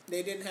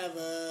 They didn't have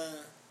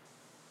a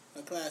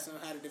class on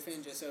how to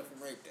defend yourself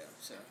from rape, though.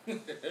 So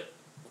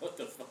What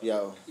the fuck?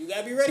 Yo. you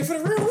gotta be ready for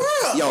the real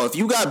world. Yo, if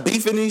you got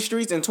beef in these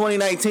streets in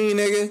 2019,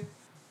 nigga,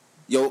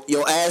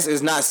 your ass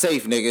is not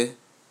safe, nigga.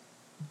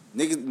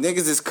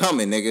 Niggas is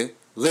coming, nigga.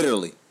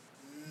 Literally.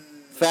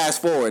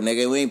 Fast forward,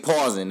 nigga. We ain't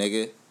pausing,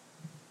 nigga.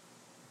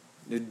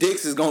 The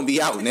dicks is gonna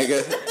be out,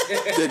 nigga.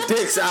 The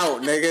dick's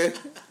out, nigga.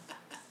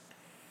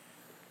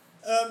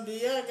 Do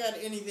y'all got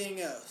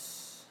anything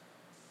else?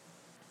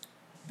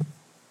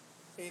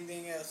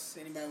 Anything else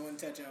anybody want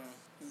to touch on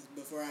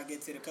before I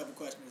get to the couple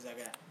questions I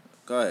got?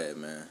 Go ahead,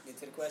 man. Get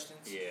to the questions?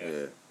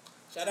 Yeah.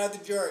 Shout out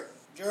to Jordan.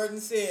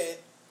 Jordan said,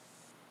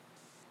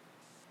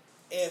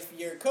 if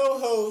your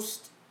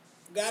co-host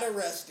got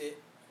arrested,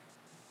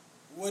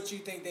 what you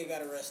think they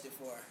got arrested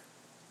for?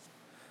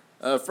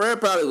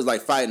 Fred probably was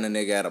like fighting a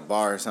nigga at a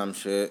bar or some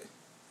shit.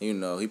 You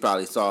know, he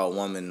probably saw a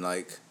woman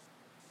like,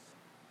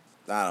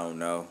 I don't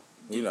know.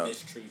 You know.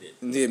 Mistreated.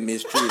 Did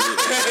mistreated.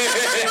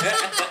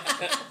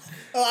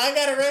 Oh, I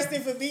got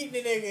arrested for beating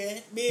a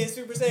nigga, being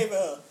super safe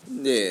of her.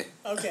 Yeah.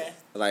 Okay.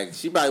 Like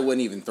she probably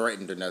wasn't even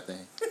threatened or nothing.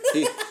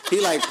 He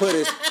put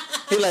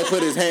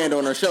his hand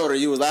on her shoulder.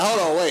 You was like, hold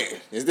on, wait,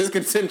 is this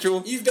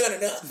consensual? You've done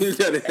enough. You've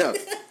done enough.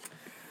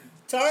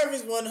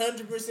 Tarvis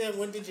 100%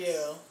 went to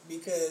jail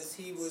because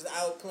he was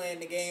out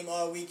playing the game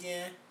all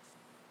weekend.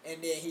 And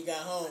then he got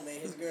home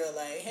and his girl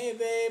like, hey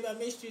babe, I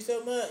missed you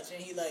so much.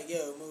 And he like,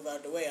 yo, move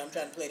out the way. I'm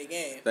trying to play the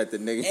game. Like the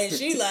nigga. And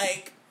she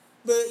like,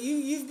 but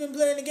you've been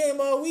playing the game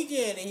all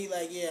weekend. And he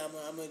like, yeah,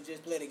 I'm gonna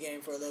just play the game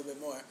for a little bit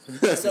more.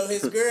 So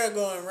his girl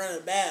go and run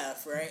a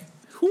bath, right?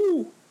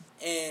 Whew.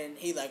 And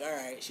he like, all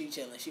right, she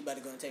chilling. She about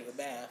to go and take a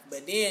bath.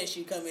 But then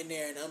she come in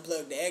there and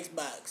unplug the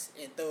Xbox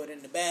and throw it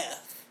in the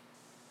bath.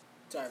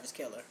 Tarvis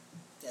killer.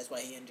 That's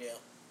why he in jail.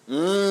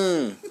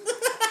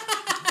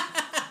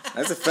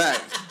 That's a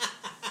fact.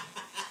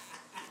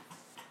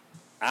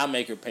 I'll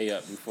make her pay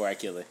up before I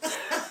kill her.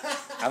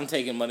 I'm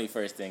taking money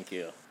first, then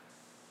kill.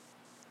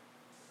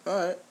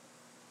 All right.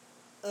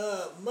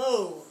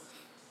 Mo.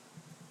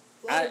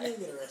 Why did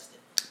you get arrested?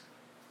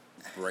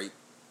 Break.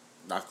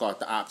 I caught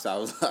the ops.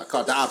 I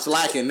caught the ops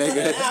lacking,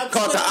 nigga.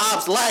 Caught the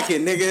ops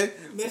lacking, nigga.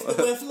 Mr.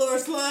 Wet Floor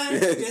Slime?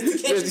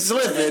 Just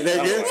slipping,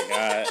 nigga. Oh my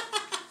God.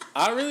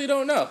 I really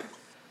don't know.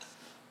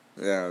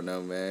 I don't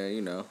know, man.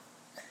 You know.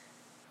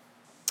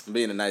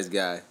 Being a nice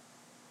guy.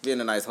 Being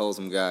a nice,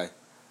 wholesome guy.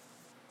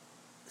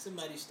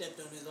 Somebody stepped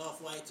on his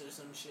off-whites or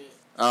some shit.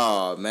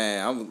 Oh,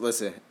 man.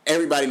 Listen,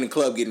 everybody in the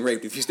club getting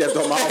raped if you stepped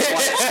on my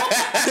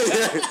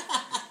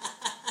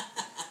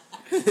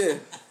off-white.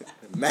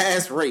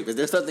 Mass rape. Is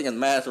there something as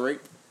mass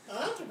rape?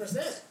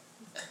 100%.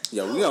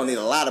 Yo, we don't need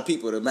a lot of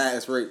people to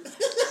mass rape.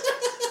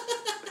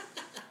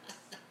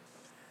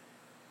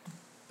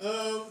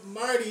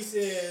 Marty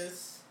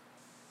says,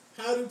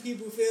 how do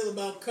people feel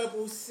about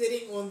couples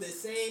sitting on the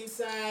same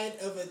side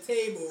of a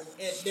table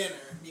at dinner?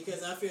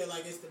 Because I feel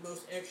like it's the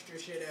most extra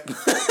shit ever.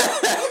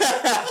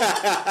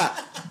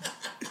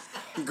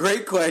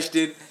 Great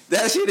question.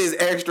 That shit is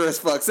extra as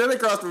fuck. Sit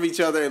across from each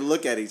other and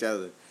look at each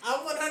other. I'm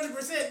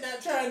 100%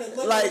 not trying to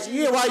look like, at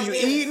you. Yeah, while you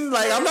eating,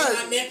 like, I'm not.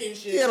 My neck and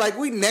shit. Yeah, like,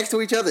 we next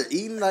to each other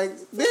eating, like,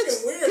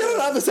 bitch, weirdo. get on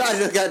the other side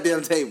of the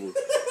goddamn table.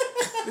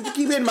 Bitch, you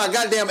keep hitting my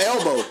goddamn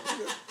elbow.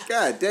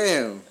 God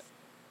damn.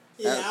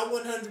 Yeah, I'm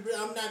 100%.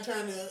 I'm not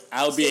trying to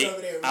over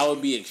there. I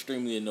would be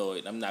extremely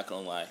annoyed. I'm not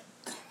gonna lie.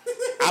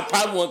 I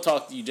probably won't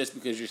talk to you just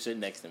because you're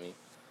sitting next to me.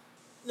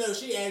 No,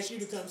 she asked you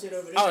to come sit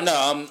over there. Oh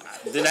no,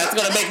 then that's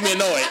gonna make me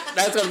annoyed.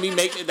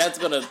 That's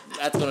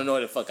gonna annoy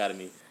the fuck out of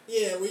me.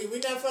 Yeah, we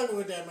not fucking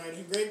with that,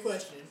 Marty. Great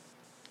question.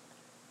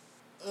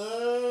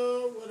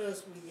 What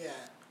else we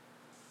got?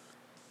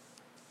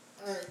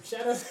 All right,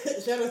 shout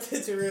out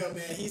to Terrell,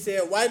 man. He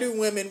said, "Why do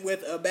women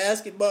with a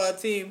basketball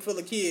team full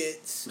of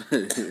kids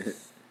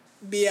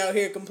be out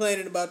here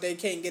complaining about they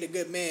can't get a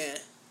good man?"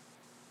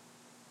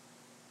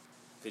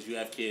 Because you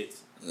have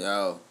kids.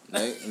 Yo,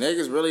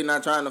 niggas really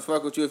not trying to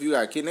fuck with you if you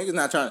got kids.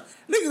 Niggas don't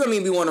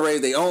even be want to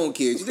raise their own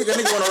kids. You think a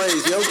nigga want to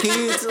raise your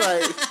kids?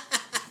 Like,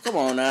 come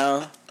on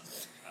now.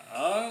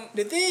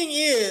 The thing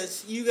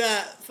is, you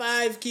got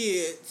 5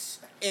 kids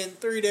and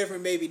 3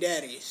 different baby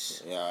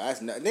daddies. Yeah,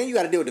 then you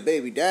got to deal with the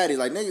baby daddies.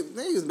 Like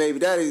niggas baby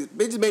daddies,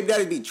 bitches baby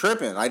daddies be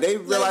tripping. Like they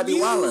realize like be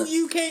wildin'.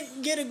 You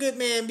can't get a good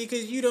man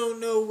because you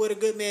don't know what a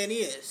good man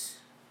is.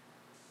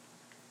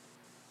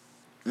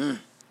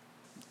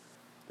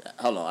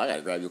 Hold on, I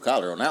gotta grab your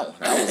collar on that one.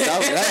 That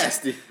was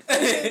nasty.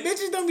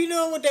 Bitches don't be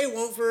knowing what they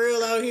want for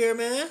real out here,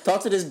 man.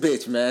 Talk to this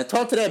bitch, man.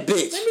 Talk to that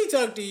bitch. Let me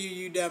talk to you,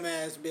 you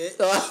dumbass bitch.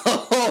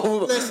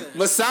 Listen.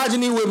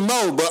 Misogyny with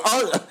Mo,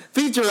 but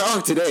featuring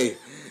Unc today.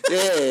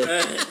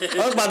 Yeah.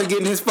 I'm about to get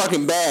in his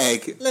fucking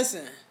bag.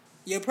 Listen,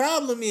 your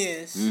problem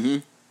is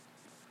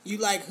you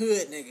like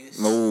hood niggas.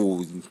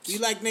 Oh. You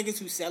like niggas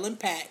who selling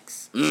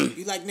packs.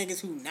 You like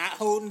niggas who not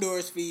holding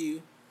doors for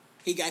you.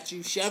 He got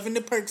you shoving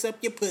the perks up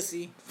your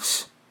pussy.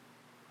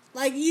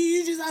 Like,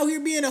 you just out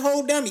here being a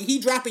whole dummy. He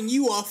dropping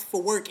you off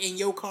for work in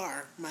your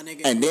car, my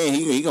nigga. And then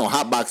he gonna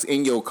hotbox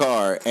in your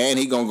car, and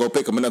he gonna go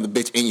pick up another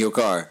bitch in your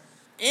car.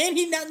 And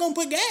he not gonna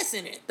put gas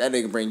in it. That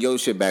nigga bring your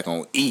shit back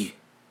on E.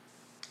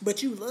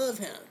 But you love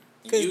him.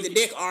 Because the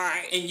dick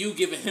alright. And you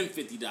giving him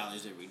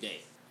 $50 every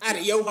day. Out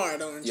of your heart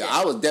on Yeah,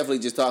 I was definitely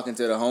just talking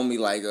to the homie,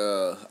 like,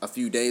 a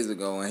few days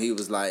ago, and he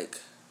was like,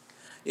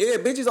 yeah,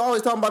 bitches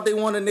always talking about they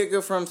want a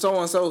nigga from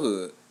so-and-so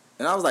hood.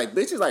 And I was like,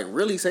 bitches like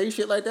really say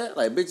shit like that?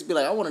 Like bitches be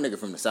like, I want a nigga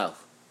from the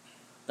South.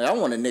 Like I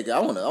want a nigga, I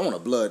want a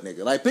blood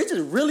nigga. Like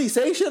bitches really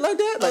say shit like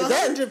that? Like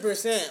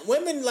 100%.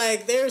 Women,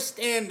 like, their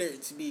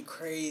standards be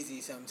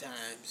crazy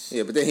sometimes.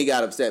 Yeah, but then he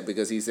got upset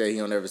because he said he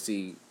don't ever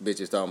see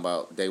bitches talking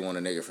about they want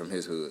a nigga from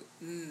his hood.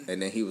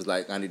 And then he was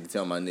like, I need to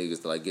tell my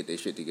niggas to like get their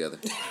shit together.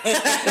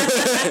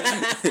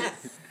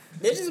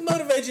 Bitches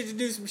motivate you to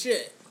do some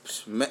shit.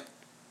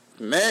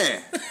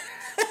 Man.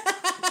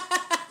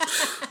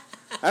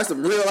 That's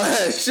some real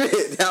ass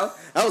shit. That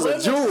was a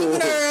jewel.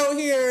 Women are out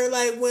here,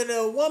 like, when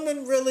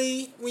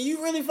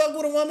you really fuck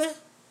with a woman,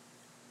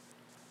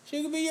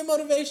 she could be your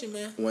motivation,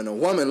 man. When a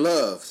woman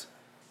loves,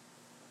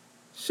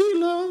 she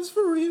loves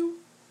for real.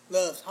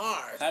 Loves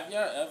hard. Have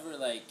y'all ever,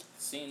 like,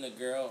 seen a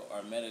girl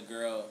or met a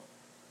girl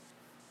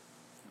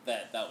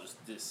that was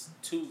just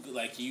too,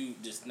 like, you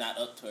just not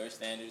up to her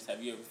standards?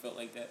 Have you ever felt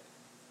like that?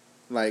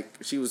 Like,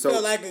 she was so...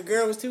 Felt like a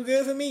girl was too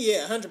good for me?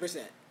 Yeah,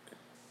 100%.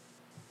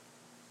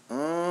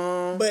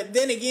 on. But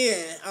then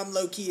again, I'm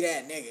low key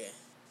that nigga.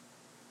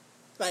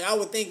 Like, I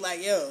would think,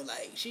 like, yo,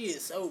 like, she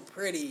is so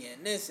pretty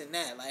and this and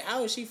that. Like,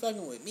 how is she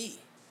fucking with me?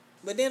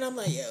 But then I'm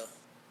like, yo,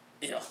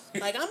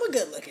 like, I'm a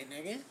good looking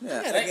nigga. Yeah.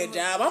 I got a good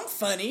job. I'm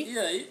funny.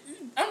 Yeah,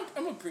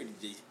 I'm a pretty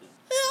decent.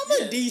 Yeah,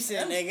 I'm a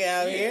decent nigga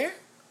out here.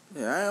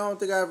 Yeah, I don't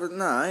think I ever.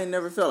 Nah, I ain't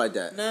never felt like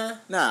that.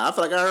 Nah, I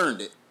feel like I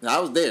earned it. I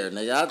was there,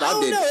 nigga. I I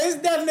don't did. know.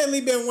 It's definitely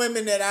been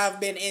women that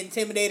I've been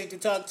intimidated to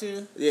talk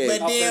to. Yeah.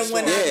 But then for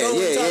when sure. I go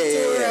and talk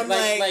to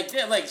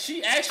her, I'm like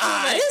she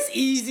actually it's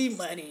easy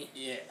money.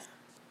 Yeah.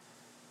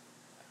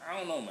 I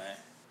don't know, man.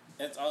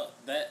 That's all.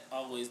 That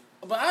always.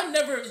 But I've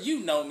never. You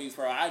know me,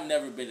 I've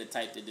never been the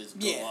type to just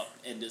go up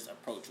and just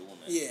approach a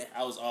woman. Yeah.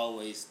 I was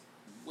always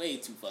way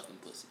too fucking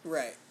pussy.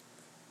 Right.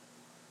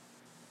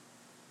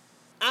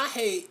 I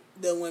hate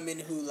the women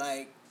who,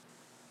 like,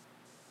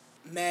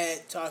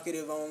 mad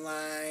talkative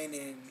online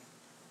and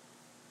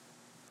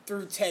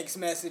through text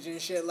message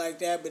and shit like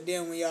that, but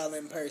then when y'all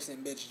in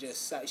person,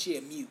 bitch, she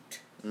a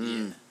mute.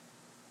 Mm.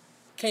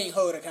 Can't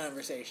hold a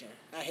conversation.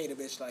 I hate a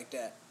bitch like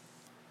that.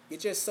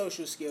 Get your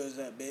social skills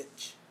up,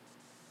 bitch.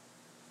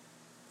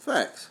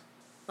 Facts.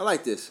 I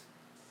like this.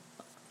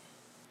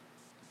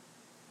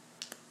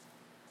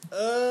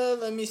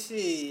 Let me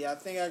see. I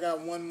think I got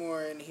one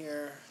more in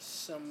here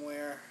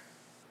somewhere.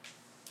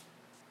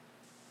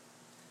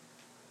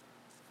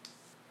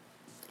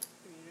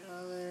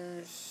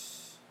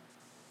 $3.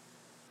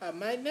 I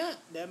might not.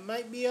 That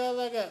might be all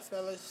I got,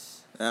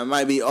 fellas. That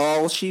might be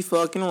all she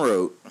fucking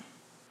wrote.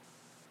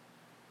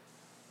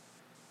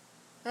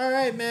 All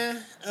right,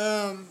 man.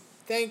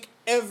 Thank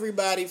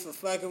everybody for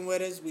fucking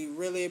with us. We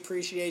really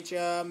appreciate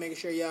y'all. Make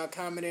sure y'all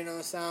commenting on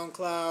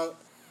SoundCloud.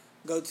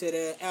 Go to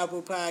the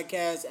Apple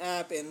Podcast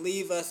app and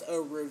leave us a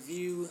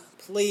review.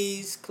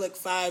 Please click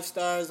 5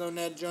 stars on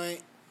that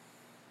joint.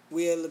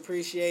 We'll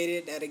appreciate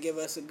it. That'll give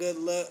us a good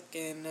look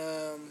and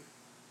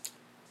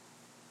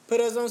put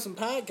us on some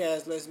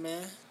podcast lists,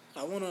 man.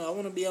 I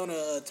wanna be on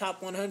a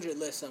top 100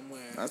 list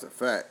somewhere. That's a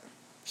fact.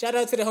 Shout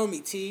out to the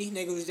homie T.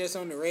 Nigga was just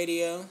on the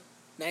radio,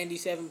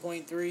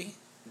 97.3,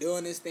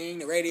 doing his thing.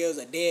 The radio's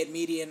a dead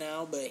media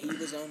now, but he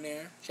was on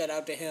there. Shout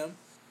out to him.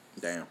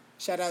 Damn.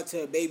 Shout out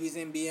to Babies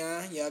and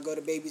Beyond. Y'all go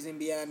to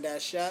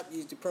babiesandbeyond.shop.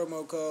 Use the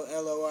promo code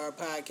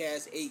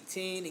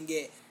LORPodcast18 and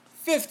get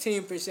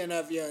 15%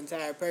 off your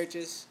entire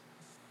purchase.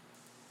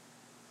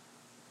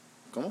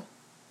 Come on.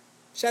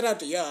 Shout out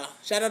to y'all.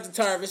 Shout out to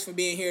Tarvis for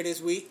being here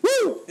this week.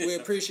 Woo! We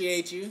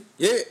appreciate you.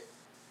 Yeah.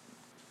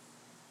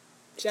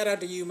 Shout out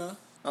to you, Mo.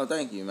 Oh,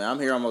 thank you, man. I'm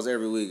here almost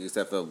every week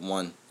except for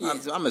one. Yeah.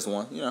 I miss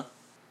one, you know.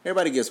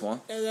 Everybody gets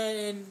one.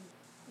 And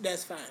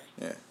that's fine.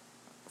 Yeah.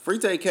 Free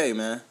TK,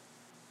 man.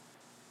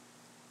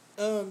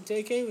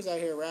 TK was out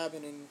here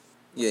robbing and...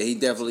 Yeah, he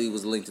definitely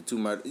was linked to too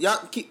much.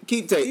 Y'all keep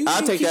take.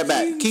 I'll take that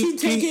back. Keep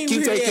TK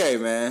TK,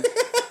 man.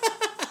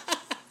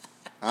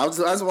 I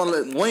just want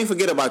to we ain't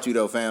forget about you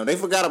though, fam. They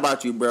forgot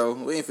about you, bro.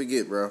 We ain't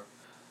forget, bro.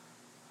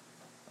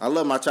 I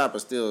love my chopper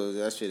still.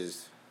 That shit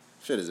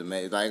is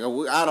amazing. Like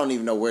I don't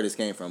even know where this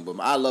came from, but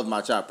I love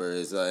my chopper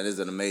is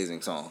an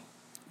amazing song.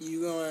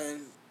 You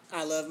going?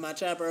 I love my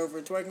chopper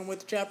over twerking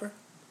with the chopper.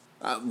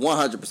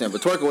 100%,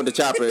 but twerking with the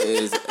chopper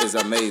is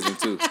amazing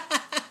too.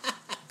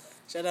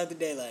 Shout out to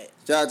Daylight.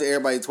 Shout out to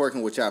everybody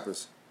twerking with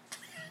choppers.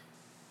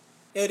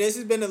 Yo, this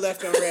has been the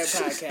Left on Red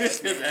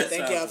podcast, man.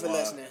 Thank y'all for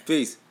listening.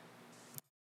 Peace.